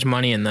that much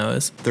money in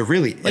those. There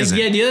really Like isn't.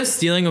 the idea of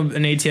stealing an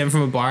ATM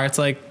from a bar, it's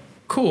like,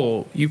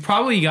 cool. You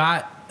probably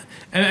got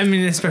And I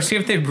mean, especially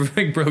if they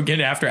like broke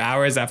in after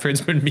hours after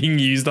it's been being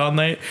used all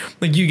night.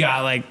 Like you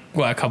got like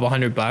what, a couple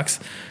 $100.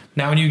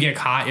 Now when you get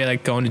caught, you're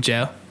like going to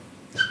jail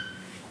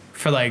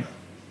for like,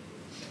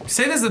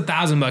 say there's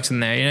 $1,000 in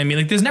there. You know what I mean?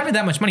 Like there's never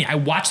that much money. I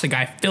watched the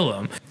guy fill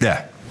them.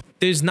 Yeah.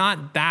 There's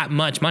not that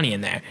much money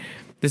in there.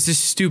 This is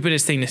the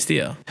stupidest thing to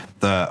steal.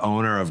 The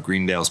owner of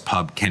Greendale's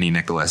pub, Kenny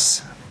Nicholas,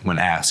 when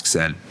asked,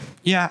 said,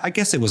 "Yeah, I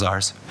guess it was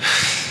ours."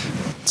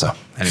 So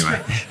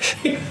anyway.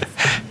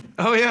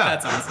 Oh yeah,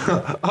 That's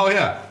awesome. oh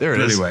yeah, there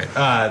it is. Anyway,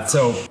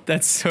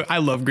 That's so, I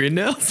love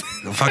Greendales.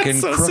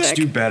 fucking so crooks sick.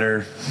 do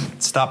better.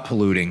 Stop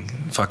polluting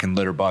fucking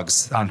litter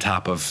bugs on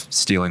top of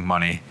stealing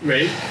money.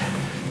 Right?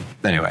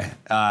 Anyway,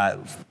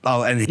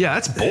 and Yeah,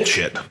 that's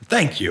bullshit.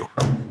 thank you.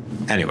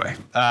 Anyway,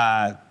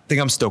 thing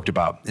I'm stoked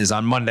about is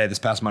on Monday, this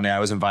past Monday, I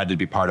was invited to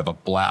be part of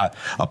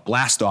a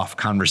blast off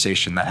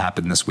conversation that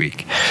happened this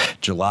week.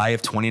 July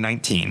of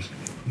 2019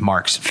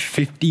 marks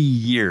 50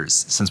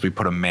 years since we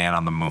put a man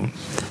on the moon.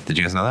 Did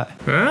you guys know that?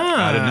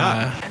 I did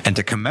not. And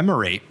to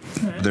commemorate,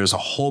 there's a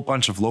whole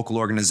bunch of local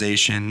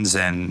organizations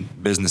and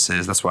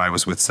businesses. That's why I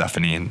was with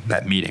Stephanie in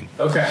that meeting.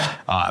 Okay.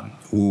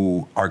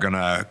 Who are going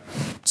to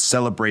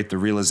celebrate the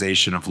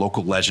realization of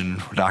local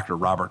legend Dr.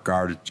 Robert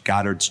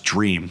Goddard's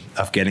dream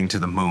of getting to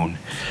the moon.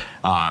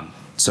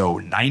 So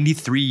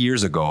 93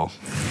 years ago,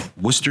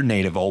 Worcester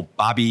native old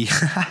Bobby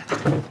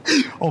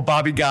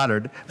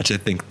Goddard, which I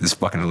think is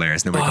fucking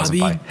hilarious. Nobody calls him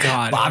Bobby Bobby.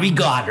 Goddard. Bobby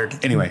Goddard.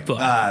 Anyway,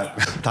 Dr.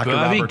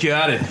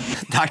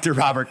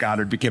 Robert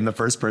Goddard became the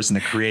first person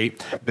to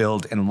create,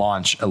 build, and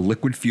launch a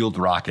liquid-fueled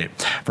rocket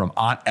from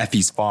Aunt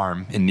Effie's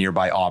farm in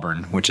nearby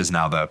Auburn, which is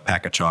now the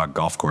Packagug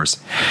Golf Course.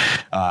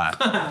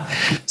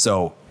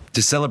 So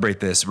to celebrate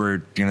this, we're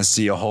going to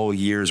see a whole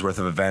year's worth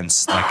of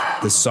events.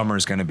 Like this summer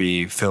is going to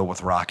be filled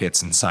with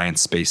rockets and science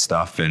space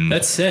stuff. And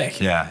That's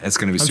sick. Yeah, it's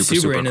going to be I'm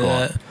super into cool.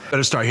 that.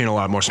 Better start hearing a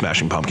lot more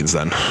Smashing Pumpkins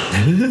then.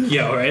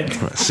 Yeah, right.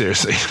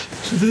 Seriously.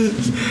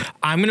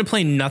 I'm gonna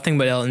play nothing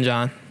but Elton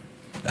John.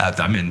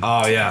 I'm in.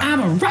 Oh yeah. I'm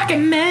a rocket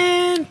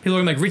man. People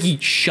are like, Ricky,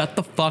 shut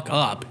the fuck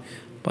up.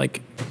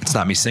 Like, It's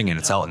not me singing,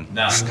 it's Elton.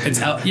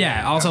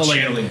 yeah. Also,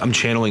 like, I'm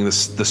channeling the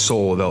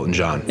soul of Elton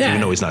John, Yeah.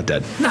 even though he's not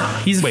dead. no,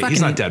 he's Wait, fucking,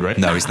 he's not dead, right?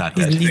 No, he's not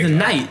dead. He's a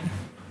knight.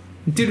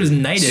 Dude was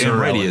knighted. Sir Elton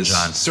Right, he is.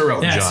 John. Sir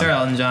Elton Yeah, John. Sir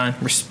Elton John.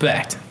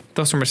 Respect.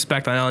 Throw some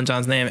respect on Elton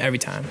John's name every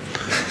time.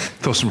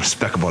 Throw some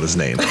respect about his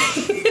name.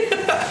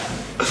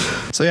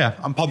 So yeah,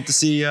 I'm pumped to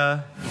see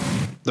the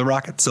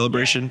rocket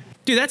celebration.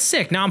 Dude, that's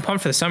sick. Now I'm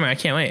pumped for the summer. I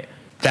can't wait.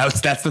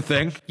 That's the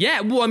thing.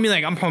 Yeah, well, I mean,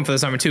 like, I'm pumped for the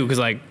summer too, because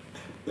like,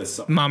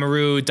 Mama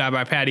Roo, Die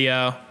Bar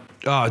Patio.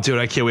 Oh, dude,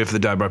 I can't wait for the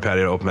Dive Bar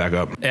patio to open back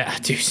up. Yeah,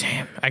 dude,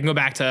 same. I can go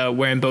back to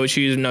wearing boat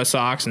shoes and no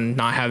socks and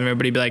not having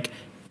everybody be like,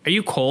 "Are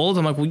you cold?"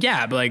 I'm like, "Well,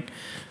 yeah," but like,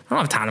 I don't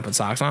have time to put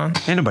socks on.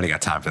 Ain't nobody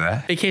got time for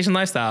that. Vacation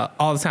lifestyle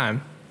all the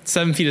time.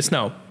 7 feet of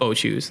snow, boat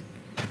shoes.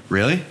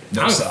 Really?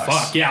 No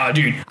socks. Fuck yeah,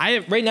 dude.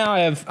 Right now I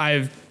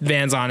have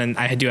Vans on and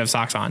I do have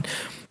socks on.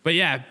 But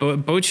yeah,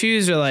 boat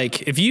shoes are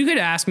like, if you could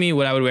ask me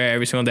what I would wear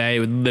every single day, it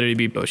would literally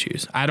be boat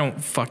shoes. I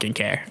don't fucking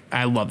care.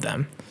 I love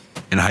them.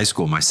 In high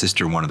school, my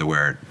sister wanted to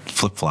wear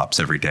flip-flops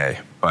every day,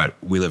 but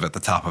we live at the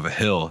top of a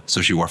hill, so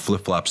she wore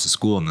flip-flops to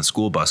school, and the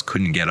school bus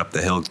couldn't get up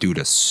the hill due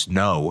to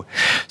snow,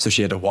 so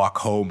she had to walk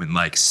home in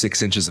like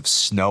 6 inches of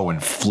snow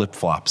and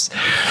flip-flops.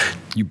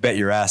 You bet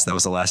your ass that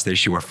was the last day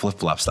she wore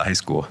flip-flops to high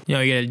school. You know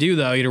what you gotta do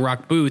though? You gotta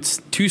rock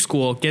boots to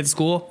school, get to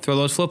school, throw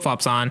those flip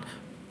flops on,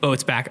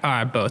 boots back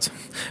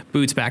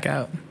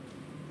out.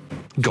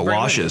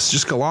 Galoshes,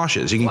 just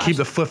galoshes. You can keep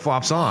the flip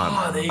flops on.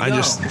 Oh, there you I go.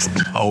 just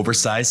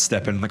Oversized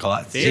step in the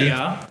closet. There you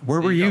go.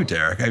 Where were you,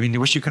 Derek? I mean, you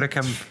wish you could have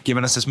come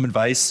given us some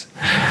advice.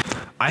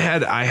 I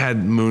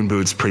had moon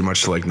boots pretty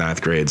much to like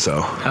 9th grade,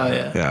 so Hell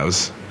yeah. yeah, it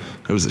was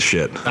the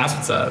shit. That's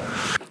what's up.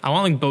 I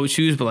want like boat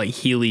shoes, but like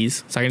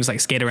Heelys, so I can just like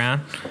skate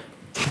around.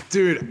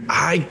 Dude,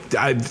 I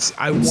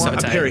want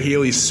a tight. pair of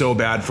Heelys so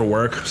bad for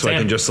work, so I Same.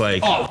 can just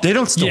like. Oh, They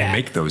don't still Yeah.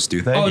 make those,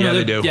 do they? oh yeah, no,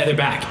 they do. Yeah, they're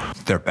back.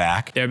 They're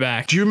back. They're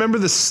back. Do you remember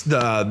the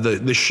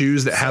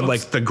shoes that had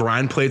like the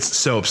grind plates?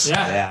 Soaps.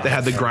 Yeah. They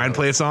had the grind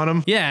plates on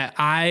them. Yeah,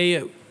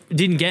 I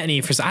didn't get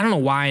any for. I don't know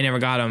why I never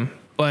got them.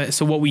 But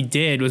so what we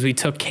did was we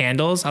took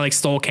candles. I like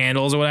stole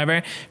candles or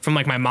whatever from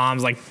like my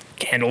mom's like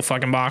candle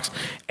fucking box,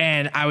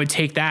 and I would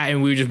take that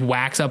and we would just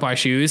wax up our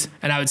shoes,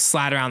 and I would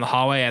slide around the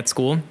hallway at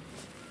school.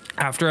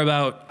 After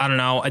about, I don't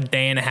know, a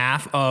day and a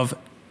half of,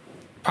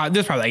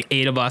 there's probably like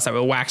 8 of us that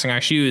were waxing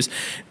our shoes,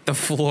 the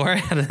floor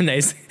had a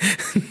nice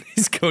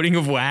coating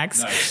of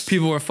wax. Nice.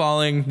 People were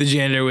falling. The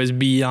janitor was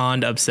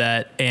beyond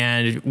upset.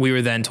 And we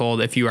were then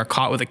told if you are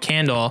caught with a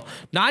candle,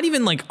 not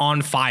even like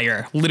on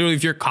fire, literally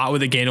if you're caught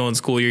with a candle in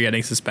school, you're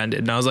getting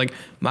suspended. And I was like,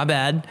 my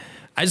bad.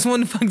 I just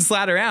wanted to fucking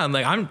slide around.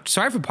 Like, I'm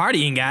sorry for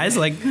partying, guys.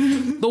 Like,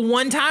 the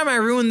one time I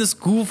ruined the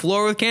school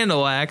floor with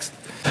candle wax.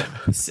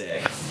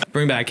 Sick.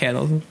 Bring back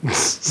candles.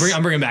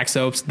 I'm bringing back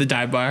soaps. The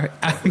dive bar.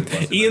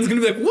 Ian's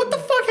gonna be like, "What the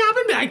fuck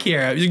happened back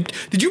here?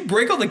 Did you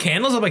break all the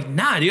candles?" I'm like,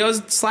 "Nah, dude. I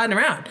was sliding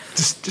around."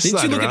 Just Didn't you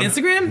sliding look around. at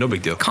Instagram? No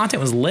big deal.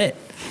 Content was lit.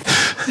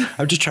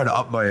 I'm just trying to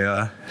up my,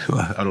 I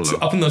don't know,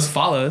 Up in those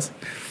follows.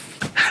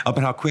 up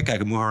in how quick I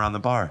can move around the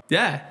bar.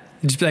 Yeah.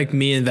 Just be like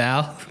me and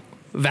Val.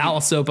 Val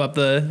will soap up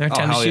our tennis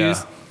hell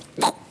shoes.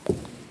 yeah.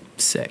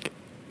 Sick.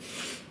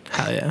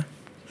 Hell yeah.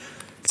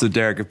 So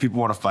Derek, if people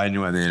want to find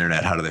you on the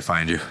internet, how do they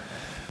find you?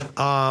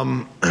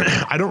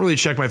 I don't really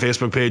check my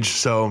Facebook page,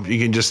 so you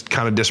can just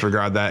kind of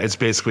disregard that. It's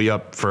basically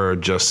up for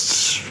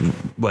just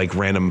like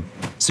random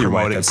So your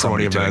wife promoting, has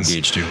somebody promoting to events.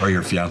 engage to, or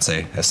your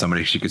fiance has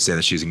somebody she could say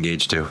that she's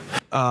engaged to.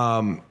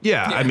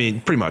 Yeah, I mean,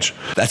 pretty much.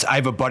 I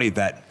have a buddy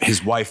that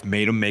his wife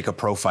made him make a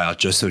profile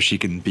just so she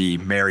can be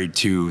married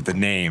to the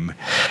name,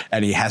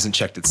 and he hasn't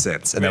checked it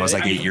since. And that was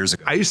like 8 years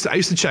ago. I used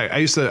to check. I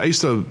used to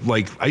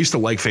like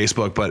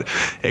Facebook, but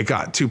it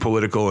got too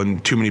political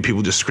and too many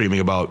people just screaming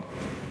about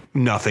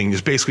nothing.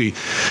 Just basically,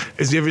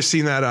 you ever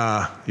seen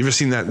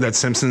that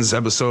Simpsons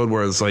episode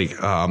where it's like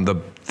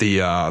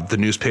the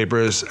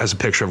newspapers has a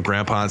picture of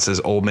Grandpa and says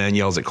 "Old man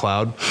yells at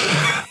cloud"?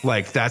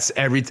 Like that's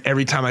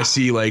every time I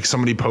see like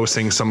somebody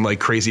posting some like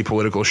crazy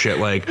political shit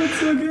like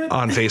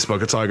on Facebook,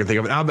 that's all I can think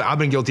of. And I've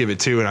been guilty of it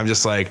too, and I'm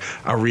just like,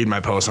 I'll read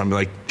my post and I'm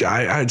like,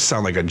 I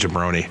sound like a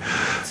jabroni.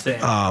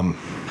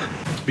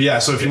 But yeah,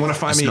 so if you want to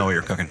find me, know what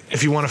you're cooking.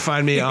 If you want to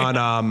find me on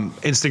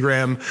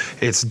Instagram,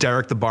 it's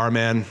Derek the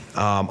Barman,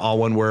 all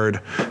one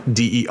word,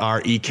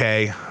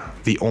 DEREK,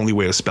 the only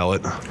way to spell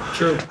it.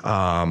 True.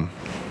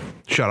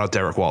 Shout out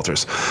Derek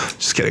Walters.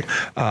 Just kidding.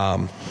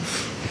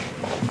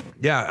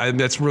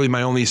 That's really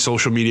my only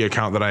social media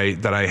account that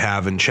I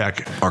have and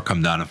check. Or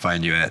come down and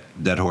find you at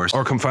Deadhorse.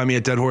 Or come find me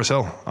at Deadhorse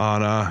Hill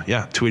on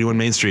 281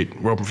 Main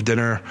Street. We're open for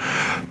dinner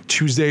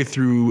Tuesday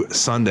through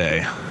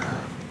Sunday.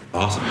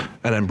 Awesome.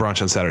 And then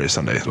brunch on Saturday,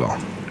 Sunday as well.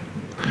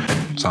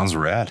 Sounds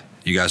rad.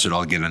 You guys should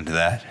all get into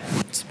that.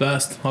 It's the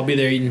best. I'll be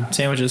there eating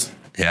sandwiches.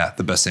 Yeah,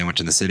 the best sandwich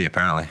in the city,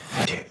 apparently.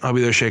 I'll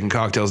be there shaking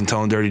cocktails and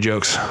telling dirty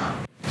jokes.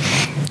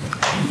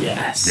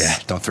 Yes. Yeah,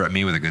 don't threaten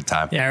me with a good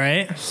time. Yeah,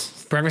 right?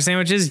 Breakfast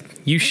sandwiches,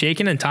 you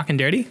shaking and talking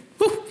dirty?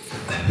 Woo.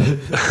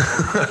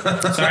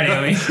 Sorry,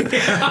 Naomi.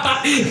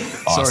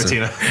 Awesome. Sorry,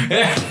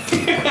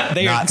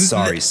 Tina. Not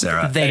sorry,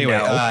 Sarah. They anyway,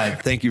 know.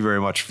 thank you very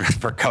much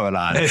for coming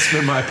on. It's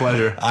been my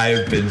pleasure.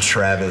 I've been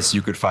Travis.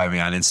 You could find me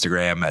on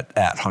Instagram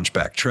at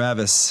Hunchback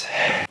Travis.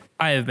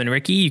 I have been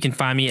Ricky. You can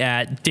find me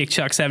at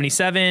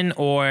DickChuck77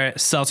 or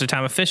Seltzer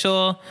Time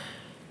Official.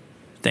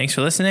 Thanks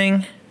for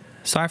listening.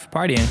 Sorry for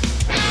partying.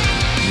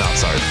 Not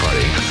sorry for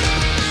partying.